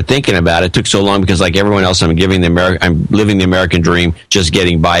me started thinking about it. It took so long because, like everyone else, I'm living the American dream, just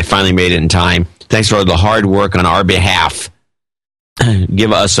getting by. Finally made it in time. Thanks for all the hard work on our behalf.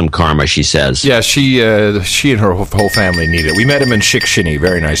 Give us some karma, she says. Yeah, she and her whole family need it. We met him in Chickashinny.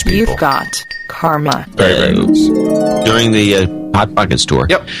 Very nice people. You've got karma. Very nice. During the Hot Pockets tour.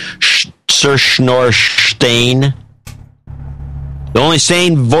 Yep. Sir Schnorrestein. The only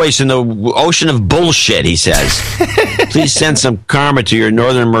sane voice in the ocean of bullshit, he says. Please send some karma to your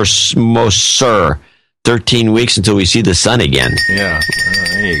northernmost sir. 13 weeks until we see the sun again. Yeah,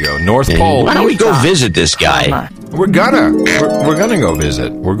 there you go. North Pole. Why don't we go visit this guy? We're gonna go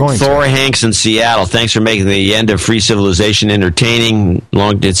visit. We're going Thor Hanks in Seattle. Thanks for making the end of free civilization entertaining.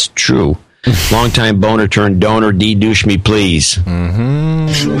 It's true. Longtime boner turned donor, de-douche me, please.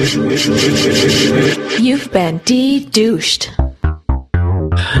 You've been de-douched.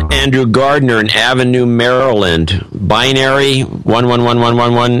 Andrew Gardner in Avenue, Maryland. Binary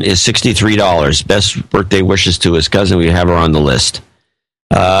 111111 is $63. Best birthday wishes to his cousin. We have her on the list.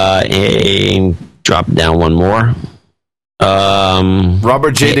 And drop down one more.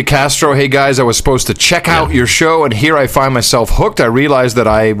 Robert J. DeCastro, hey guys, I was supposed to check out your show, and here I find myself hooked. I realized that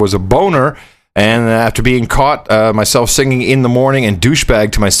I was a boner, and after being caught myself singing In the Morning and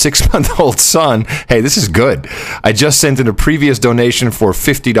Douchebag to my 6-month-old son, hey, this is good. I just sent in a previous donation for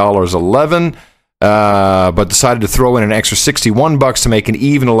 $50.11, but decided to throw in an extra $61 to make an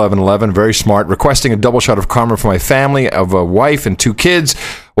even $11.11. Very smart. Requesting a double shot of karma for my family of a wife and 2 kids.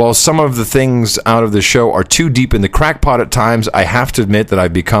 While some of the things out of the show are too deep in the crackpot at times, I have to admit that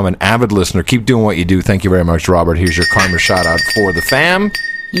I've become an avid listener. Keep doing what you do. Thank you very much, Robert. Here's your karma shout out for the fam.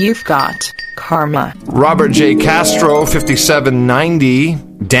 You've got karma. Robert J. Castro, 5790.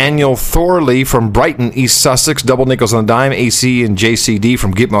 Daniel Thorley from Brighton, East Sussex. Double nickels on the dime. AC and JCD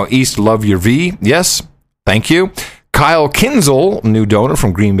from Gitmo East. Love your V. Yes, thank you. Kyle Kinzel, new donor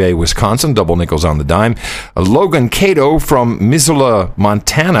from Green Bay, Wisconsin. Double nickels on the dime. Logan Cato from Missoula,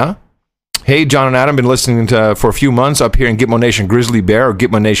 Montana. Hey, John and Adam, been listening for a few months up here in Gitmo Nation Grizzly Bear or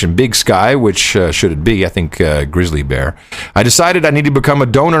Gitmo Nation Big Sky, which should it be? I think Grizzly Bear. I decided I need to become a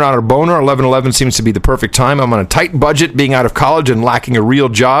donor, not a boner. 11/11 seems to be the perfect time. I'm on a tight budget, being out of college and lacking a real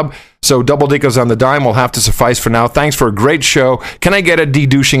job, so double nickels on the dime will have to suffice for now. Thanks for a great show. Can I get a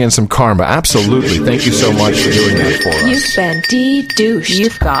de-douching and some karma? Absolutely. Thank you so much for doing that for us. You've been de-douched.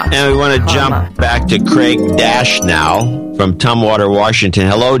 You've got And we want to jump back to Craig Dash now from Tumwater, Washington.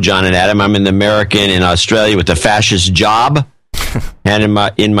 Hello, John and Adam. I'm an American in Australia with a fascist job. And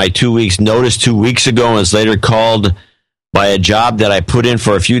in my 2 weeks notice 2 weeks ago, and was later called by a job that I put in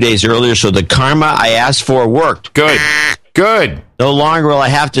for a few days earlier. So the karma I asked for worked. Good. Good. No longer will I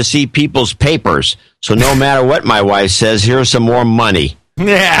have to see people's papers. So no matter what my wife says, here's some more money.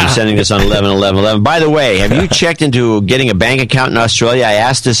 Yeah. I'm sending this on 11/11/11. By the way, have you checked into getting a bank account in Australia? I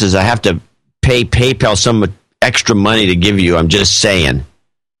asked this as I have to pay PayPal some extra money to give you. I'm just saying.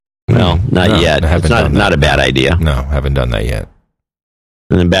 Well, not yet. It's not a bad idea. No, haven't done that yet.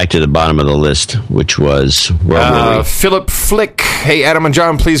 And then back to the bottom of the list, which was Philip Flick. Hey, Adam and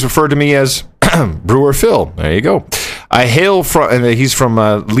John, please refer to me as Brewer Phil. There you go. I hail from, and he's from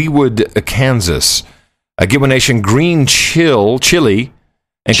Leawood, Kansas. Gitmo Nation Green Chili.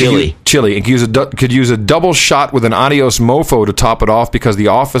 And Chili. And could use a double shot with an Adios Mofo to top it off because the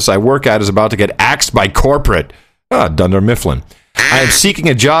office I work at is about to get axed by corporate. Dunder Mifflin. I am seeking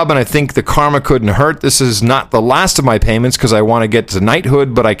a job, and I think the karma couldn't hurt. This is not the last of my payments because I want to get to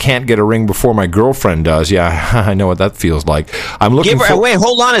knighthood, but I can't get a ring before my girlfriend does. Yeah, I know what that feels like. I'm looking Wait,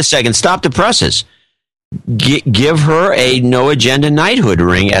 hold on a second. Stop the presses. Give her a no agenda knighthood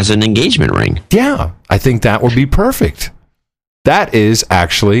ring as an engagement ring. Yeah, I think that would be perfect. That is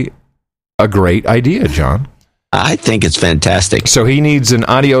actually a great idea, John. I think it's fantastic. So he needs an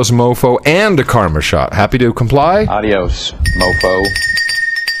Adios Mofo and a karma shot. Happy to comply? Adios, Mofo.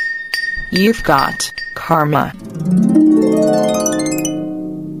 You've got karma.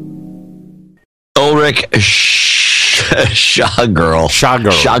 Ulrich Shawgirl.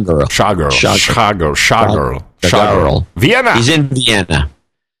 Vienna. He's in Vienna.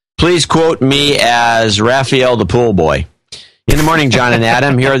 Please quote me as Raphael the pool boy. In the morning, John and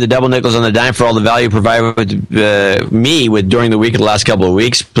Adam. Here are the double nickels on the dime for all the value provided with me during the week of the last couple of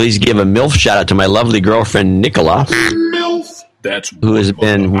weeks. Please give a MILF shout out to my lovely girlfriend, Nicola. Who has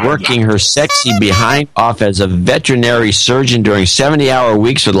been working her sexy behind off as a veterinary surgeon during 70-hour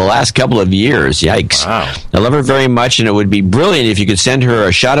weeks for the last couple of years. Yikes. Wow. I love her very much, and it would be brilliant if you could send her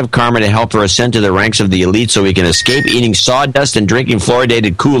a shot of karma to help her ascend to the ranks of the elite so we can escape eating sawdust and drinking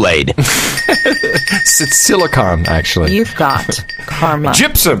fluoridated Kool-Aid. It's silicon, actually. You've got karma.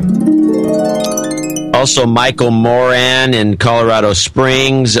 Gypsum. Also, Michael Moran in Colorado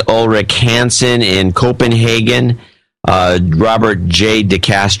Springs, Ulrich Hansen in Copenhagen, Robert J.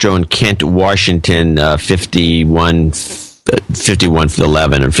 DeCastro in Kent, Washington, 51 for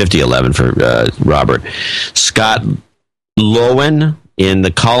 11, or 5011 for Robert. Scott Lowen in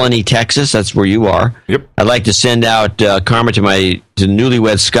the Colony, Texas. That's where you are. Yep. I'd like to send out karma to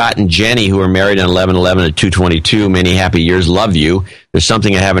newlyweds Scott and Jenny, who are married on 11/11 at 222. Many happy years. Love you. There's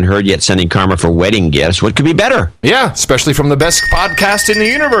something I haven't heard yet. Sending karma for wedding gifts. What could be better? Yeah, especially from the best podcast in the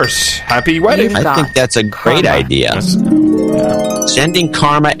universe. Happy wedding. I think that's a great idea. Sending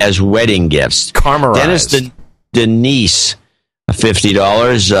karma as wedding gifts. Karma. Dennis Denise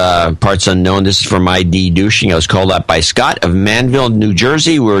 $50. Parts unknown. This is for my de-douching. I was called up by Scott of Manville, New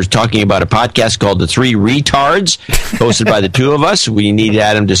Jersey. We were talking about a podcast called The Three Retards, hosted by the two of us. We need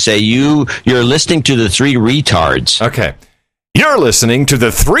Adam to say, you're listening to The Three Retards. Okay. You're listening to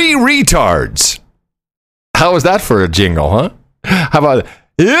The Three Retards. How was that for a jingle, huh? How about,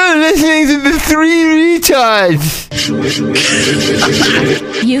 you're listening to The Three Retards.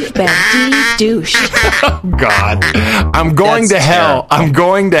 You've been de-douched. God. I'm going to hell. I'm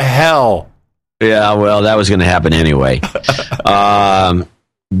going to hell. Yeah, well, that was going to happen anyway.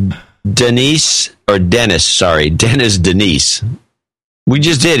 Dennis. We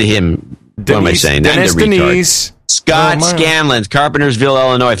just did him. What am I saying? Denise. Scott Scanlon, Carpentersville,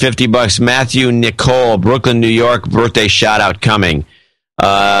 Illinois, $50. Matthew Nicole, Brooklyn, New York, birthday shout-out coming.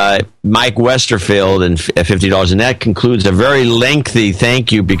 Mike Westerfield and $50. And that concludes a very lengthy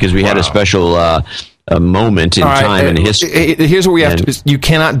thank you because we had a special moment in time in history. Here's what we have to... You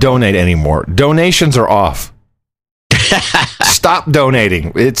cannot donate anymore. Donations are off. Stop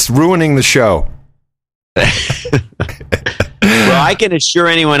donating. It's ruining the show. Well, I can assure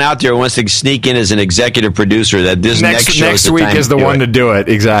anyone out there who wants to sneak in as an executive producer that this next week is the one to do it.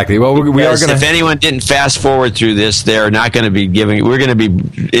 Exactly. Well, we are going to. If anyone didn't fast forward through this, they're not going to be giving. We're going to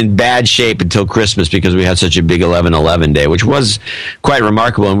be in bad shape until Christmas because we had such a big 11/11 day, which was quite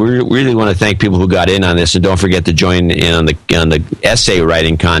remarkable. And we really want to thank people who got in on this. And don't forget to join in on the essay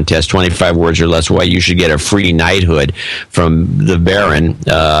writing contest. 25 words or less. Why you should get a free knighthood from the Baron.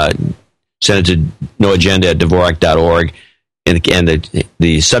 Send it to noagenda@dvorak.org. And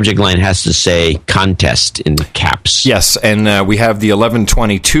the subject line has to say contest in caps. Yes, and we have the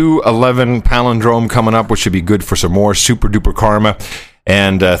 11/22/11 palindrome coming up, which should be good for some more super duper karma.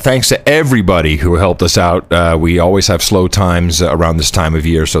 And thanks to everybody who helped us out. We always have slow times around this time of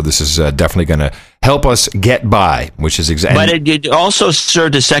year, so this is definitely going to help us get by, which is exactly. But it also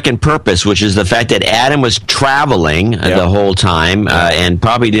served a second purpose, which is the fact that Adam was traveling the whole time and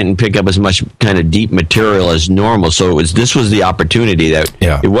probably didn't pick up as much kind of deep material as normal. So this was the opportunity that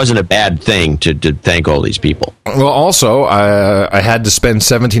it wasn't a bad thing to thank all these people. Well, also, I had to spend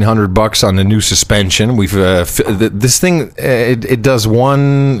 $1,700 on the new suspension. We've this thing it does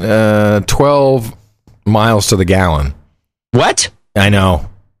 12 miles to the gallon. What? I know.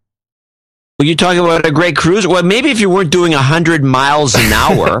 Well, you're talking about a great cruiser. Well, maybe if you weren't doing 100 miles an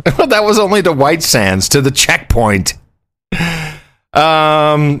hour. Well, that was only to White Sands, to the checkpoint.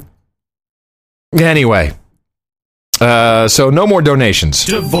 Anyway. So no more donations.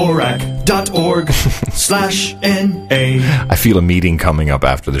 Dvorak.org/NA. I feel a meeting coming up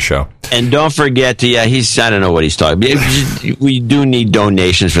after the show. And don't forget, I don't know what he's talking about. We do need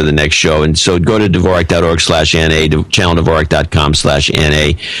donations for the next show. And so go to Dvorak.org/NA,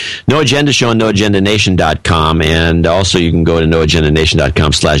 channeldvorak.com/NA. No Agenda Show on noagendanation.com. And also you can go to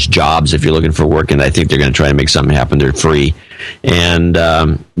noagendanation.com/jobs if you're looking for work. And I think they're going to try to make something happen. They're free. And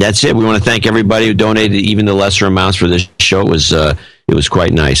that's it. We want to thank everybody who donated even the lesser amounts for this show. It was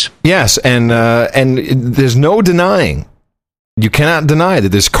quite nice. Yes, and there's no denying. You cannot deny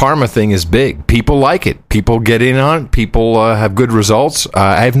that this karma thing is big. People like it. People get in on it. People have good results.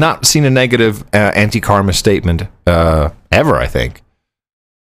 I have not seen a negative anti-karma statement ever, I think,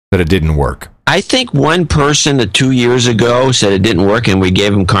 that it didn't work. I think one person 2 years ago said it didn't work, and we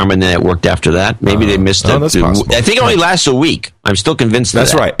gave them karma, and then it worked after that. Maybe they missed it. That's possible. I think it only lasts a week. I'm still convinced of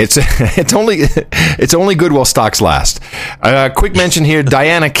that's that. That's right. It's only good while stocks last. Quick mention here: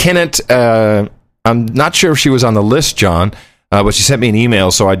 Diana Kinnett. I'm not sure if she was on the list, John, but she sent me an email,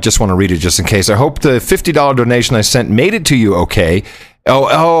 so I just want to read it just in case. I hope the $50 donation I sent made it to you okay.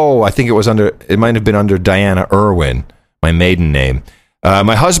 Oh, I think it might have been under Diana Irwin, my maiden name.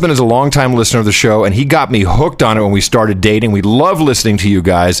 My husband is a longtime listener of the show, and he got me hooked on it when we started dating. We love listening to you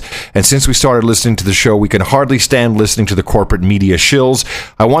guys, and since we started listening to the show, we can hardly stand listening to the corporate media shills.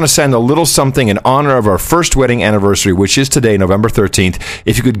 I want to send a little something in honor of our first wedding anniversary, which is today, November 13th.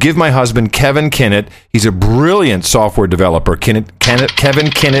 If you could give my husband, Kevin Kinnett, he's a brilliant software developer,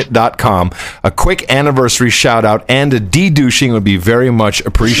 KevinKinnett.com, a quick anniversary shout-out and a de-douching would be very much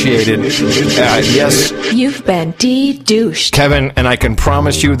appreciated. Yes. You've been de-douched. Kevin, and I can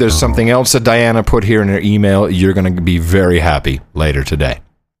promise you there's something else that Diana put here in her email. You're going to be very happy later today.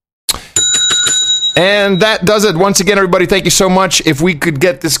 And that does it. Once again, everybody, thank you so much. If we could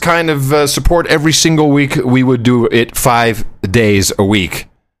get this kind of support every single week, we would do it 5 days a week.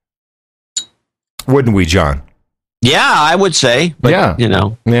 Wouldn't we, John? Yeah, I would say. But, yeah.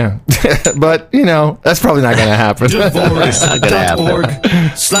 Yeah. But, that's probably not going to happen.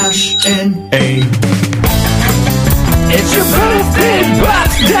 Dvorak.org/NA. It's your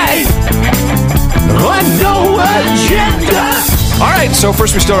birthday on No Agenda. All right, so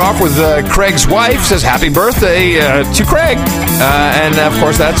first we start off with Craig's wife says happy birthday to Craig. And, of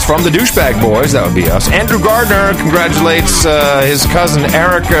course, that's from the Douchebag Boys. That would be us. Andrew Gardner congratulates his cousin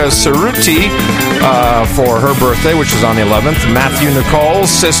Erica Cerruti for her birthday, which is on the 11th. Matthew Nicole's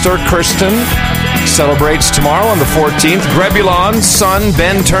sister, Kristen, celebrates tomorrow on the 14th. Grebulon's son,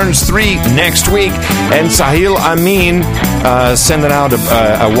 Ben, turns 3 next week. And Sahil Amin sending out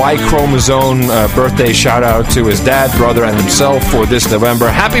a Y chromosome birthday shout-out to his dad, brother, and himself for this November.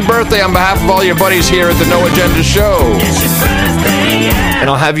 Happy birthday on behalf of all your buddies here at the No Agenda Show. And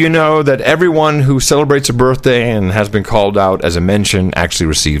I'll have you know that everyone who celebrates a birthday and has been called out as a mention actually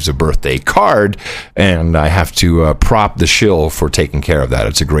receives a birthday card. And I have to prop the shill for taking care of that.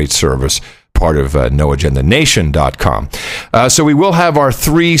 It's a great service. Part of NoAgendaNation.com. So we will have our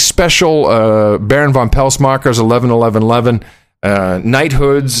 3 special Baron von Pelsmachers 11-11-11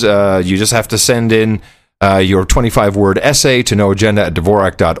 knighthoods. You just have to send in your 25-word essay to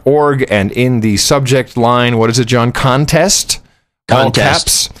noagenda@dvorak.org, and in the subject line, what is it, John? Contest. All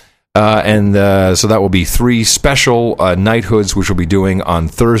caps. So that will be 3 special knighthoods, which we'll be doing on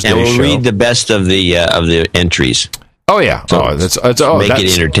Thursday's show. And we'll read the best of the entries. Oh yeah, so make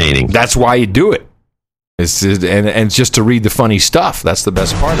it entertaining. That's why you do it. And just to read the funny stuff. That's the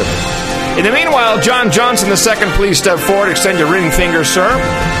best part of it. In the meanwhile, John Johnson II, please step forward. Extend your ring finger, sir.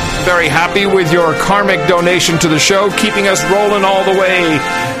 Very happy with your karmic donation to the show, keeping us rolling all the way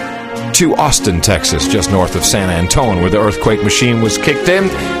to Austin, Texas, just north of San Antonio, where the earthquake machine was kicked in.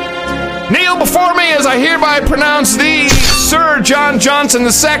 Kneel before me as I hereby pronounce thee, Sir John Johnson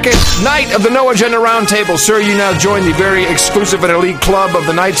II, Knight of the No Agenda Round Table. Sir, you now join the very exclusive and elite club of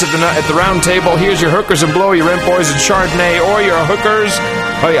the Knights at the Round Table. Here's your hookers and blow, your employees and Chardonnay, or your hookers,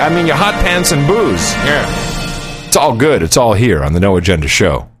 your hot pants and booze. Yeah. It's all good. It's all here on the No Agenda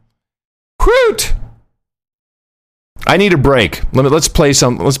Show. Whoot! I need a break. Let's play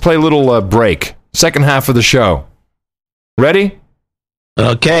a little break. Second half of the show. Ready?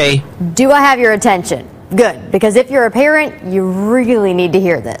 Okay. Do I have your attention? Good, because if you're a parent, you really need to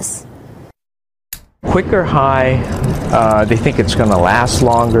hear this. Quicker high, they think it's going to last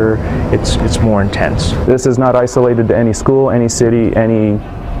longer, it's more intense. This is not isolated to any school, any city, any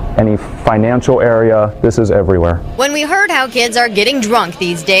financial area. This is everywhere. When we heard how kids are getting drunk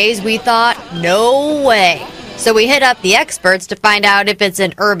these days, we thought, no way. So we hit up the experts to find out if it's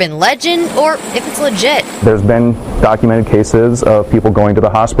an urban legend or if it's legit. There's been documented cases of people going to the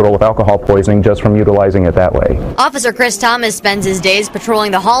hospital with alcohol poisoning just from utilizing it that way. Officer Chris Thomas spends his days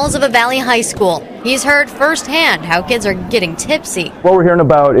patrolling the halls of a Valley high school. He's heard firsthand how kids are getting tipsy. What we're hearing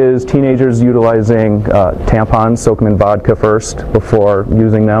about is teenagers utilizing tampons, soak them in vodka first before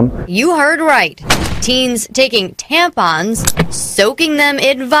using them. You heard right. Teens taking tampons, soaking them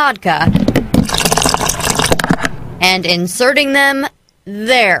in vodka, and inserting them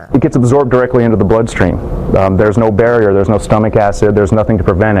there. It gets absorbed directly into the bloodstream. There's no barrier, there's no stomach acid, there's nothing to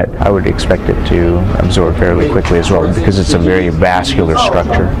prevent it. I would expect it to absorb fairly quickly as well because it's a very vascular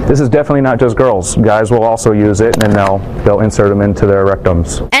structure. This is definitely not just girls. Guys will also use it and they'll insert them into their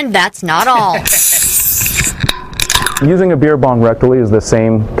rectums. And that's not all. Using a beer bong rectally is the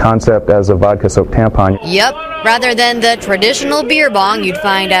same concept as a vodka-soaked tampon. Yep, rather than the traditional beer bong you'd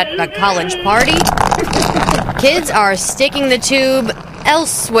find at a college party, kids are sticking the tube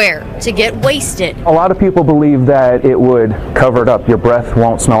elsewhere to get wasted. A lot of people believe that it would cover it up. Your breath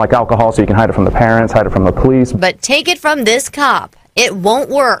won't smell like alcohol, so you can hide it from the parents, hide it from the police. But take it from this cop, it won't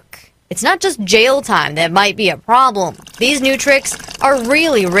work. It's not just jail time that might be a problem. These new tricks are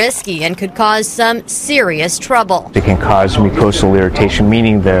really risky and could cause some serious trouble. It can cause mucosal irritation,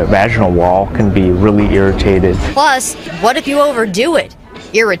 meaning the vaginal wall can be really irritated. Plus, what if you overdo it?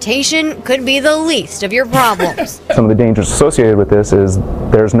 Irritation could be the least of your problems. Some of the dangers associated with this is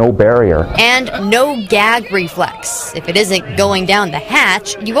there's no barrier. And no gag reflex. If it isn't going down the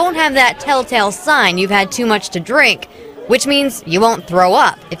hatch, you won't have that telltale sign you've had too much to drink, which means you won't throw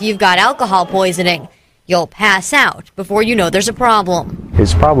up if you've got alcohol poisoning. You'll pass out before you know there's a problem.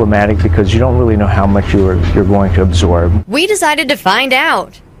 It's problematic because you don't really know how much you're going to absorb. We decided to find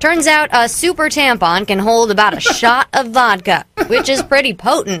out. Turns out a super tampon can hold about a shot of vodka, which is pretty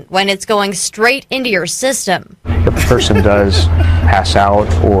potent when it's going straight into your system. If a person does pass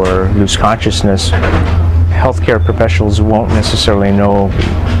out or lose consciousness, healthcare professionals won't necessarily know,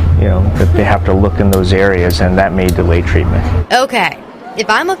 that they have to look in those areas, and that may delay treatment. Okay, if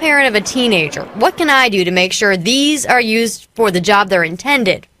I'm a parent of a teenager, what can I do to make sure these are used for the job they're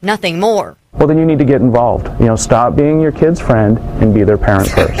intended, nothing more? Well, then you need to get involved. Stop being your kid's friend and be their parent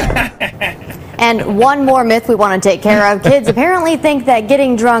first. And one more myth we want to take care of. Kids apparently think that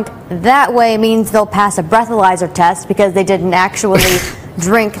getting drunk that way means they'll pass a breathalyzer test because they didn't actually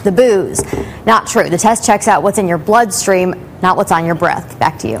drink the booze. Not true. The test checks out what's in your bloodstream, not what's on your breath.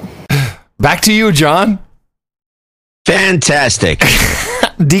 Back to you. Back to you, John. Fantastic.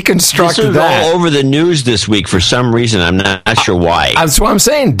 Deconstruct this was that. all over the news this week for some reason. I'm not sure why. That's what I'm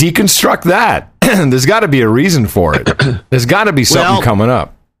saying. Deconstruct that. There's got to be a reason for it. There's got to be something coming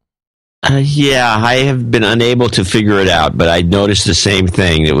up. Yeah, I have been unable to figure it out, but I noticed the same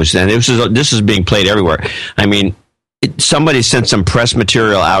thing. This is being played everywhere. I mean, somebody sent some press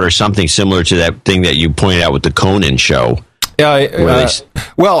material out or something similar to that thing that you pointed out with the Conan show.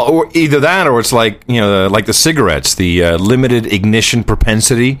 Well, or either that, or it's like like the cigarettes, the limited ignition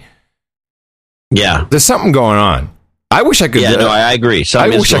propensity. Yeah, there's something going on. I wish I could. Yeah, no, I agree. I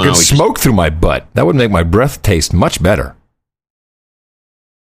wish I could smoke through my butt. That would make my breath taste much better.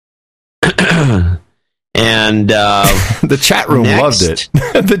 And the chat room loved it.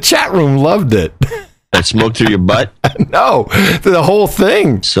 The chat room loved it. That smoke through your butt? No, the whole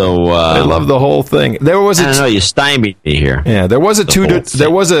thing. So I love the whole thing. There was I don't know. You stymied me here. Yeah, there was a two to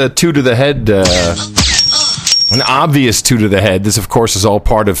the head. An obvious two to the head. This, of course, is all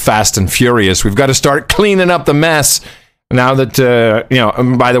part of Fast and Furious. We've got to start cleaning up the mess. Now that,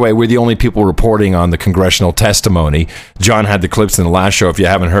 and by the way, we're the only people reporting on the congressional testimony. John had the clips in the last show. If you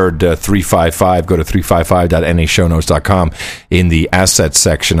haven't heard 355, go to 355.nashownotes.com. In the assets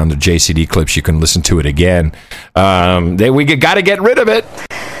section under JCD clips, you can listen to it again. We got to get rid of it.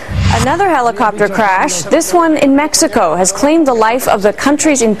 Another helicopter crash, this one in Mexico, has claimed the life of the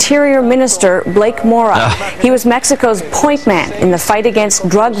country's interior minister, Blake Mora. He was Mexico's point man in the fight against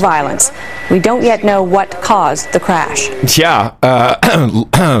drug violence. We don't yet know what caused the crash. Yeah,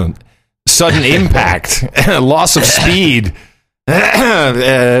 sudden impact, loss of speed,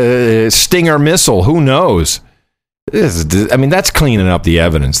 Stinger missile, who knows? That's cleaning up the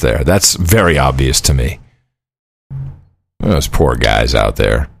evidence there. That's very obvious to me. Those poor guys out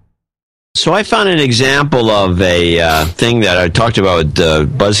there. So I found an example of a thing that I talked about with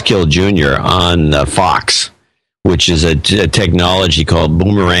Buzzkill Jr. on Fox, which is a technology called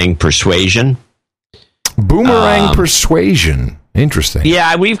boomerang persuasion. Boomerang persuasion. Interesting. Yeah,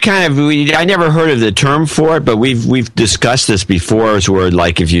 I never heard of the term for it, but we've discussed this before. It's where,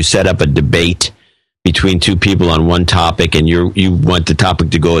 like, if you set up a debate between two people on one topic and you want the topic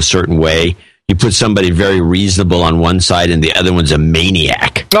to go a certain way, you put somebody very reasonable on one side and the other one's a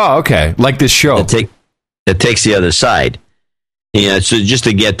maniac. Oh, okay. Like this show. That takes the other side. Yeah, so just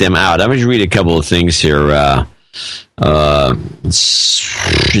to get them out. I'm going to read a couple of things here.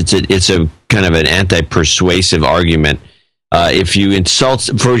 It's a kind of an anti-persuasive argument. If you insult,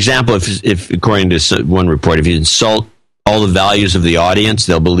 for example, if according to one report, if you insult all the values of the audience,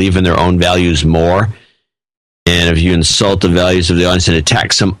 they'll believe in their own values more. And if you insult the values of the audience and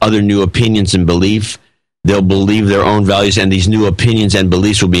attack some other new opinions and belief, they'll believe their own values, and these new opinions and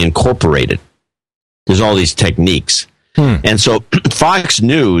beliefs will be incorporated. There's all these techniques. And so Fox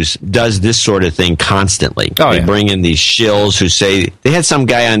News does this sort of thing constantly. They bring in these shills who say, they had some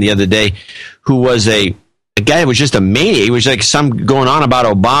guy on the other day who was a guy that was just a maniac. He was like going on about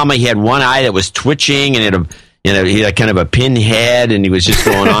Obama. He had one eye that was twitching, and he had kind of a pinhead, and he was just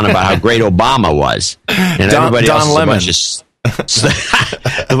going on about how great Obama was. And everybody else was a bunch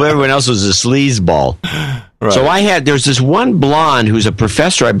of everyone else was a sleazeball. Right. So there's this one blonde who's a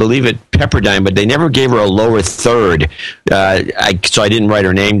professor, I believe, at Pepperdine, but they never gave her a lower third. So I didn't write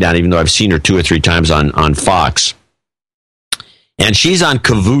her name down, even though I've seen her 2 or 3 times on Fox. And she's on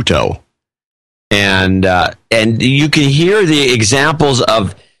Cavuto. And you can hear the examples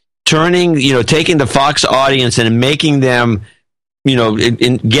of taking the Fox audience and making them,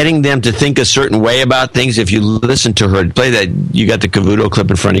 in getting them to think a certain way about things. If you listen to her play that, you got the Cavuto clip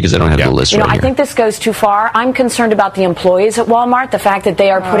in front of you because I don't have the list right I here. think this goes too far. I'm concerned about the employees at Walmart, the fact that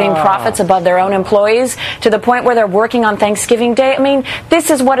they are putting profits above their own employees to the point where they're working on Thanksgiving Day. I mean, this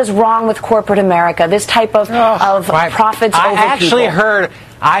is what is wrong with corporate America, this type of profits over people.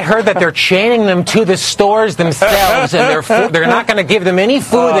 I heard that they're chaining them to the stores themselves, and they're not going to give them any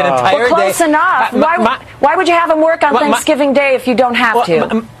food an entire day. Close enough. Why would you have them work on Thanksgiving Day if you don't have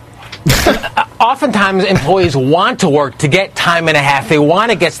to? Oftentimes, employees want to work to get time and a half. They want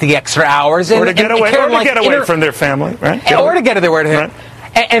to get the extra hours, or to get away from their family, right? Or to get away from right.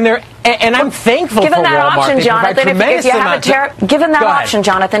 And I'm thankful given for that Walmart. option, Jonathan. Given that option,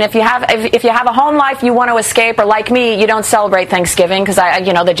 Jonathan, if you have a home life you want to escape, or like me, you don't celebrate Thanksgiving because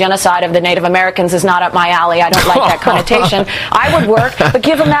the genocide of the Native Americans is not up my alley. I don't like that connotation. I would work, but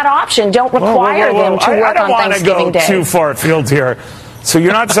give them that option. Don't require them to work on Thanksgiving Day. I don't want to go too far afield here. So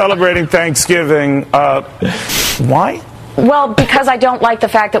you're not celebrating Thanksgiving. Why? Well, because I don't like the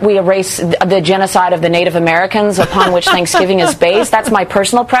fact that we erase the genocide of the Native Americans upon which Thanksgiving is based. That's my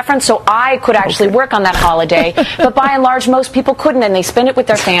personal preference. So I could actually work on that holiday. But by and large, most people couldn't, and they spend it with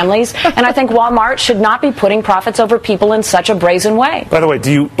their families. And I think Walmart should not be putting profits over people in such a brazen way. By the way,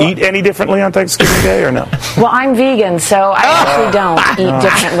 do you eat any differently on Thanksgiving Day or no? Well, I'm vegan, so I actually don't eat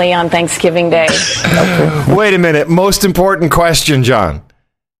differently on Thanksgiving Day. Okay. Wait a minute. Most important question, John.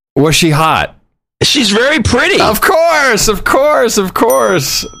 Was she hot? She's very pretty. Of course.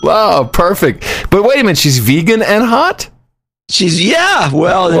 Wow, perfect. But wait a minute, she's vegan and hot?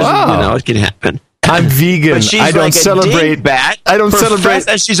 Well, it can happen. I'm vegan. But she's I don't like celebrate that. I don't celebrate.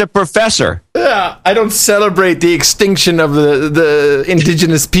 She's a professor. Yeah, I don't celebrate the extinction of the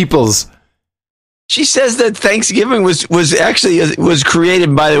indigenous peoples. She says that Thanksgiving was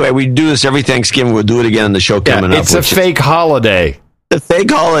created. By the way, we do this every Thanksgiving. We'll do it again on the show coming up. It's a fake holiday. The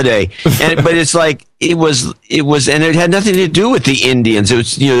fake holiday, but it's like it was, and it had nothing to do with the Indians. It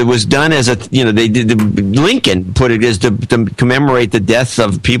was, it was done as they did. Lincoln put it as to commemorate the deaths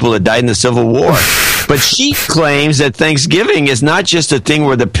of people that died in the Civil War. But she claims that Thanksgiving is not just a thing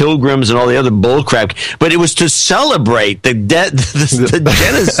where the Pilgrims and all the other bullcrap, but it was to celebrate the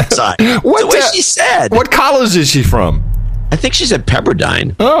genocide. What she said. What college is she from? I think she's at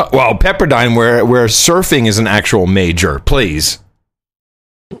Pepperdine. Oh, well, Pepperdine, where surfing is an actual major. Please.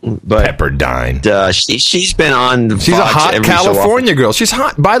 But Pepperdine. She's been on. She's a hot California girl. She's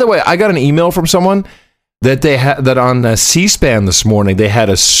hot. By the way, I got an email from someone that they had that on C-SPAN this morning. They had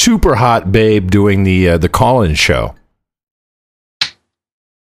a super hot babe doing the call-in show.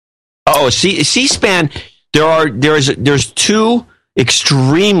 Oh, C-SPAN. There's two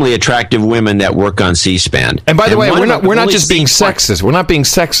extremely attractive women that work on C-SPAN. And by the way, we're not just being sexist. We're not being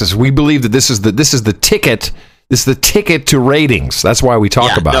sexist. We believe that this is the ticket. It's the ticket to ratings. That's why we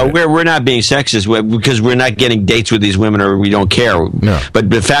talk about it. No, we're not being sexist because we're not getting dates with these women, or we don't care. No. But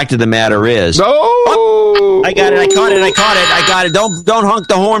the fact of the matter is, I got it. I caught it. Don't honk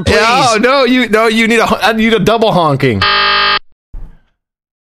the horn, please. No, you need a double honking.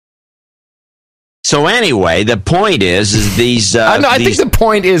 So anyway, the point is these. I think the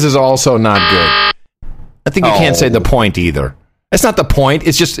point is also not good. I think you can't say the point either. That's not the point.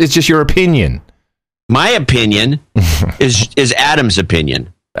 It's just your opinion. My opinion is Adam's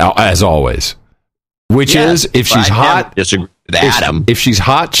opinion, as always. Which is, if she's hot, disagree with Adam. If she's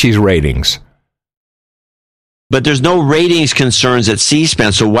hot, she's ratings. But there's no ratings concerns at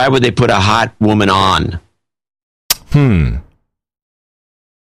C-SPAN, so why would they put a hot woman on? Now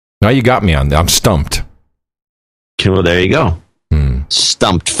you got me on that. I'm stumped. Well, there you go.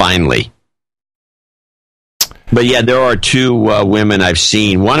 Stumped finally. But yeah, there are two women I've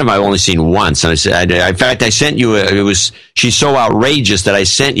seen. One of them I've only seen once, and I said, in fact, I sent you. She's so outrageous that I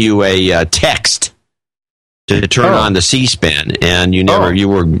sent you a text to turn on the C-SPAN, and you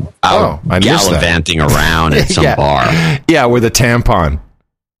were out gallivanting around at some bar. Yeah, with a tampon.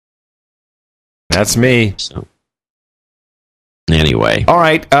 That's me. So, anyway, all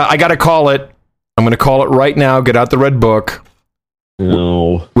right, I got to call it. I'm going to call it right now. Get out the red book.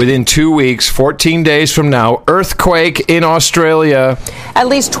 No. Within 2 weeks, 14 days from now, earthquake in Australia. At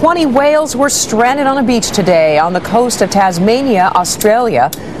least 20 whales were stranded on a beach today on the coast of Tasmania, Australia.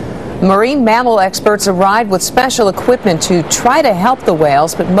 Marine mammal experts arrived with special equipment to try to help the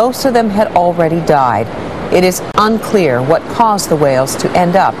whales, but most of them had already died. It is unclear what caused the whales to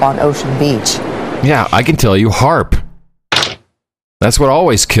end up on Ocean Beach. Yeah, I can tell you, HAARP. That's what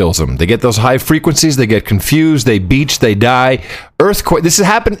always kills them. They get those high frequencies, they get confused, they beach, they die. Earthquake. This has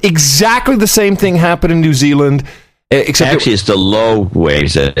happened, exactly the same thing happened in New Zealand. Except actually, it's the low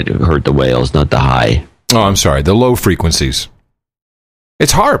waves that hurt the whales, not the high. Oh, I'm sorry, the low frequencies.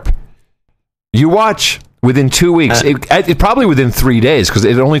 It's HAARP. You watch within 2 weeks. It probably within 3 days, because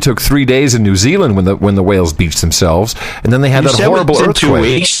it only took 3 days in New Zealand when the whales beached themselves, and then they had that horrible earthquake. 2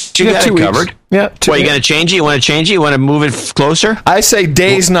 weeks. You got it covered. Yeah. What, you going to change it? You want to change it? You want to move it closer? I say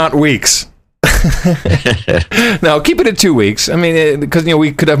days, not weeks. No, keep it at 2 weeks. I mean, because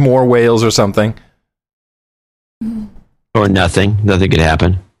we could have more whales or something, or nothing. Nothing could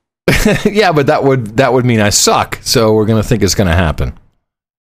happen. Yeah, but that would mean I suck. So we're going to think it's going to happen.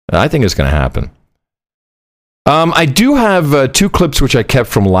 I think it's going to happen. I do have 2 clips which I kept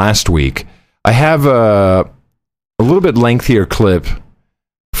from last week. I have a little bit lengthier clip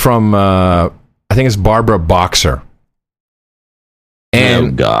from I think it's Barbara Boxer. And,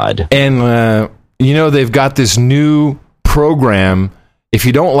 oh God! And they've got this new program. If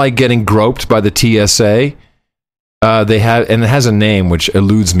you don't like getting groped by the TSA, they have, and it has a name which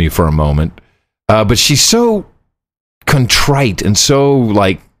eludes me for a moment. But she's so contrite and so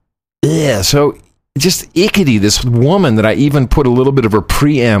like, so just ickety. This woman that I even put a little bit of her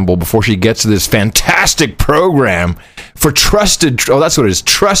preamble before she gets to this fantastic program for trusted. Oh, that's what it is.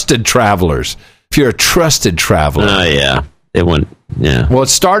 Trusted travelers. If you're a trusted traveler. Oh, yeah. It went, yeah. Well, it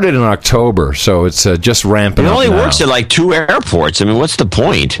started in October, so it's just ramping up. It only now. works at like 2 airports. I mean, what's the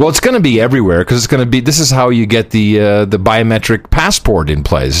point? Well, it's going to be everywhere because it's going to be. This is how you get the biometric passport in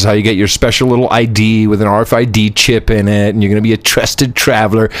place. This is how you get your special little ID with an RFID chip in it, and you're going to be a trusted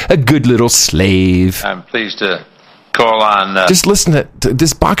traveler, a good little slave. I'm pleased to call on. Just listen to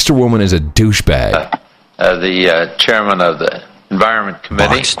this Boxster woman is a douchebag. The chairman of the Environment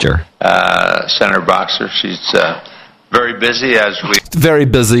Committee, Boxster. Senator Boxster. She's very busy as we. Very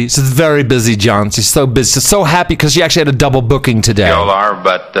busy. She's very busy, John. She's so busy. She's so happy because she actually had a double booking today. all are,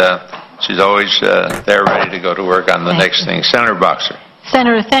 but she's always there, ready to go to work on the next thing. Senator Boxster.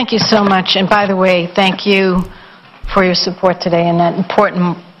 Senator, thank you so much. And by the way, thank you for your support today in that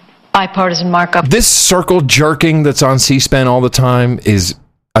important bipartisan markup. This circle jerking that's on C-SPAN all the time is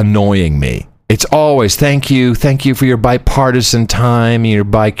annoying me. It's always thank you for your bipartisan time, your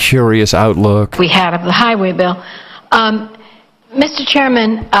bi-curious outlook. We had of the highway bill. Mr.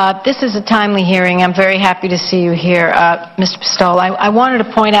 Chairman, this is a timely hearing. I'm very happy to see you here, Mr. Pistole. I wanted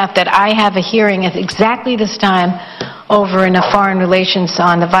to point out that I have a hearing at exactly this time over in Foreign Relations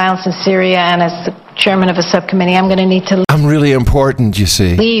on the violence in Syria, and as the chairman of a subcommittee, I'm going to need to I'm really important, you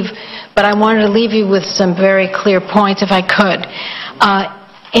see. leave, but I wanted to leave you with some very clear points, if I could.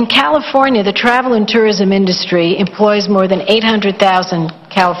 In California, the travel and tourism industry employs more than 800,000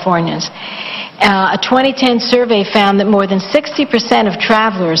 Californians. A 2010 survey found that more than 60% of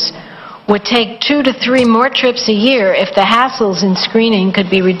travelers would take 2 to 3 more trips a year if the hassles in screening could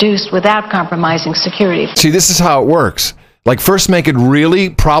be reduced without compromising security. See, this is how it works. Like, first make it really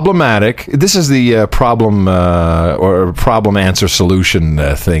problematic. This is the problem or problem answer solution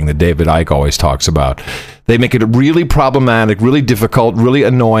thing that David Icke always talks about. They make it really problematic, really difficult, really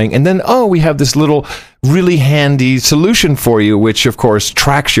annoying, and then, we have this little really handy solution for you, which, of course,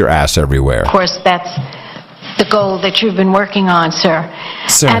 tracks your ass everywhere. Of course, that's the goal that you've been working on, sir.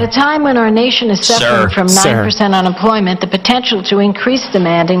 At a time when our nation is suffering from 9% unemployment, the potential to increase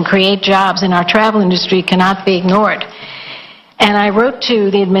demand and create jobs in our travel industry cannot be ignored. And I wrote to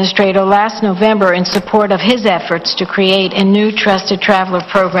the administrator last November in support of his efforts to create a new Trusted Traveler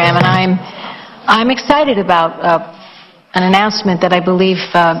program, and I'm excited about an announcement that I believe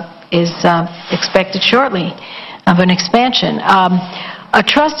is expected shortly of an expansion. A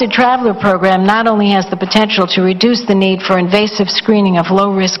Trusted Traveler program not only has the potential to reduce the need for invasive screening of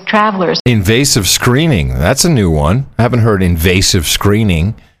low-risk travelers. Invasive screening, that's a new one. I haven't heard invasive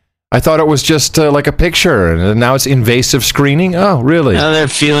screening. I thought it was just like a picture, and now it's invasive screening? Oh, really? Now they're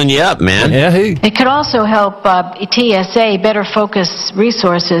feeling you up, man. Yeah, hey. It could also help TSA better focus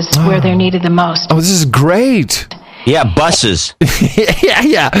resources where they're needed the most. Oh, this is great. Yeah, buses.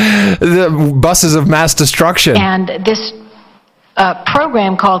 yeah. The buses of mass destruction. And this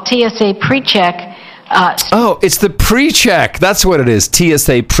program called TSA PreCheck. It's the PreCheck. That's what it is,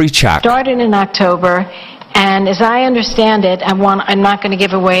 TSA PreCheck. Started in October. And as I understand it, I'm not going to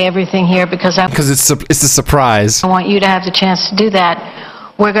give away everything here because it's a surprise. I want you to have the chance to do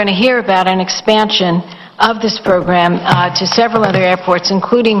that. We're going to hear about an expansion of this program to several other airports,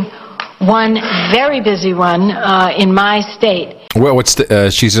 including one very busy one in my state. Well,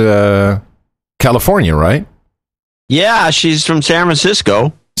 she's California, right? Yeah, she's from San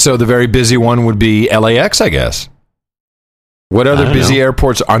Francisco. So the very busy one would be LAX, I guess. What other busy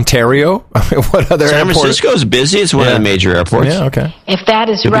airports? Ontario? What other San airports? Francisco's busy. It's one of the major airports. Yeah, okay. If that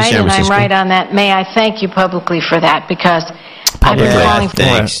is right, and I'm right on that, may I thank you publicly for that, because I've been calling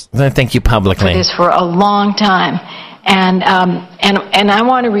Thank you publicly for this for a long time. And I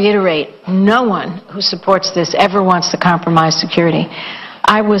want to reiterate, no one who supports this ever wants to compromise security.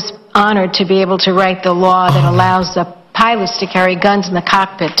 I was honored to be able to write the law that allows the pilots to carry guns in the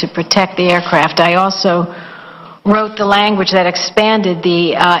cockpit to protect the aircraft. I also wrote the language that expanded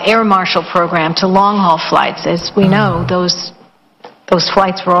the air marshal program to long-haul flights. As we know, those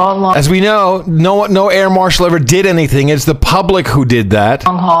flights were all long. As we know, no air marshal ever did anything. It's the public who did that.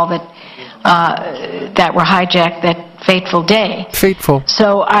 Long-haul that were hijacked that fateful day. Fateful.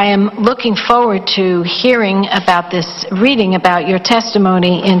 So I am looking forward to hearing about this, reading about your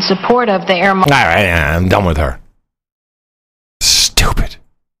testimony in support of the air marshal. All right, I'm done with her. Stupid.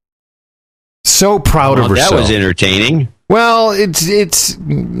 So proud of herself. That was entertaining. Well, it's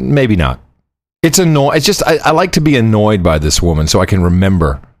maybe not. It's annoying. It's just I like to be annoyed by this woman so I can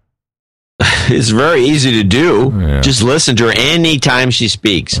remember. It's very easy to do. Yeah. Just listen to her anytime she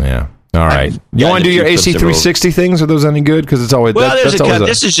speaks. Yeah. All right. You want to do your AC360 things? Are those any good? Because it's always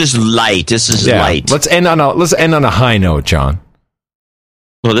this is just light. This is light. Let's end on a high note, John.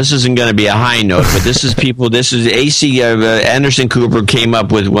 Well, this isn't going to be a high note, but this is people. This is AC. Anderson Cooper came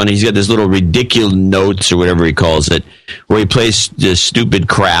up with one. He's got this little ridiculous notes or whatever he calls it, where he plays this stupid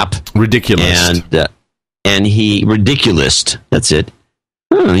crap. Ridiculous. And he ridiculous. That's it.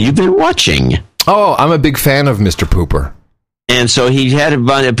 You've been watching. Oh, I'm a big fan of Mr. Pooper. And so he had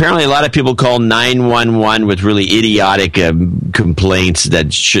apparently a lot of people call 911 with really idiotic complaints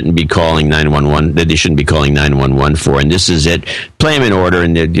that shouldn't be calling 911, that they shouldn't be calling 911 for. And this is it. Play them in order,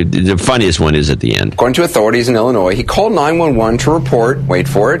 and the funniest one is at the end. According to authorities in Illinois, he called 911 to report, wait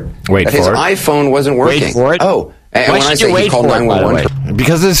for it, that his iPhone wasn't working. Wait for it? Oh. And Why when I should you say he wait called for it, by the 911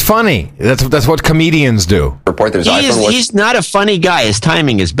 because it's funny. That's what comedians do. Report that his iPhone He's not a funny guy. His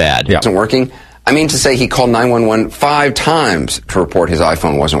timing is bad. wasn't working. I mean to say he called 911 5 times to report his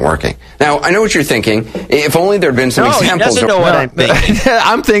iPhone wasn't working. Now, I know what you're thinking. If only there had been some examples. He doesn't know what I'm thinking.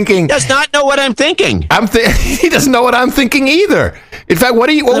 I'm thinking. He does not know what I'm thinking. He doesn't know what I'm thinking either. In fact, what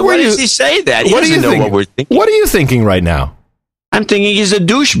does he say that? He doesn't know what we're thinking. What are you thinking right now? I'm thinking he's a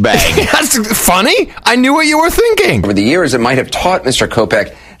douchebag. That's funny. I knew what you were thinking. Over the years, it might have taught Mr.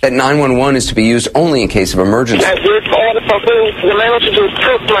 Kopech that 911 is to be used only in case of emergency. I did order something. The manager just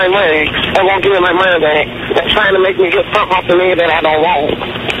took my money and won't give me my money back. They're trying to make me get something off of me that I don't want.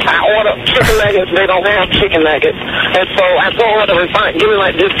 I ordered chicken nuggets. They don't have chicken nuggets. And so I told her to refund. Give me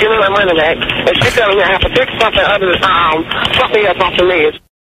my money back. And she telling me I have to pick something other than something else off of me.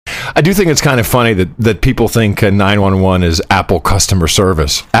 I do think it's kind of funny that people think 911 is Apple customer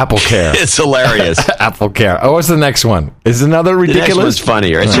service. Apple Care. It's hilarious. Apple Care. Oh, what's the next one? Is another ridiculous? The next one's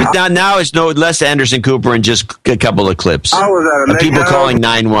funnier. It's just, now it's no less Anderson Cooper and just a couple of clips. I was at a people calling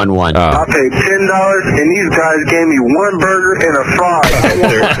 911. I paid $10 and these guys gave me one burger and a fry.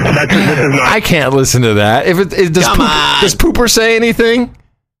 I can't listen to that. Does Pooper say anything?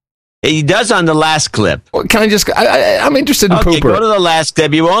 He does on the last clip. Can I just... I'm interested in Pooper. Go to the last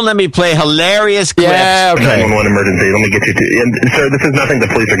clip. You won't let me play hilarious clips. Yeah, okay. 911 emergency. Let me get you to... And, sir, this is nothing the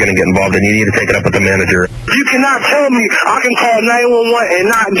police are going to get involved in. You need to take it up with the manager. You cannot tell me I can call 911 and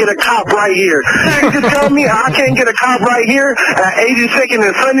not get a cop right here. You can tell me I can't get a cop right here at 82nd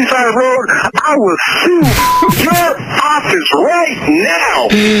and Sunnyside Road. I will sue your office right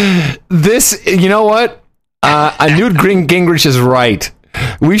now. This... You know what? Newt Gingrich is right.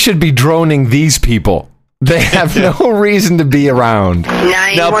 We should be droning these people. They have no reason to be around.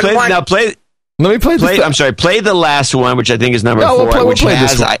 Now play. Let me play. I'm sorry. Play the last one, which I think is number 4. We'll play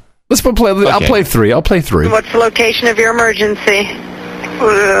this one. I'll play 3. I'll play 3. What's the location of your emergency?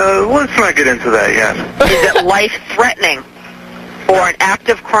 Let's not get into that yet. Is it life-threatening or an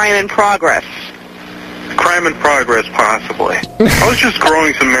active crime in progress? Crime in progress, possibly. I was just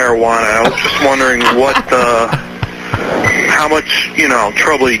growing some marijuana. I was just wondering how much,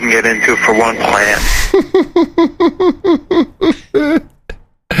 trouble you can get into for one plant.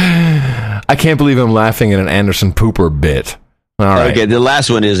 I can't believe I'm laughing at an Anderson Pooper bit. All right. Okay, the last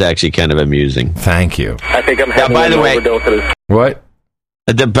one is actually kind of amusing. Thank you. I think I'm having by the way, overdose of this. What?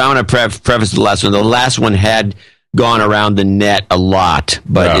 The bound to preface the last one. The last one had gone around the net a lot,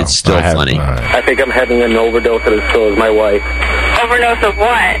 but it's still funny. I think I'm having an overdose of this, so is my wife. Overdose of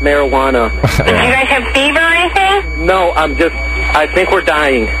what? Marijuana. Did you guys have fever or anything? No, I think we're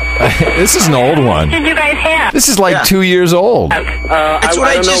dying. This is an old one. What did you guys have? This is like 2 years old. That's what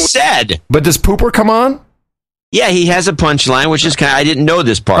I just said. But does Pooper come on? Yeah, he has a punchline, which is I didn't know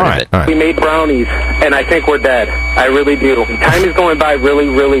this part of it. Right. We made brownies, and I think we're dead. I really do. Time is going by really,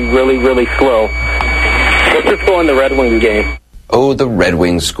 really, really, really slow. Let's just go in the Red Wings game. Oh, the Red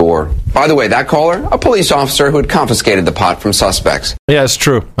Wings score. By the way, that caller, a police officer who had confiscated the pot from suspects. Yeah, it's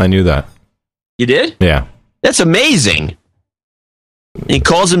true. I knew that. You did? Yeah. That's amazing. He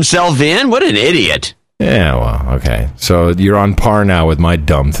calls himself in? What an idiot. Yeah, well, okay. So you're on par now with my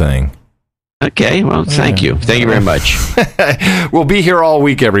dumb thing. Okay, well, thank you. Thank you very much. We'll be here all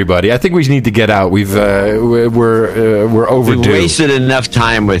week, everybody. I think we need to get out. We're overdue. We've wasted enough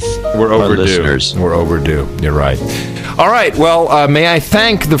time with our listeners. We're overdue. You're right. All right. Well, may I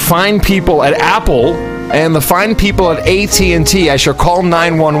thank the fine people at Apple and the fine people at AT&T. I shall call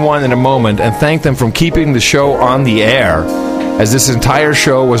 911 in a moment and thank them for keeping the show on the air, as this entire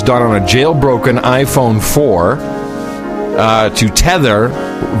show was done on a jailbroken iPhone 4. To tether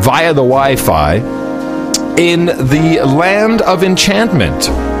via the Wi-Fi in the land of enchantment,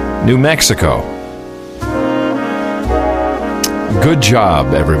 New Mexico. Good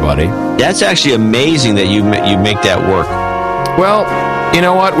job, everybody. That's actually amazing that you make that work. Well, you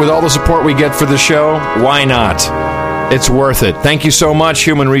know what? With all the support we get for the show, why not? It's worth it. Thank you so much,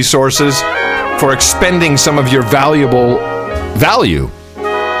 Human Resources, for expending some of your valuable value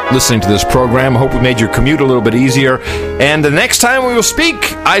listening to this program. I hope we made your commute a little bit easier. And the next time we will speak,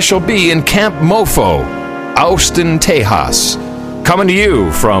 I shall be in Camp Mofo, Austin, Tejas, coming to you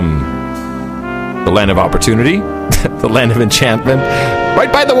from the land of opportunity, the land of enchantment,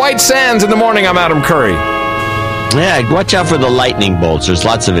 right by the White Sands. In the morning, I'm Adam Curry. Yeah, watch out for the lightning bolts. There's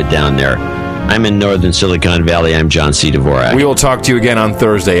lots of it down there. I'm in northern Silicon Valley. I'm John C. Dvorak. We will talk to you again on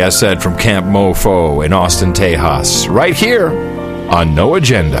Thursday, as said, from Camp Mofo in Austin, Tejas, right here on No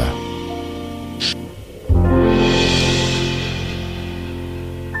Agenda.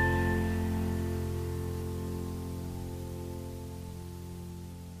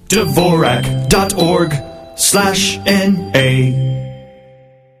 Dvorak.org/NA